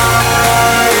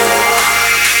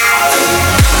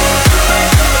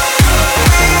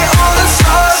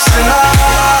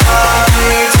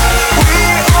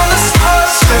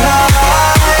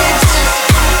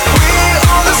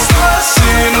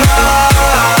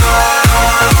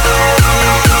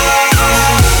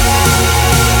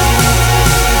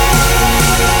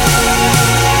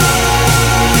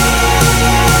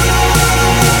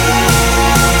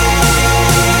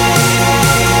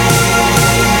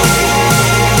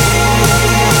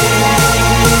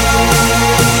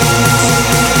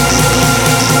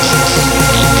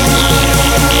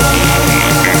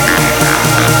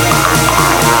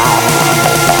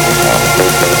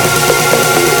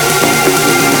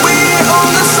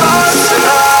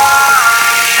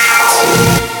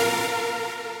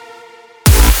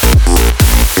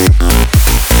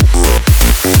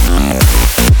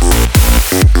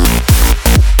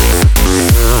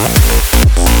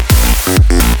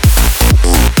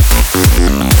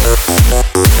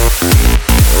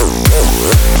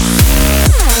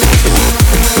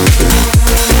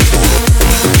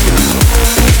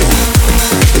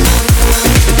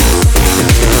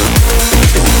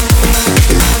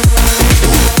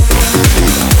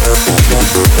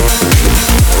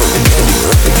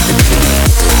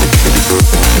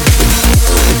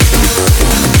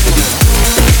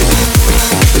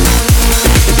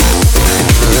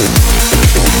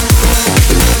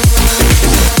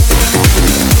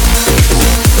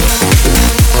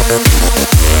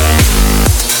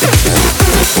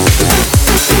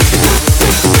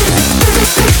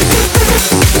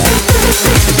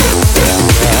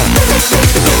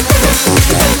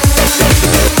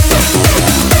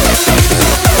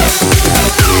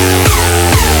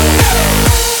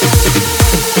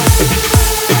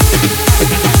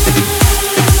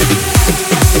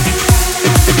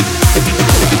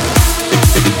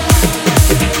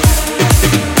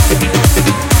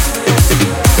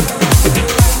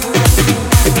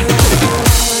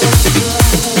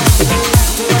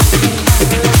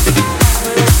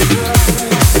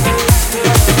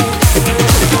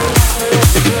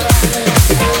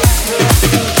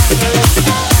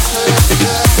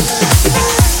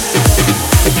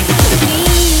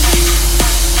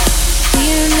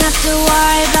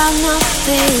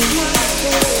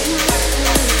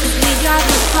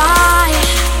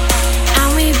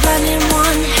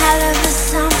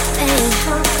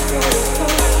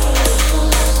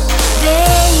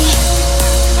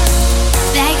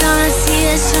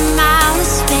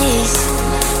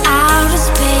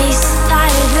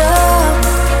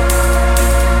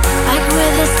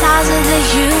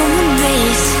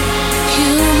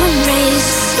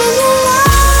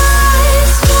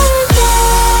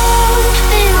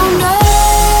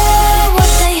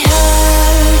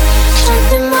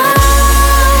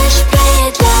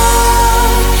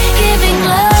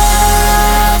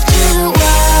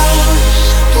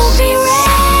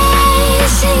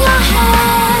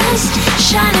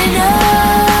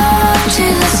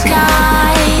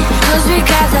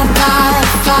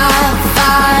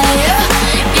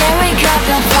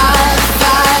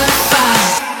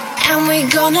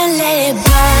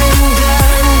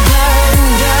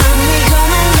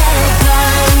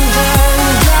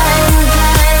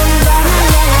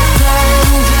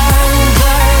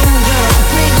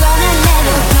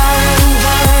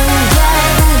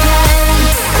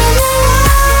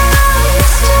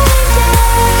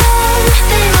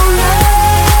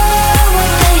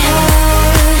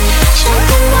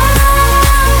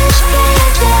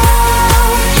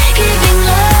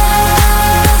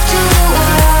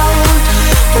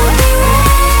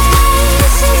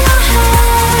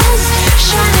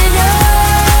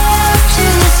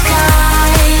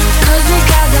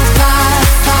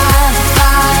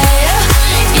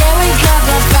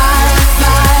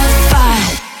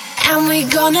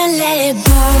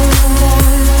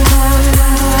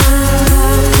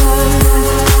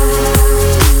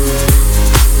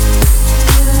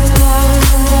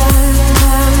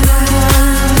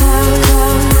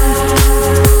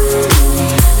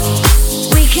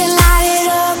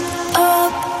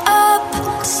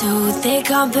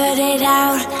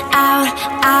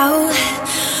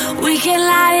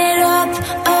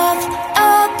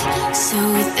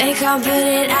 can't put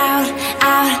it out,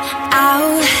 out, out.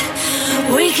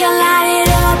 We can light it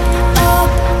up, up,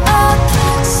 up.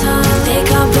 So they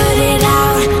can't put it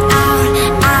out, out,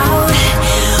 out.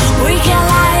 We can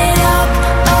light it up,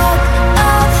 up,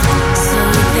 up.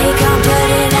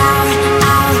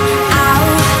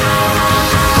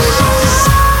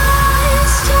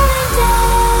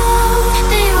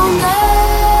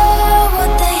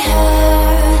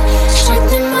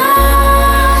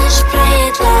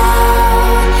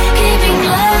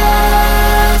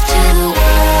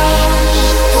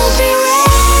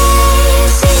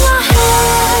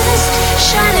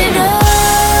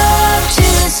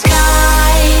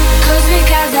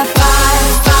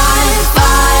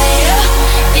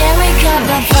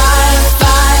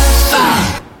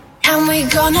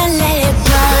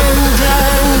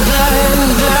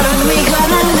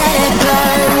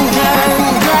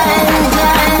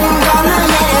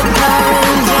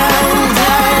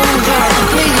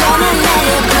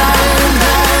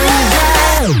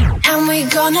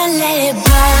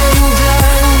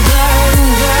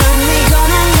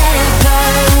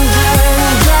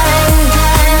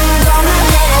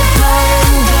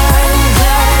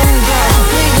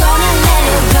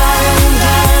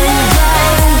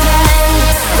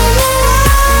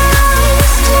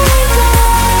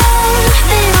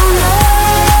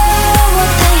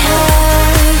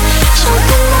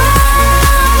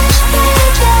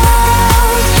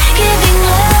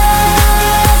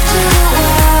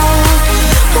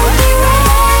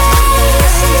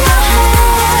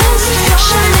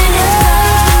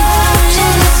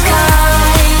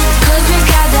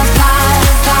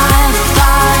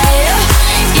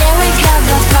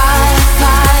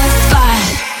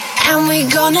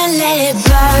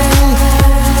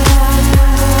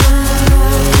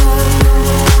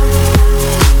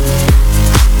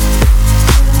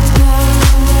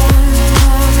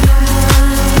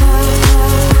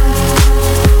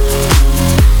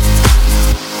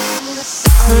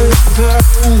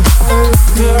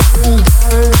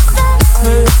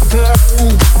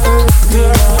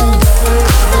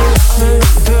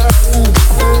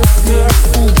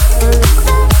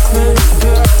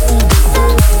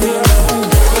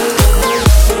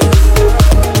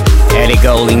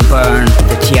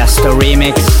 Tiesto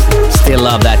remix. Still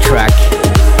love that track.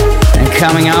 And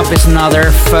coming up is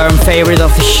another firm favorite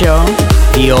of the show,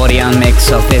 the audio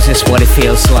mix of This Is What It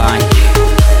Feels Like.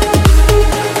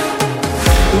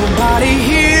 Nobody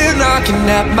here knocking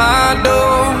at my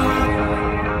door.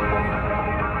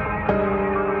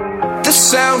 The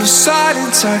sound of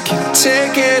silence I can't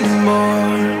take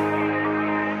anymore.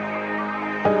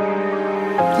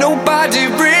 Nobody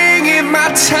ringing my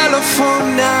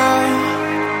telephone now.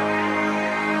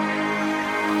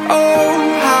 Oh,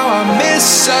 how I miss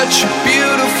such a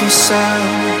beautiful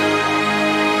sound.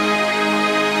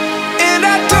 And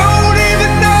I don't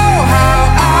even know how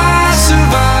I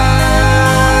survive.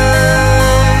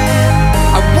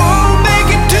 I won't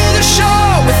make it to the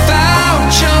show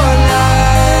without your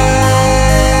light.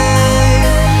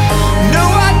 No,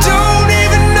 I don't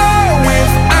even know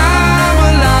if I'm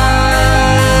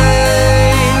alive.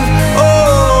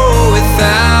 Oh,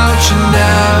 without you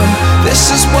now, this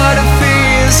is what it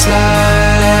feels like.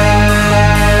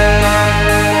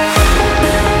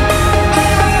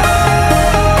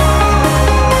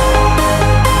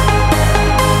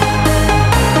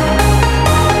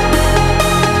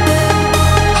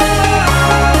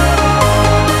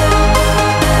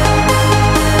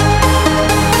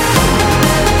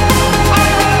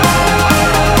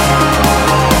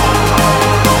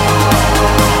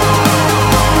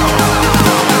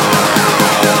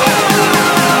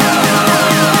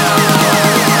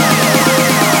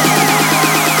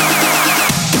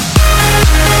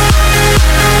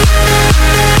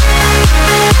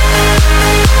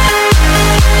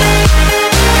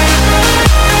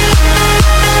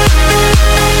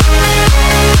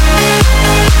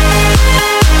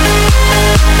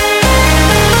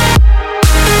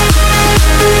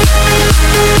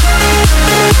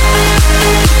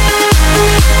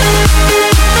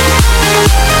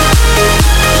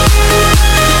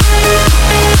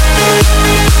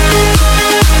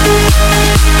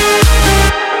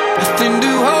 Nothing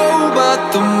to hold but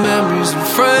the memories and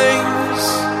frames.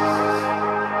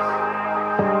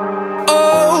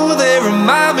 Oh, they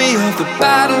remind me of the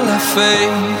battle I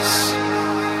faced.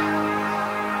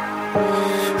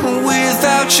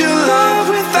 Without your love,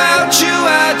 without you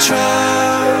I drown.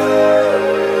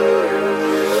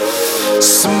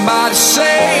 Somebody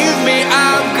save me,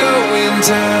 I'm going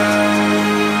down.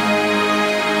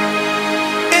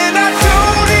 And I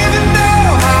don't even know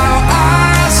how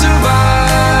I survive.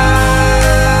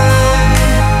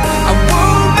 I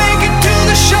won't make it to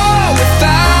the show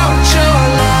without your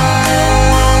light.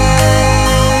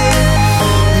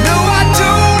 No, I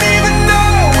don't even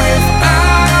know if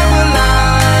I'm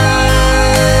alive.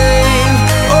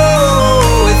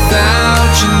 Oh,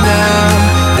 without you now,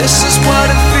 this is what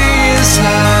it feels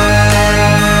like.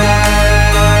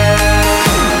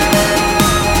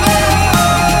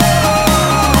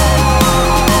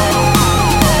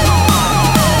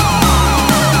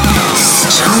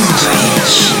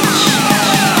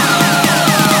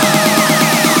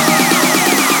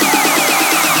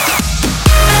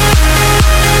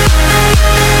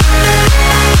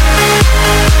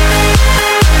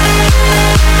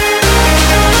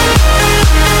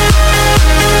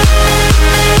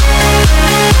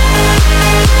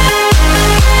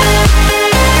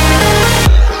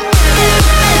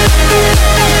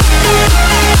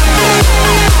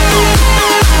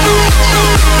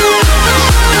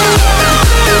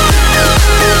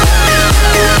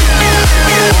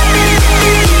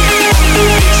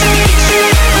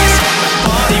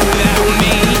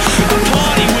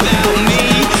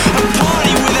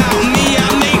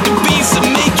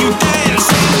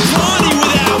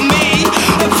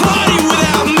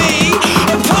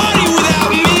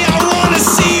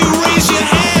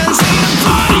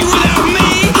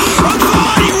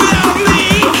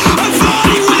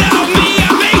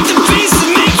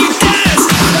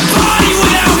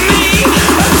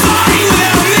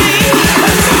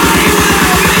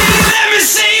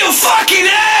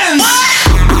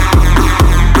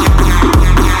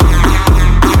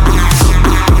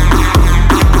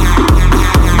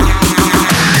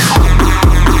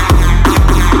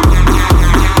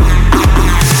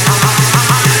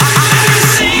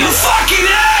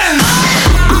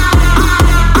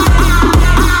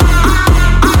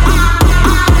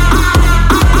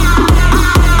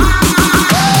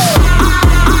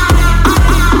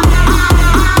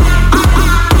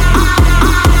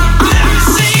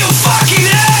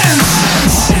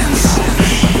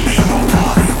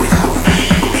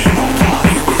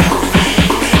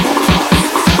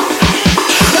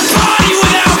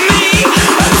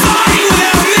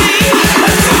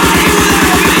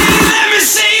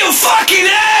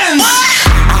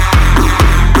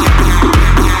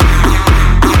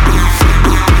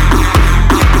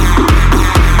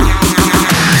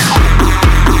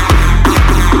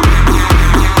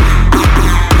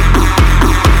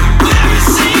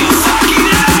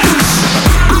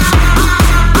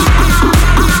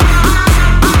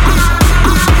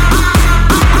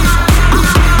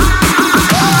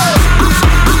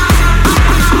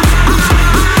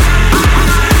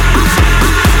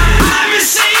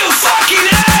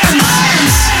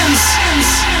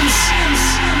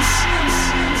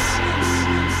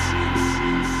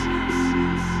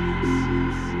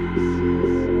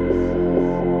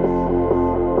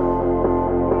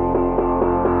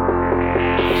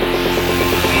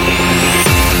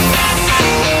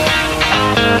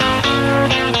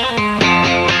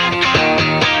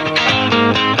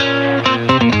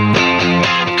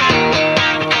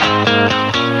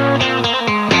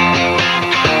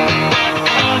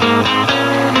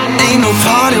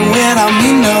 that I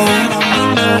mean no.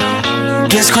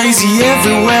 Gets crazy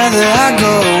everywhere that I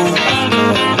go.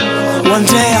 One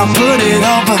day I'll put it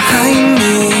all behind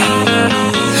me,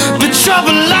 but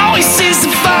trouble always seems to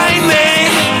find me.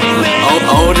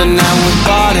 Oh, tonight we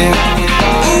party,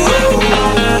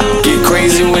 get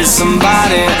crazy with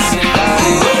somebody.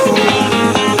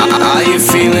 Are you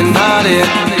feeling naughty?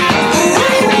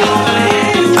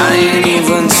 I ain't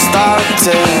even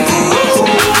started.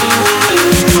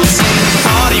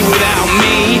 Party without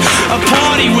me, a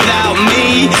party without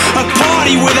me, a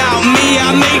party without me.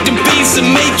 I make the beats that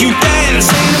make you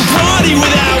dance. Ain't a party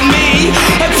without me,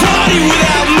 a party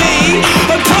without me,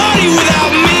 a party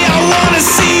without me. I wanna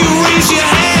see you raise your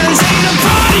hands. Ain't a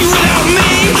party without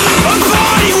me, a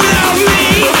party without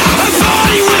me, a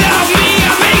party without me.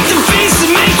 I make the beats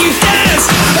that make you dance.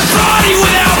 A party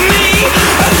without me,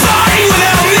 a party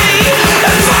without me,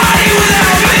 a party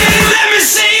without me. Let me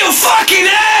see your fucking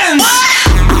hands.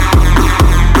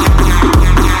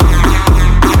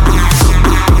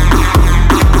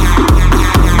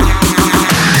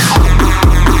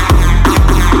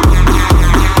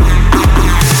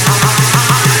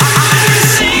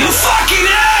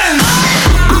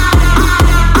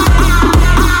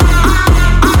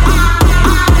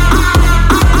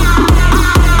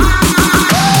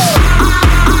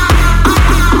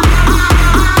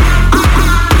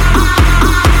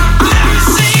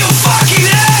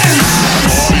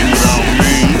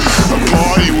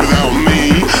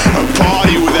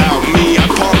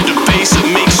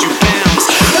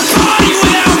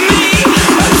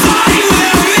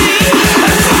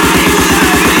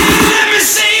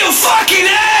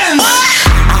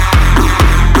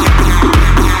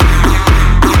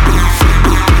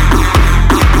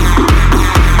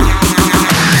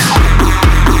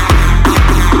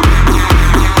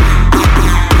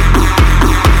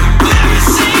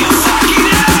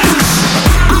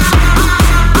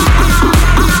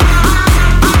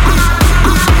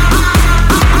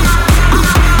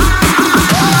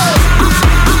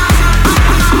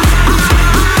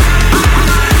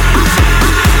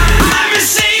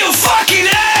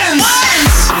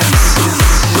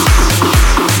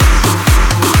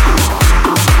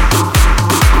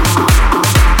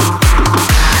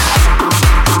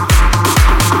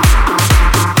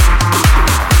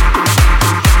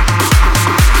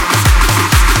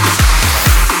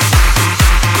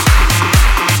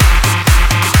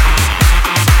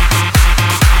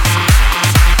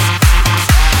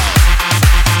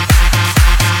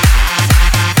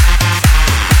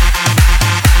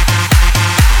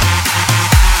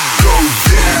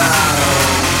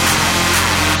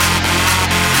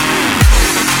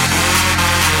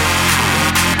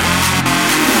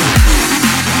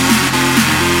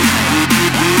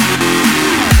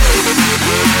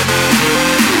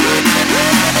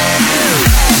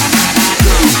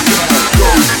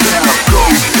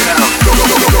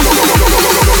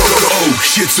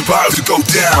 It's about to go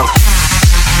down.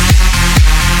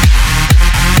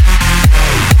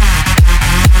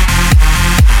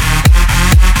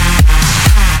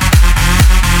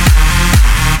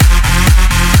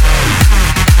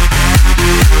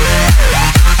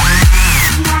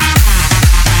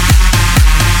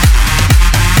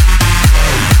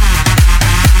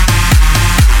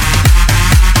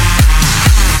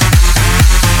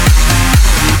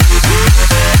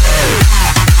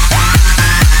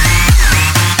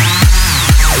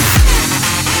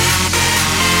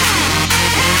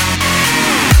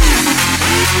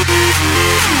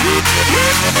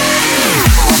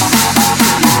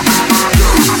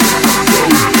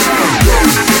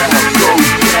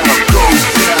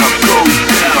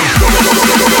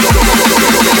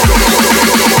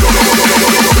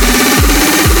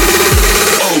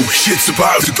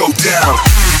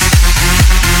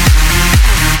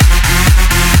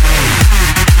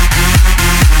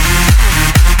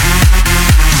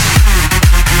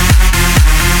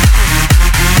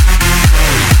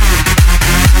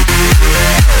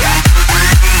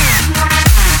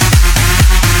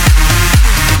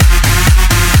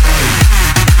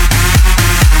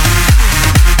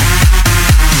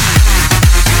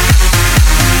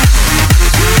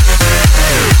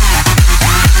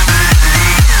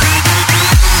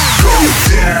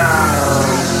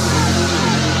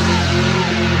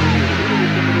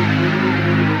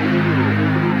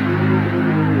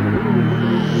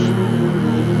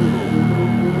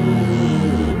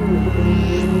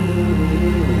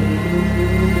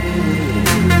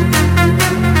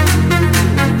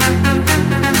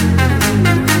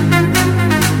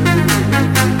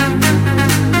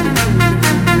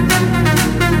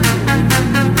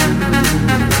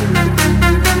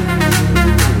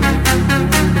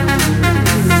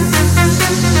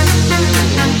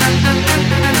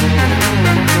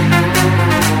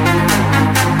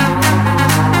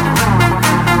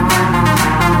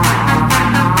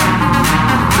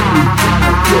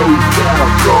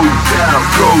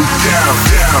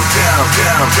 down, down,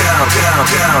 down, down, down,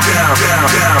 down, down, down,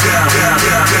 down, down, down, down,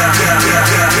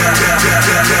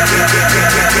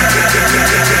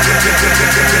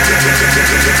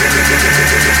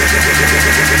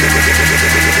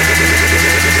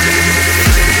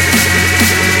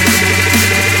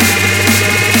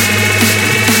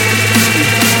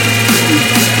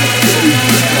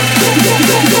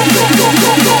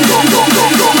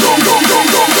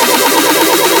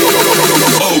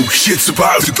 oh, shit's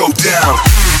about to go down.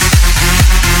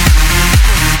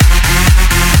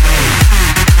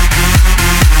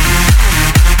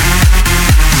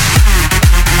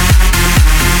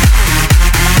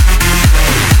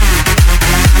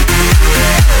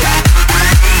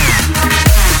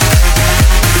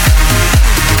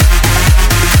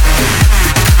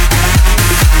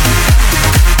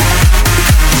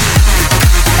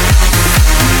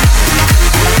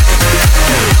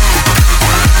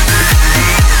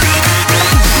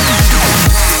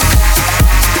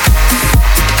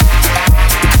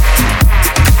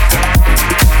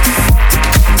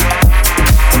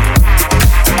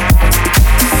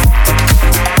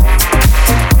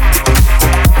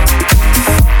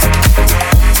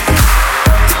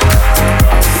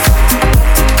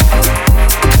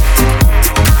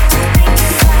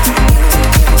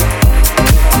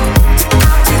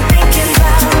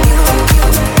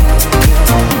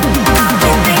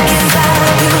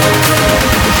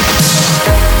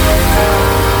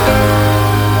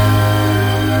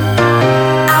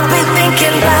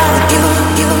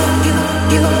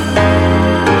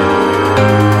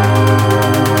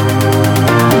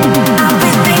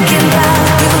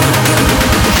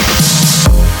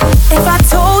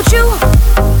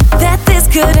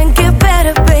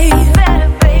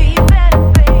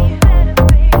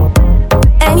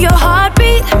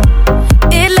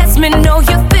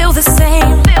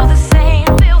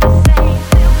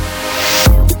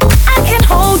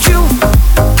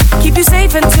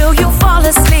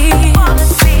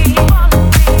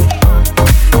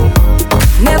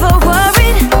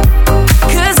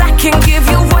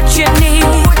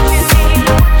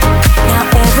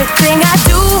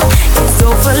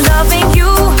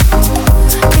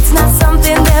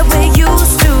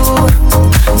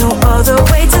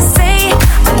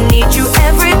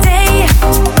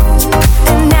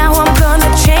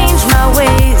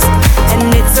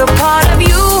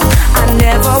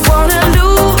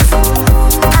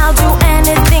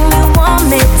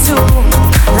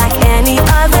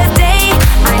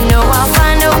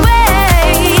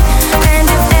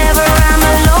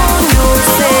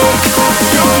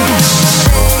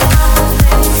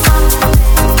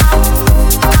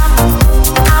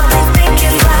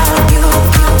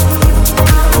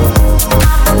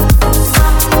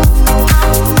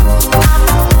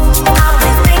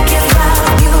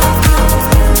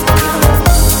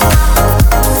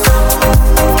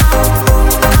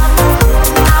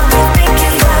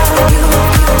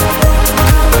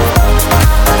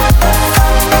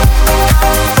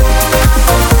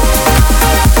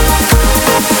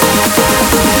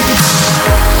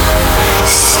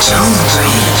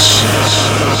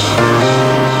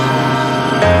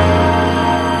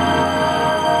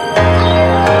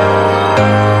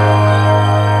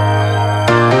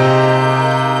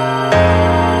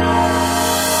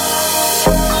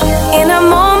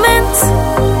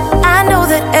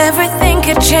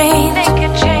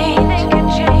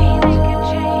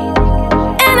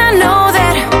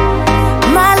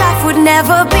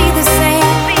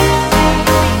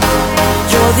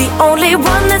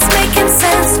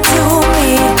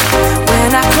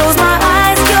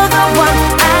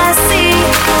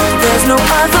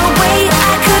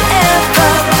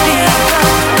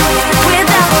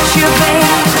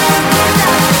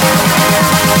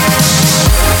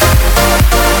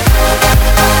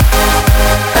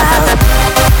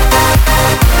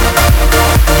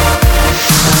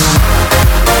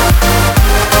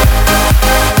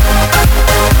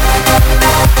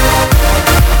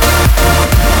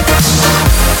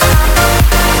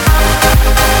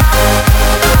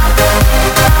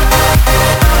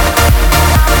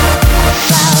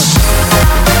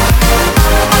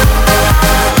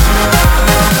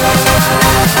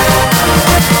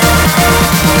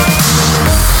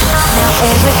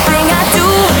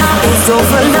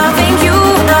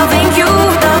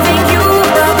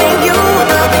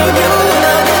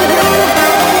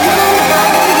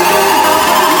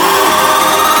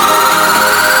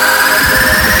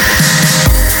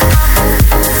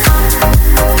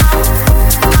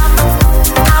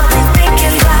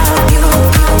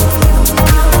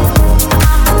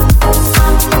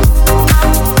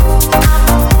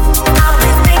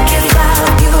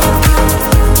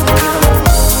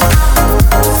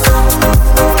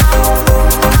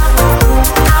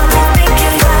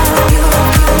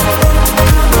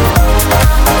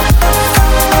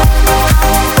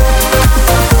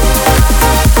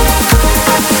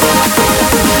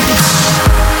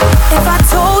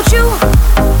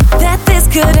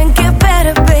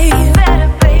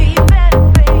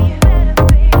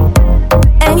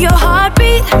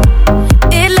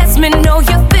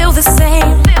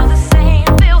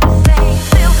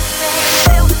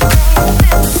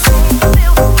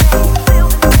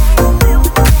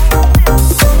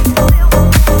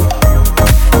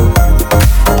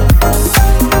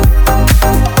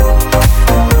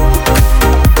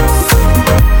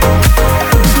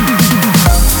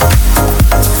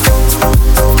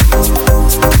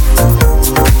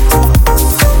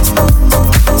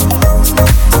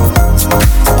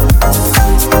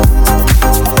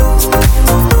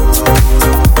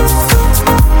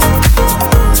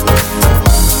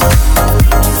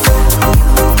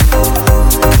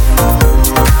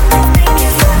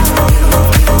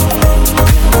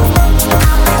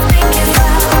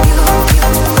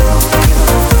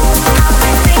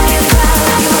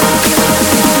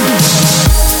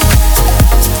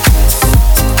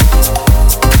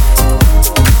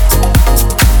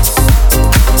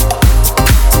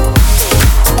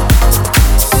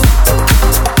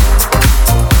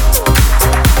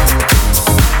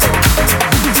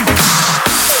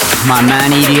 my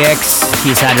man EDX.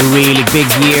 He's had a really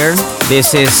big year.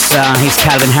 This is his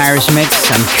Calvin Harris mix,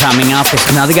 and coming up is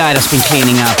another guy that's been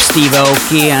cleaning up, Steve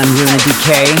Aoki and Runa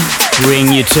DK.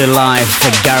 Bring you to life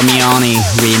a Garmiani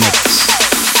remix.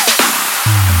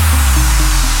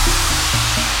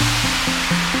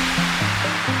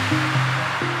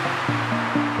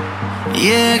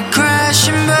 Yeah, crash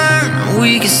and burn,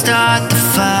 we can start the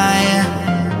fire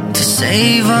to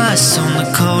save us on the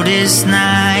coldest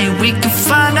night. We can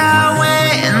find our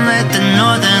way and let the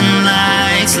northern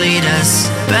lights lead us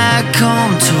back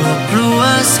home to a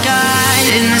bluer sky.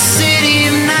 In the city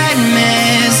of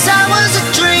nightmares, I was a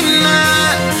dreamer.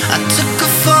 I took a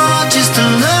fall just to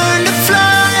learn to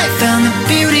fly. Found the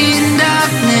beauty in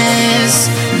darkness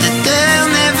that they'll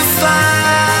never find.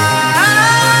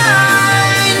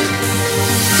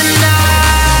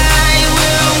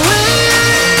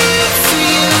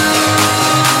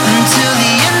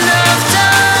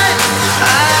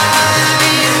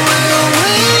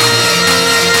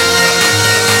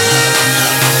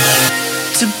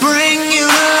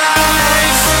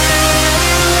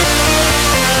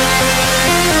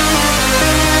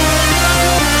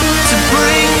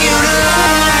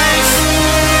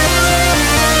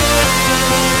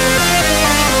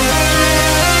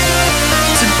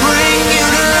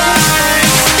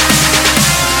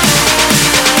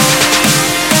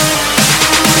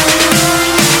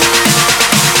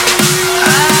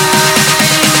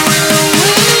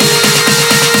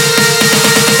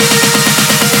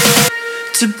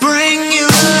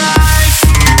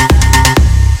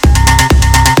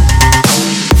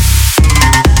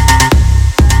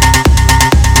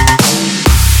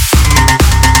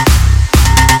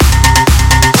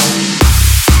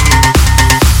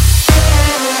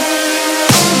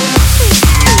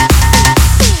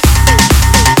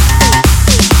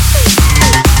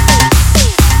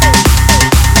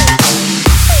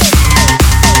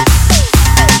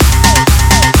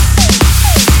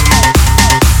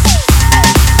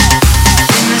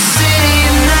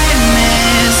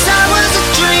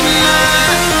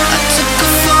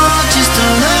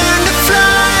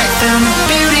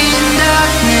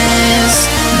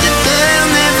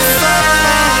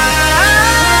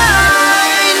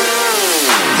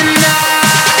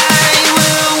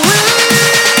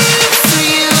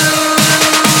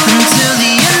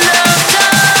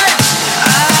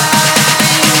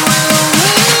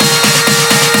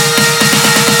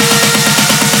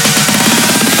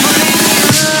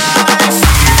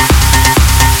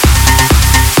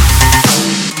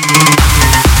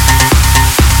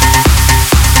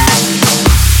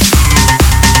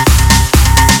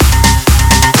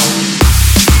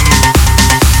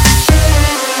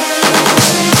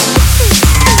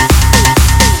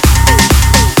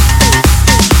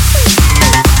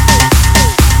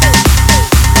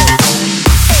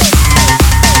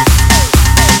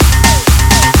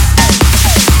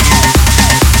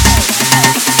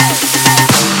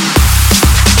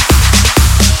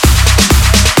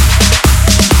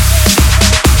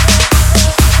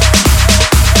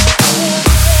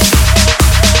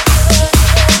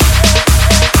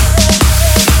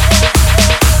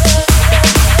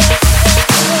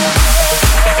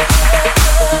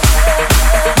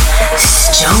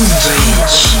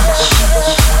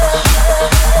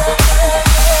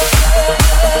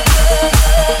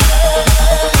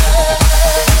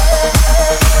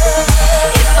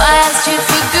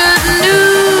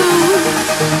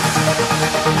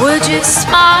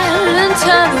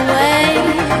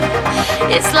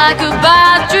 It's like a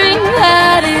bad dream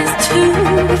that is too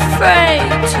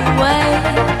afraid to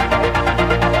wake.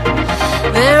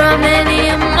 There are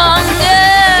many among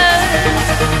us,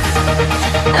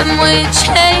 and we're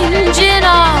changing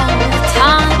all the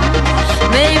time.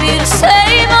 Maybe the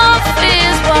same old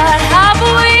fears, what have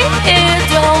we here?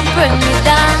 Don't bring me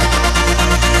down.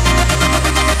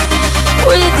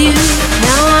 With you,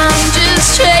 now I'm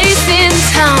just chasing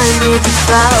time with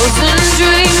 1,000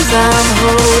 dreams I'm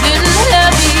holding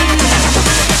heavy.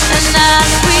 And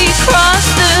as we cross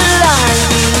the line,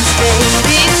 these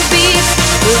fading beats,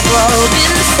 we've all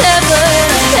been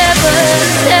severed, severed,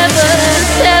 severed,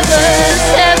 severed,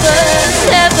 severed,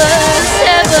 severed.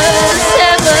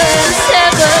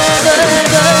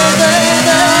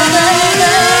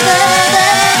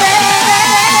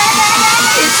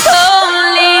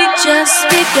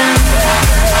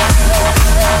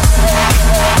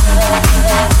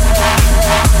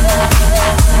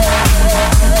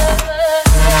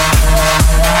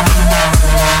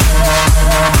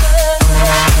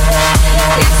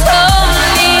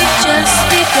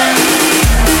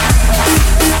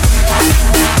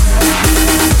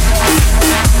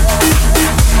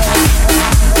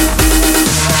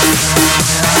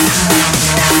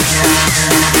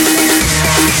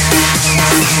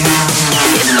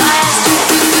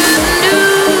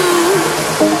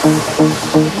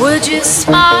 just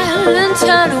smile and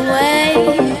turn away.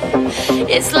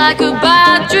 It's like a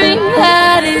bad dream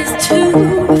that is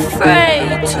too afraid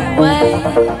to wake.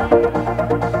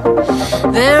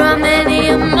 There are many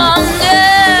among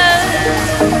us,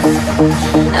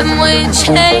 and we're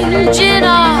changing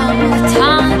all the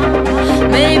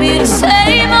time. Maybe the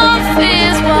same old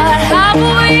fears, what have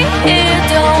we here?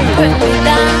 Don't bring me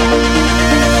down.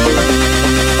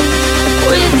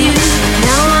 With you,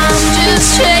 now I'm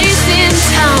just chasing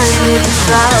time with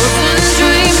 1,000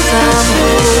 dreams I'm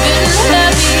holding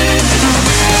heavy.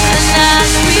 And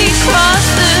as we cross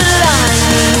the line,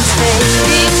 we're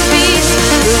taking beats,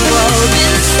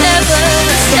 revolving seven,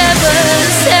 seven,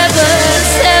 seven,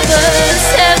 seven,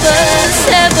 seven,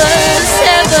 seven,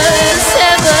 seven,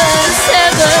 seven,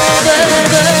 seven.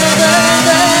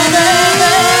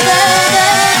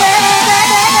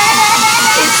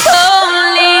 It's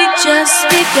only just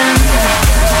begun.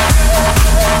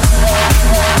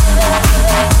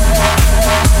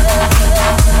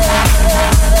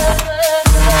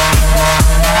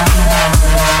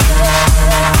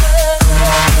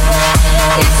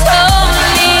 It's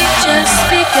only just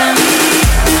begun.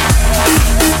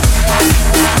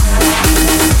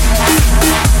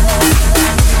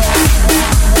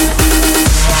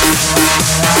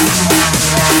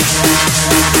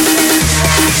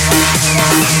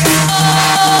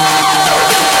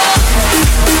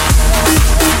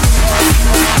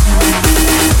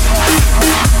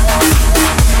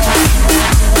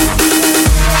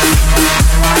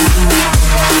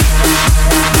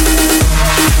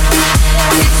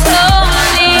 It's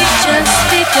only just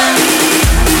begun.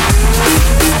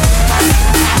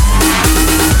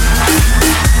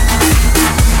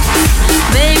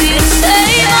 Maybe the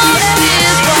same old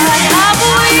fears, what have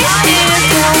we here?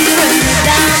 Don't bring me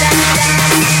down.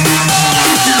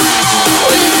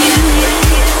 With you.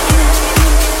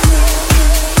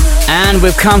 And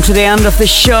we've come to the end of the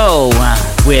show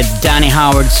with Danny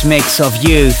Howard's mix of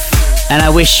Youth. And I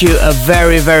wish you a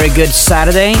very, very good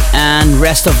Saturday and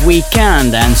rest of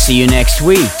weekend, and see you next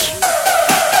week.